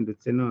ko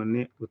wahindutse,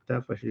 none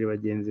utafashije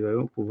bagenzi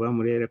bawe kuva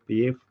muri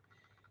RPF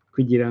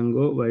kugira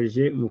ngo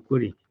baje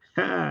mukuri.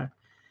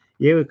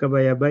 Yewe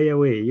Kabayabaya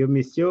we, iyo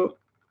mission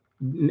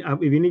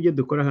ibi nibyo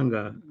dukora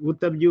ahangaha,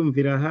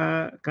 utabyumvira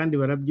aha kandi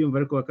barabyumva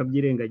ariko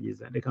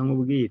bakabyirengagiza. Reka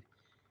nkubwire,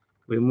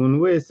 buri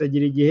muntu wese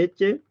agira igihe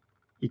cye.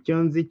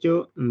 Icyo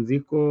nzi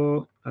ko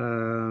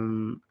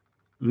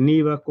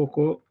niba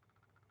koko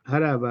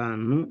hari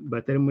abantu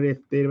batari muri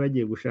FPR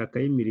bagiye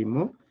gushakaho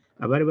imirimo,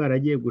 abari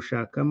baragiye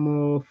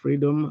gushakamo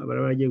freedom, abari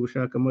baragiye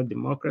gushakamo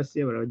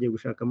democracy, abari bagiye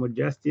gushakamo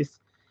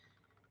justice,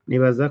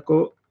 nibaza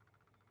ko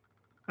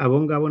abo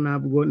ngabo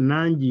ntabwo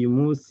nanjye uyu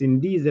munsi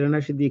ndizera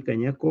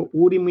nashidikanya ko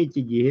uri mu iki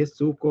gihe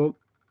suko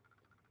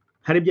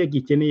hari ibyo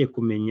agikeneye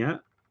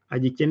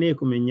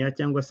kumenya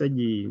cyangwa se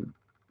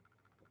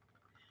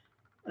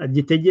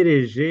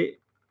agitegereje,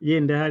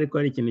 yenda hari ko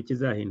hari ikintu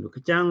kizahinduka,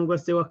 cyangwa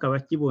se wakaba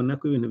akibona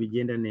ko ibintu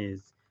bigenda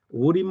neza.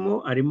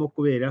 Urimo arimo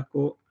kubera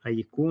ko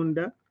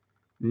ayikunda.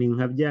 Ni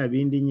nka bya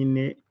bindi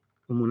nyine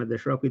umuntu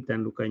adashobora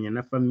kwitandukanya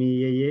na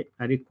famiye ye,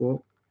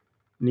 ariko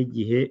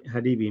n'igihe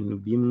hari ibintu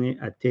bimwe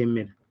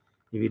atemera.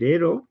 Ibi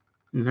rero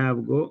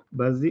ntabwo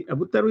bazi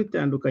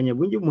abutarwitandukanya,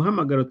 bungi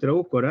umuhamagaro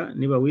turawukora,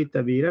 niba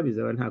witabira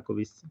bizaba ntako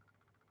bisa.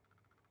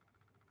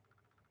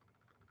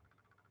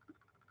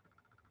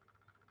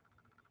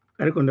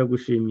 Ariko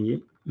ndagushimiye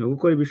no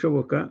gukora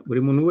ibishoboka buri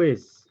muntu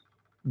wese.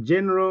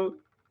 General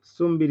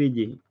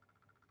Sumbirigi,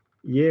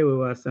 yewe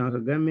wasanga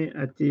Kagame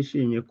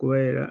atishimye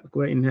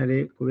kuba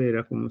intare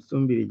kubera ku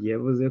Musumbirigi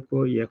yavuze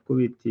ko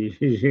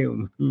yakubitishije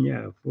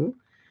umunyafu.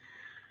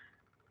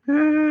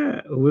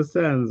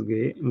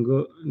 Ubusanzwe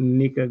ngo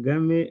ni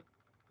Kagame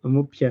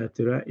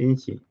umupyatura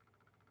inshyi,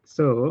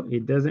 so he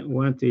doesn't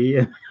want to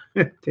hear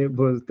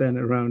tables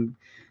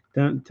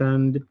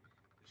turned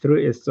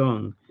through a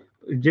song.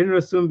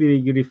 General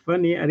Sumbirigi uri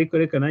funny, ariko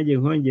reka nanjye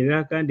nkongerera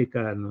akandi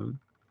kantu.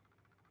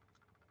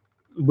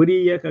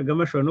 Buriya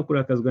Kagame ashobora no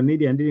kurakazwa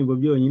n'iriya ndirimbo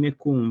byonyine,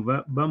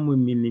 kumva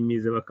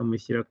bamuminimiza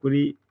bakamushyira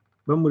kuri,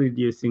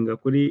 bamuridiusinga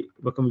kuri,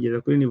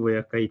 bakamugeza kuri niveau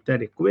ya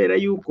Kayitare, kubera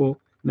yuko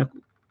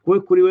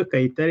kuri we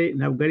Kayitare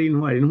ntabwo ari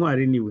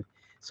intwari niwe.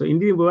 So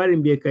indirimbo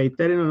barimbiye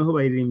Kayitare noneho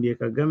bayiririmbiye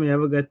Kagame,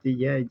 yavuga ati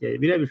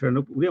biriya bishobora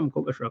no, uriya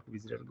mukobwa ashobora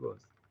kubizira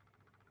rwose.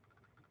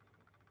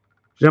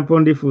 Jean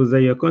Paul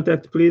Ndifuza, your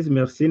contact please.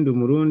 Merci, ndi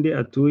Umurundi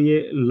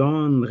atuye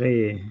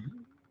Londres.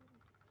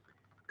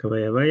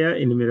 Kabayabaya,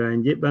 inimero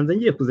yanjye banza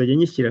ngiye kuzajya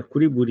nyishyira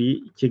kuri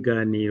buri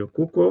kiganiro,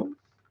 kuko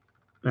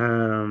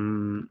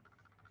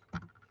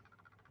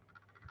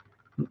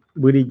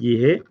buri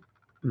gihe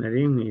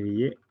nari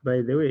nkwiriye.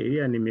 By the way,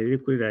 iriya nimero iri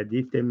kuri Radio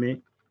Iteme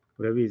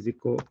urabizi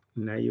ko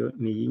nayo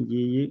ni iyi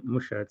ngiyi,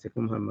 mushatse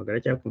kumuhamagara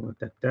cyangwa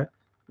kumutakta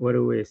uwo ari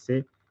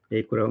wese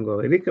kuri aho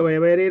ngaho. Eric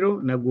Kabayabaya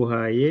rero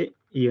naguhaye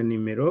iyo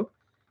nimero,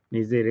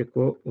 nizere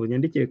ko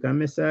unyandikire ka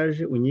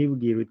message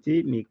unyibwira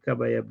uti ni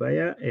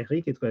Kabayabaya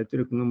Eric, twari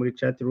turi kumwe muri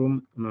chat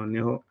room,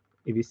 noneho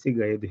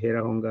ibisigaye duhera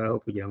aho ngaho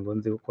kugira ngo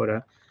nze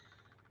gukora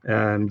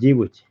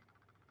mbyibuke.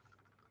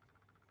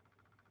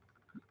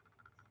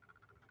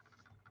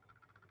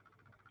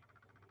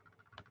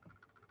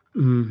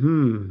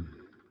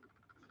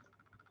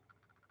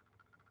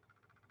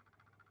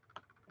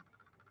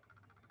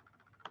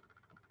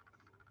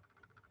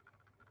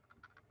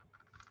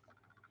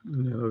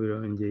 Niho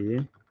birongeye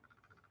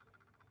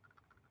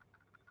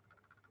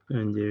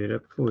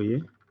birapfuye.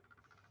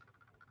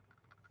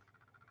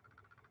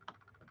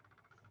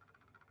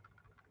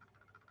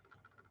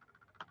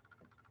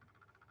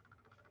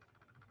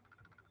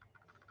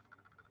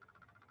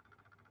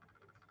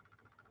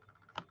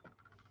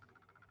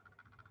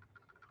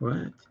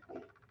 What?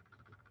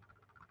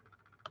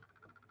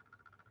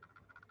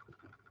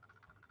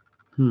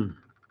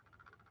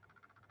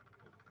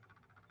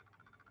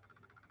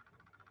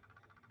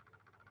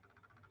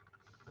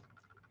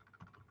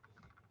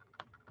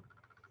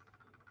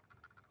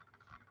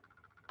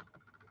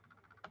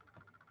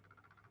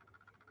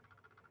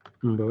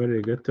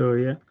 Mbabarire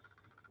gatoya,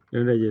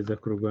 rero ndageza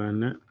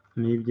kurwana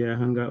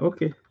n'ibyaha nga.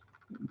 Okay,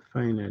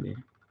 finally.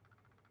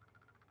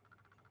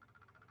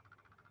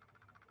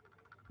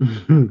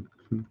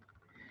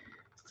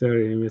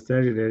 Sorry,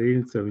 message nari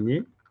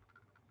nsomye.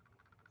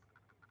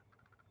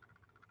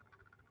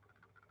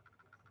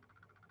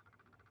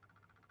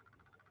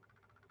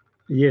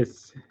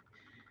 Yes.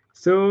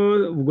 So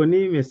ubwo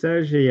ni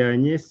message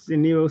yanye,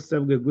 niba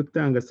usabwe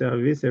gutanga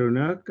service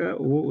runaka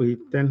uwo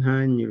uhita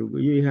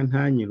ntanyurwe, iyo iha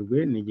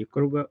ntanyurwe ni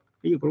igikorwa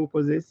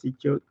ukoze si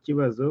cyo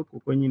kibazo,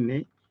 kuko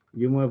nyine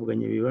ibyo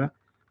mwavuganye biba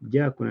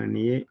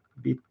byakunaniye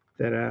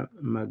bitara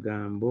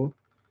amagambo.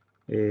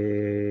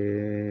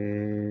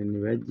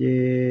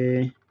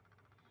 Nibajye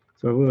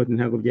bavuga ati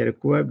ntabwo byari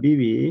kuba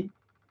bibi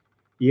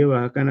iyo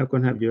bahakana ko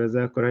ntabyo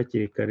bazakora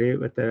hakiri kare,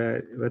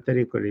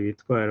 batarikorera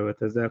ibitwaro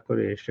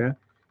batazakoresha,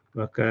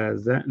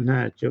 bakaza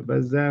ntacyo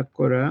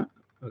bazakora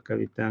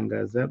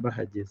bakabitangaza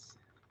bahageze.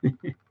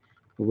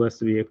 Ubwo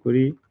basubiye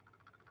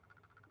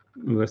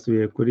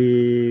kuri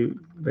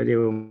bari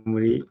bo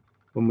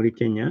muri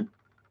Kenya.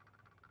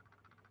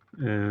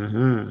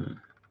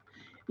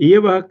 Iyo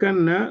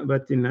bahakana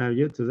bati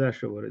ntabyo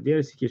tuzashobora,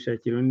 DRC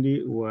ikishakira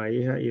undi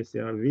wayiha iyo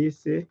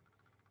service,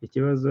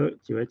 ikibazo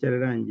kiba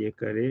cyararangiye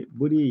kare,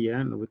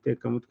 buriya ni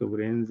ubutekamutwe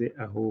burenze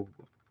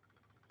ahubwo.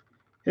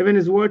 Heaven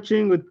is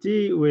watching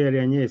uti we yari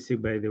anyesi.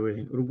 By the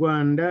way, u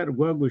Rwanda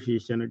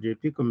rwagushishya no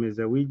JP,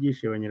 komeza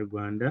wigishe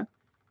abanyarwanda,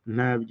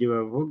 ntabyo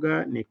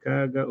bavuga ni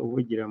kaga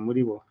uvugira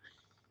muri bo.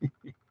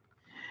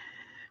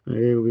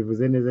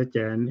 Ubivuze neza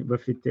cyane,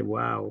 bafite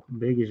wow,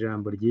 mbega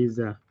ijambo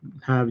ryiza.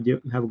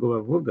 Ntabwo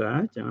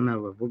bavuga cyangwa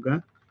ntabwo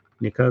bavuga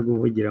ni kaga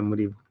uvugira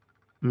muri bo.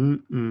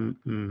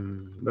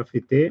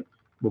 Bafite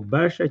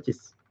bubasha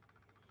kisi,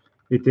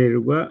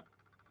 biterwa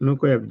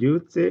nuko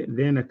yabyutse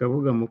then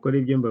akavuga mukora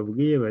ibyo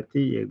mbabwiye,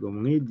 bati yego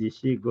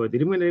mwidishi God.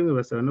 Rimwe na rimwe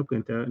basaba no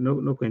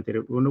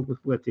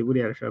kuvuga ati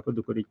buriya arashaka ko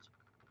dukora iki,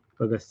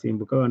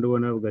 bagasimbuka abandi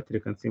ubona bavuga ati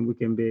reka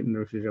nsimbuke mbe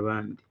narushije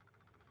abandi.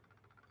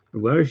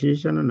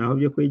 Rwarishishano naho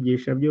byo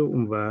kwigisha byo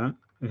umva,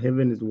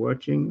 Heaven is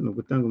watching ni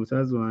ugutanga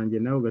umusaza wanjye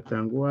nawe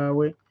ugatanga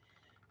uwawe,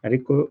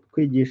 ariko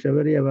kwigisha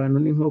bariya abantu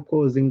ni nko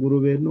koza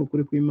ingurube, ni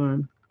ukuri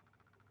kw'Imana.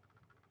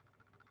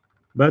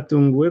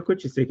 Batunguwe ko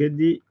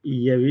Tshisekedi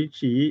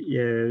yabiciye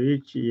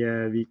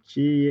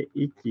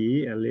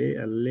iki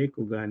ale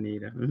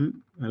kuganira.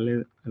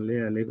 Ale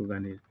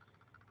kuganira.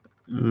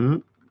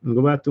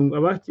 Ngo batungu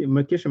abati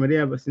makesha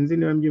Maria, sinzi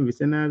niba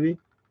mbyumvise nabi.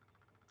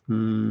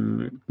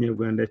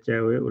 Nyarwanda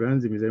cyawe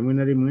uranzimiza rimwe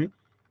na rimwe.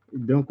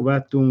 Donc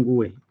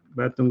batunguwe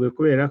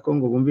kubera ko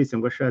ngo bumvise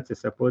ngo ashatse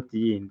support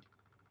yindi.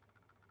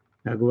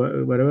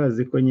 Ntabwo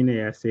barabazi ko nyine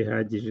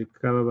yasehagije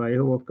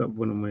kababayeho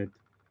bakabona umuheto.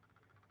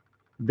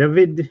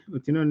 David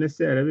uti none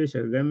se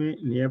arabeshya Kagame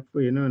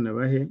ntiyapfuye none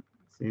abahe?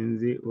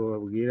 Sinzi uwo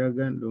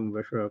babwiraga, ndumva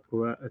ashobora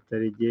kuba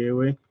atari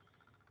jyewe.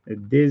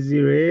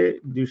 Desire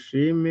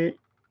Dushime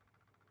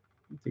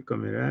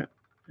tikomera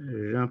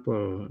Jean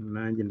Paul,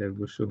 nanjye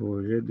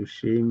ndagushuhuje.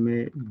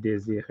 Dushime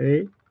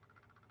Desire.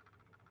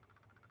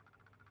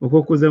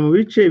 Uko kuza mu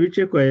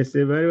bice kwa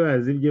ese bari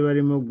bazi ibyo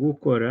barimo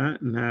gukora,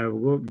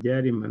 ntabwo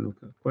byari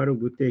impanuka, kwari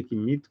uguteka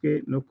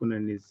imitwe no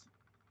kunaniza.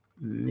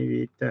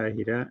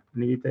 Nibitahira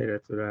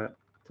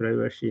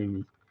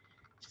turabibashimiye.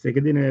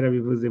 Tshisekedi nawe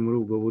yarabivuze muri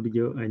ubwo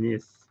buryo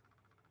Agnes.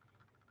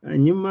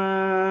 Nyuma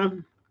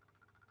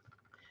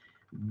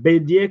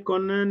Bedie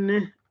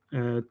Conan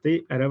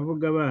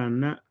aravuga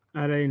abana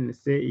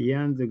RNC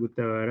yanze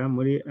gutabara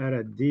muri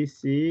RDC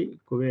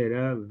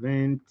kubera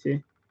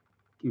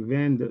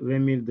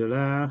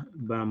 $20,000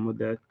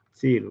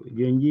 bamudatsiru.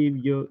 Ibyo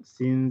ngibyo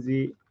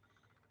sinzi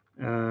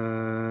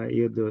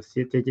iyo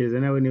dosiye, tekereza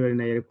nawe niba ari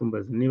nayo ari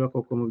kumbaza, niba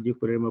koko mu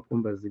by'ukuri arimo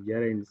kumbaza ibya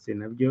RNC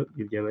nabyo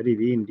byaba ari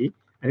ibindi.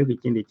 Ariko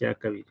ikindi cya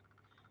kabiri,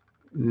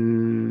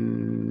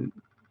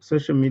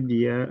 social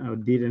media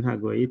Audire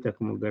ntabwo bayita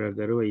ku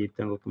mugaragaro,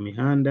 bayita ngo ku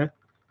mihanda.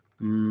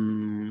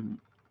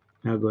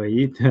 ntabwo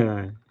bayita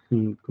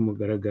ku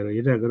mugaragaro,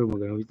 yari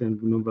umugaragaro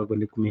numva ngo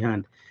ni ku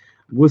mihanda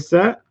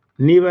gusa.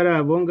 Niba ari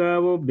abo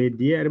ngabo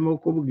Bediye arimo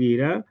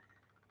kukubwira,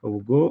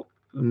 ubwo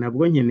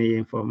nabwo nkeneye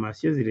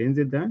information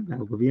zirenze da,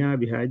 ntabwo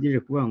bihagije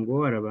kuvuga ngo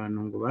hari abantu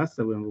ngo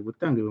basabwe ngo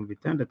gutanga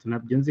 6,000,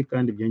 nabyo nzi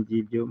kandi ibyo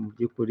ngibyo mu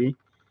by'ukuri.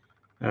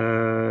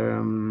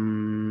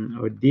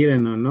 Odile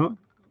nono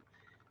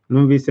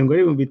numvise ngo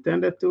ari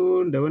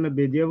 6,000, ndabona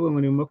Bediye avuga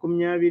ngo ni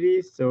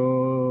 20, so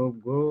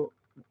ubwo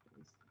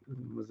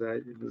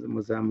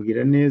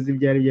muzambwira neza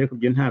ibyo ari byo, ariko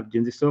byo ntabyo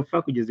nzi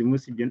sofa kugeza uyu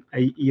munsi.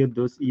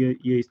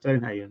 Iyo histoire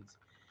ntayo nzi.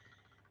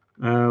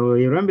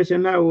 Yorambesha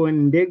ntawo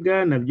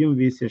ndega,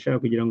 nabyumvise nshaka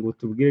kugira ngo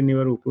utubwire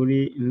niba ari ukuri.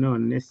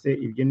 None se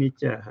ibyo ni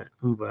icyaha?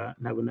 Umva,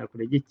 ntabwo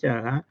nakurega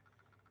icyaha,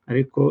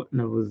 ariko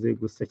navuze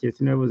gusa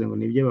cyetse navuze ngo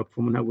nibyo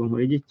bapfumu, ntabwo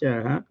nkurega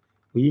icyaha.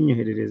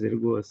 Uyinyoherereze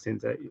rwose,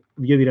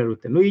 ibyo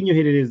biraruta.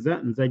 N'uyinyoherereza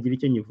nzagira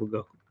icyo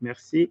nyivugaho.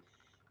 Merci.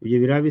 Ibyo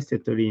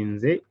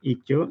birabisetorinze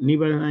icyo,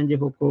 niba nanjye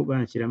koko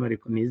banshyiramo,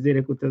 ariko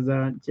nizere ko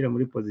utazashyira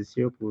muri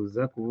position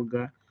kuza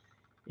kuvuga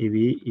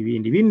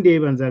ibindi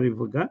bindeba,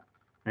 nzabivuga,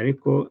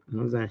 ariko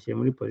ntuzanshyire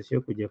muri position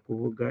kujya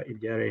kuvuga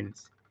ibya RNC.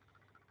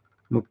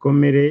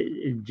 Mukomere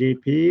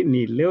JP.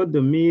 Ni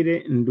Leodomire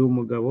ndi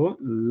umugabo.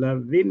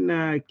 Lavina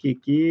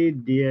Kiki,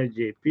 dear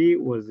JP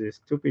was a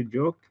stupid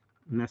joke.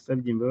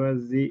 Nasabye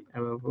imbabazi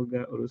abavuga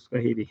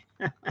uruswahili.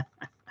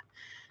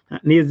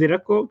 Nizera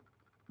ko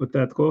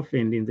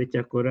utatwofendinze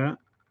cyakora.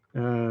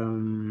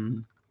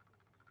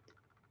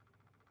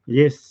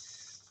 Yes,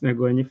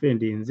 nagwanye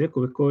fendinze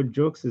kuko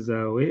jokes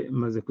zawe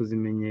maze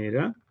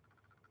kuzimenyera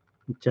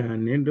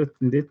cyane,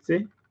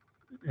 ndetse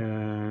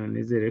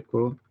nizere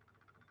ko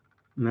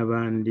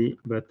n'abandi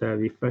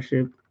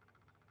batabifashe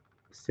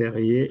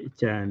seriye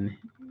cyane.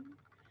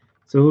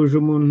 Sohuje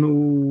umuntu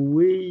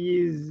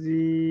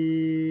wiyizi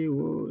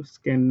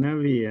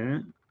Scandinavia.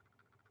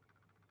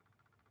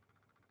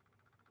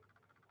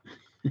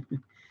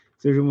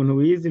 Sohuje umuntu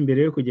wiyizi imbere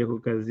yo kujya ku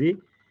kazi.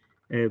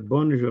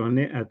 Bonne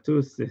journée à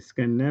tous.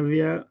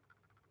 Scandinavia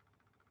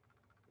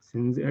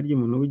sinzi arya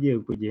umuntu ugiye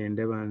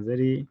kugenda banza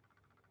ari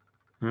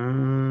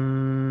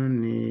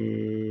ni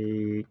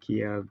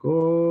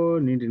Kiago,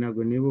 nindi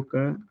ntago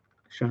nibuka.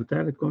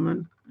 Chantal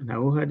Coman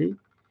ntawe uhari.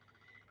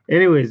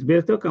 Anyways,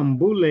 Beto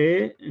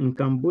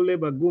Nkambule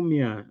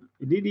Bagumya,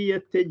 ririya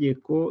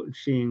tegeko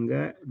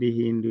nshinga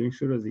rihinduye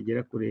inshuro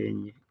zigera kuri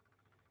 4.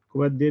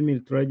 Kuba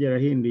 2003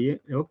 ryarahinduye,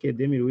 okay,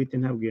 2008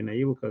 ntabwo iyo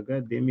nayibukaga,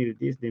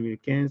 2010,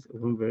 2015,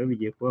 urumva rero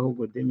bigiye kuba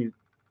ahubwo 2000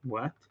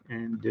 what?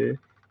 1 2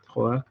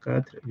 3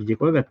 4 bigiye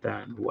kuba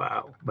 5.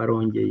 Wow,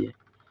 barongeye.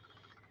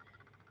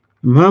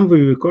 Impamvu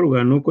ibi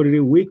bikorwa ni uko riri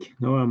week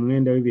nka wa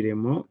mwenda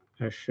w'ibiremo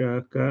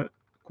ashaka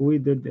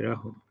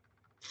kuwidoderaho.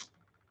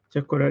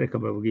 Cyakora reka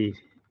mbabwire,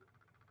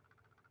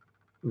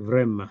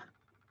 vraiment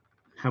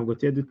ntabwo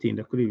tujya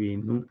dutinda kuri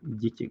ibintu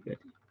by'i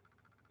Kigali,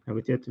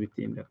 ntabwo tujya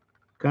tubitinda,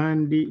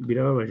 kandi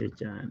birababaje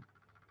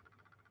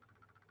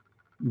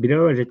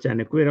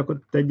cyane kubera ko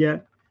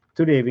tutajya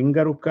tureba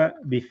ingaruka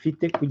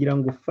bifite kugira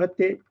ngo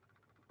ufate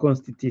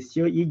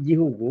constitution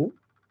y'igihugu.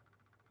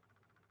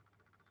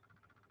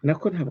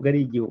 Nako ntabwo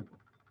ari igihugu,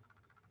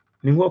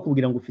 ni nko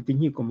kugira ngo ufite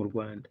inkiko mu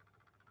Rwanda,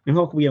 ni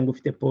nko kugira ngo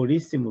ufite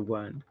polisi mu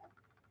Rwanda.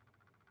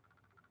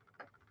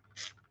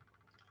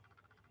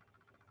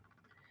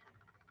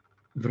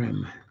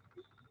 Vraiment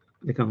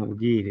reka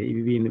nkubwire,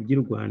 ibi bintu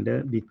by'u Rwanda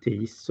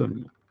biteye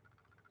isoni.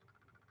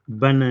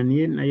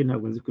 Bananiye nayo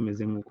ntabwo nzi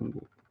kumeze nk'uko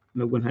nguko,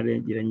 nubwo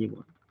ntarengera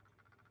nyibona.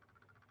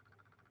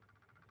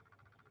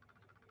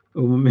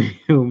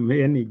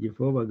 Umumeya ni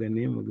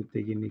igifobagane mu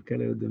gutekinika.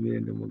 Leodomire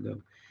ndi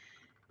umugabo.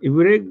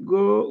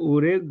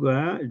 Uregwa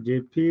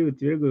JP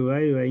utibirego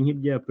bibaye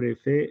nk'ibya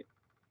prefe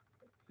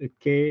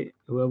ke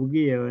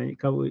wabwiye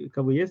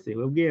Kabuye se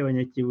wabwiye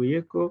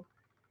abanyakibuye ko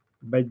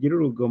bagira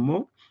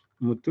urugomo.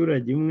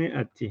 Umuturage umwe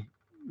ati,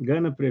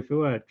 Bwana prefe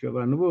wacu,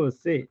 abantu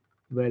bose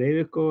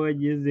barebe ko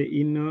wageze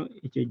ino,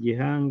 icyo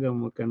gihanga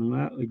mu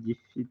kanwa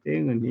ugifite.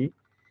 Ngo nti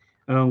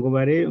ngo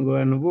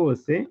abantu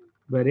bose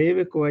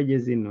barebe ko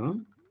wageze ino,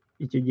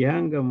 icyo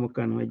gihanga mu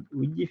kanwa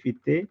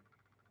ugifite,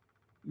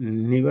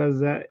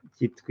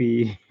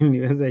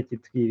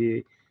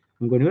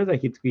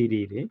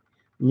 ntibazakitwirire.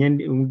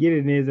 Umbwire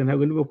neza,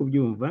 ntabwo ndimo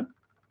kubyumva.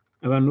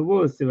 Abantu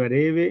bose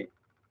barebe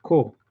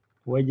ko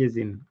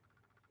wageze ino,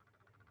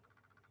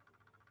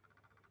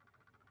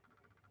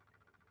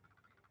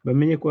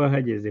 bamenye ko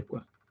wahageze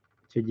kwa.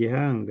 Icyo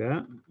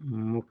gihanga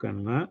mu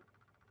kanwa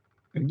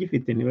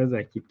ugifite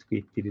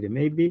ntibazakitwitirire.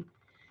 Maybe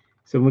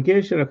so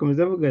Mukesha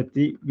arakomeza avuga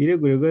ati,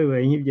 biregurirwa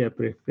bibaye nk'ibya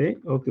prefe.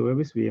 Okay,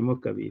 babisubiyemo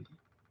kabiri.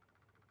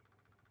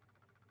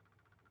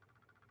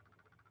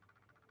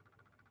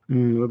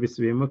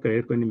 Babisubiyemo kabiri,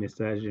 ariko ni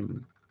message imwe.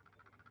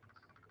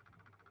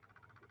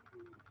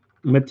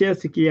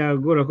 Mathias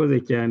Kiyago urakoze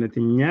cyane ati,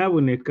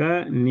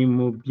 nyabuneka ni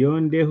mu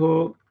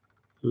byondeho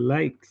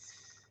likes.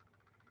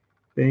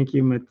 Thank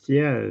you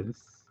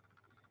Mathias.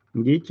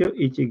 Ngicyo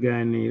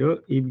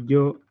ikiganiro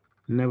ibyo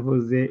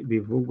navuze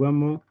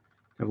bivugwamo,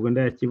 ntabwo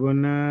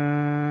ndakibona.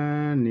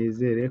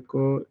 Nizere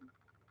ko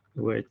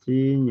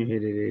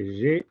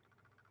wakinyoherereje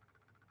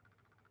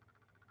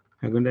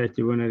ntabwo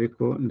ndakibona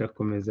ariko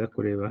ndakomeza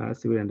kureba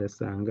hasi buriya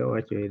ndasanga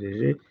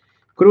wacyohereje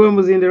kuri uwo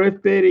muzindaro wa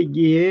FPR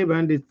igihe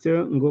banditse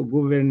ngo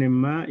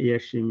guverinoma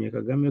yashimiye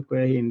Kagame ko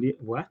yahinduye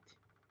what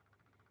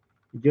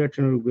ibyo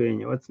yacu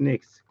n'urwenya what's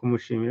next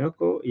kumushimira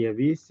ko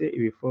yabise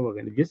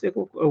ibifobagana ibyo se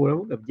koko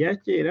uravuga bya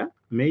kera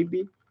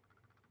maybe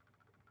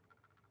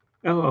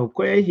aho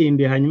ko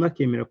yahinduye hanyuma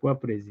akemera kuba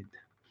perezida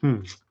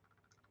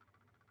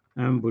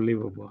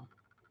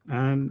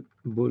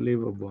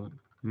unbelievable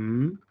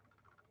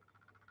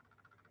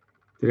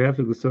turi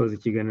hafi gusoza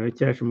ikiganiro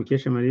cyacu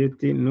Mukesha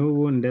Mariyoti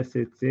n'ubu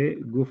ndasetse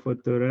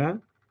gufotora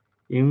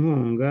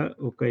inkunga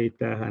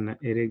ukayitahana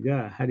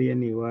erega hariya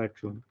ni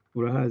iwacu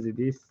urahazi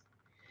disi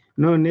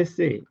none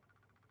se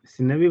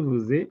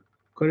sinabivuze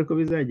ko ariko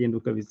bizagenda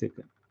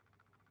ukabiseka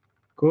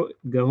ko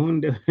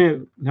gahunda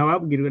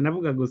ntawabwirwe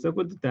navuga gusa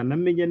ko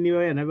tutanamenya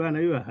niba yanabana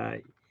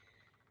bibahaye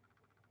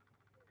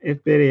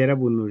FPR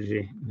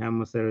yarabunuje nta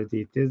musaruro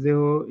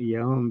tuyitezeho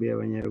yahombeye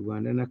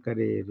abanyarwanda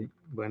n'akarere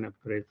bwana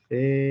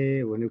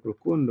Prefet ubone ku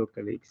rukundo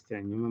Calixte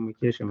Nyuma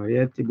Mukesha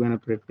Mariyoti bwana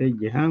Prefet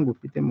igihanga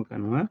ufite mu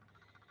kanwa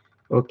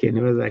okay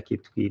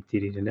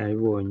ntibazakitwitirire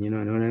ndabibonye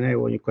noneho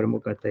nabibonye ukoramo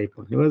ka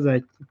typo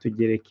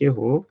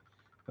ntibazatugerekeho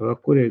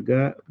abakurega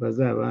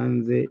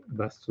bazabanze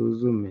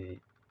basuzume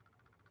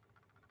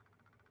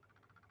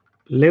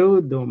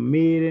Leo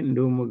Domire ndi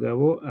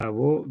umugabo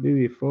abo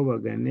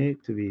b'ibifobagane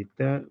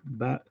tubita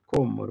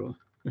bakomoro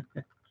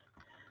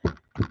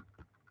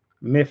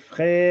mes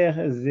frères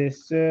et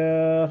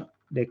sœurs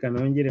reka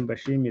nongere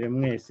mbashimire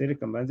mwese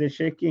reka mbanze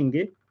checking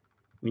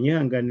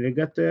munyihanganire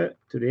gato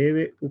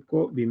turebe uko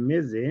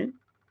bimeze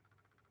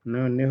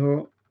noneho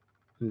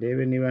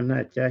ndebe niba nta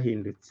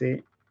cyahindutse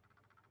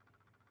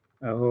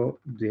aho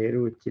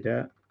duherukira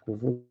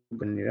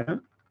kuvuganira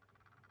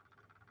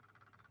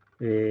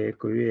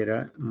kubera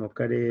mu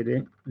karere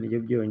nibyo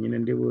byonyine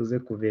ndi buze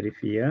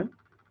kuverifiya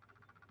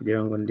kugira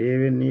ngo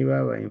ndebe niba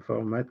aba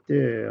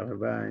informateur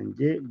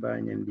banjye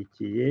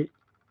banyandikiye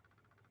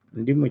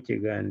ndi mu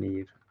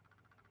kiganiro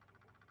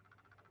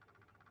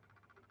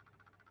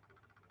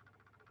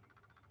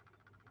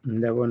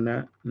ndabona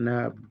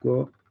ntabwo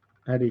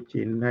hari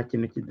ikintu nta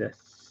kintu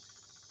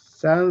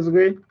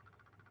kidasanzwe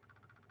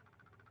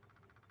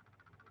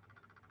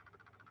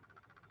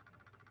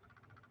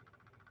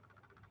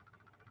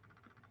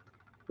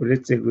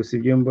uretse gusa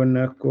ibyo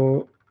mbona ko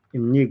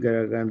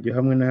imyigaragambyo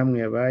hamwe na hamwe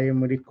yabaye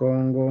muri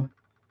Congo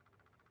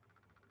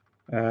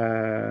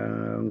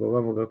ngo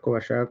bavuga ko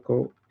bashaka ko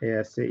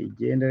EAC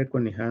igenda ariko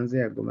ni hanze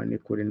yagoma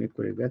ni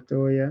kure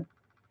gatoya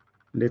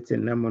ndetse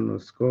na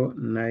MONUSCO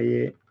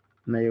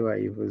nayo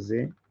bayivuze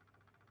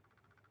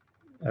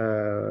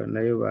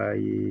nayo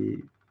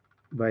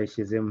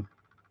bayishyizemo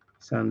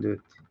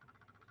sandute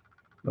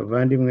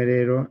bavandimwe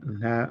rero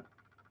nta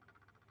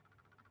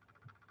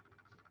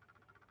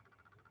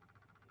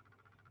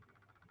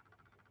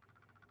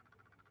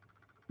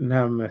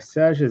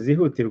message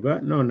zihutirwa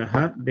none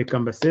aha reka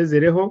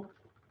mbasezereho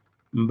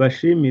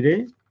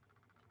mbashimire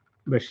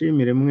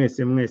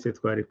mwese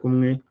twari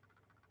kumwe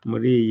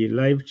muri iyi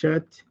live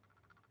chat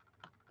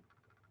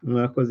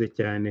mwakoze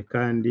cyane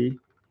kandi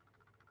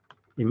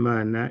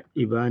Imana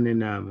ibane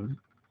namwe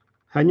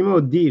hanyuma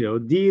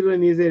odile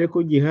nizere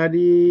ko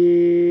gihari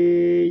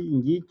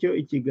ngicyo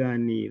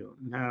ikiganiro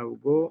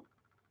ntabwo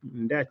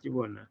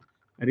ndakibona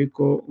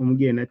ariko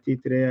umbwiye na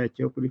titre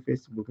yacyo kuri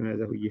Facebook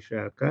naza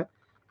kugishaka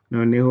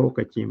noneho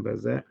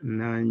ukakimbaza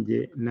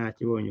nanjye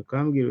nakibonye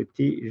ukambwira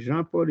uti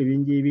Jean Paul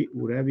ibingibi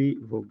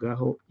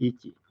urabivugaho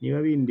iki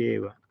niba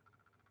bindeba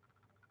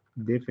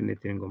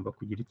definitely ngomba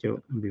kugira icyo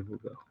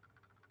mbivugaho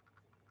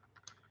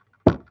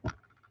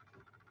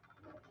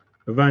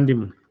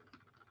bavandimwe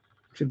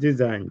nshuti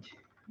zanjye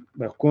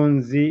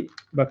bakunzi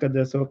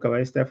bakadasohoka ba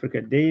East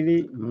Africa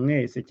Daily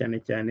mwese cyane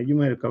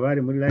by'umwihariko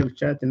abari muri live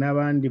chat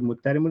n'abandi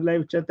mutari muri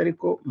live chat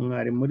ariko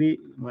mwari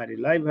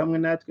live hamwe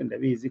natwe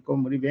ndabizi ko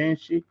muri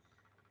benshi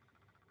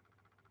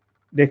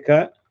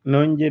reka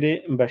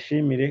nongere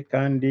mbashimire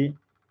kandi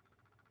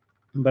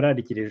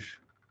mbararikire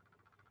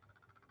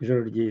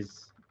ijoro ryiza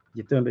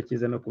igitondo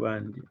cyiza no ku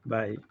bandi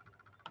bye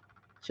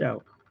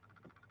ciao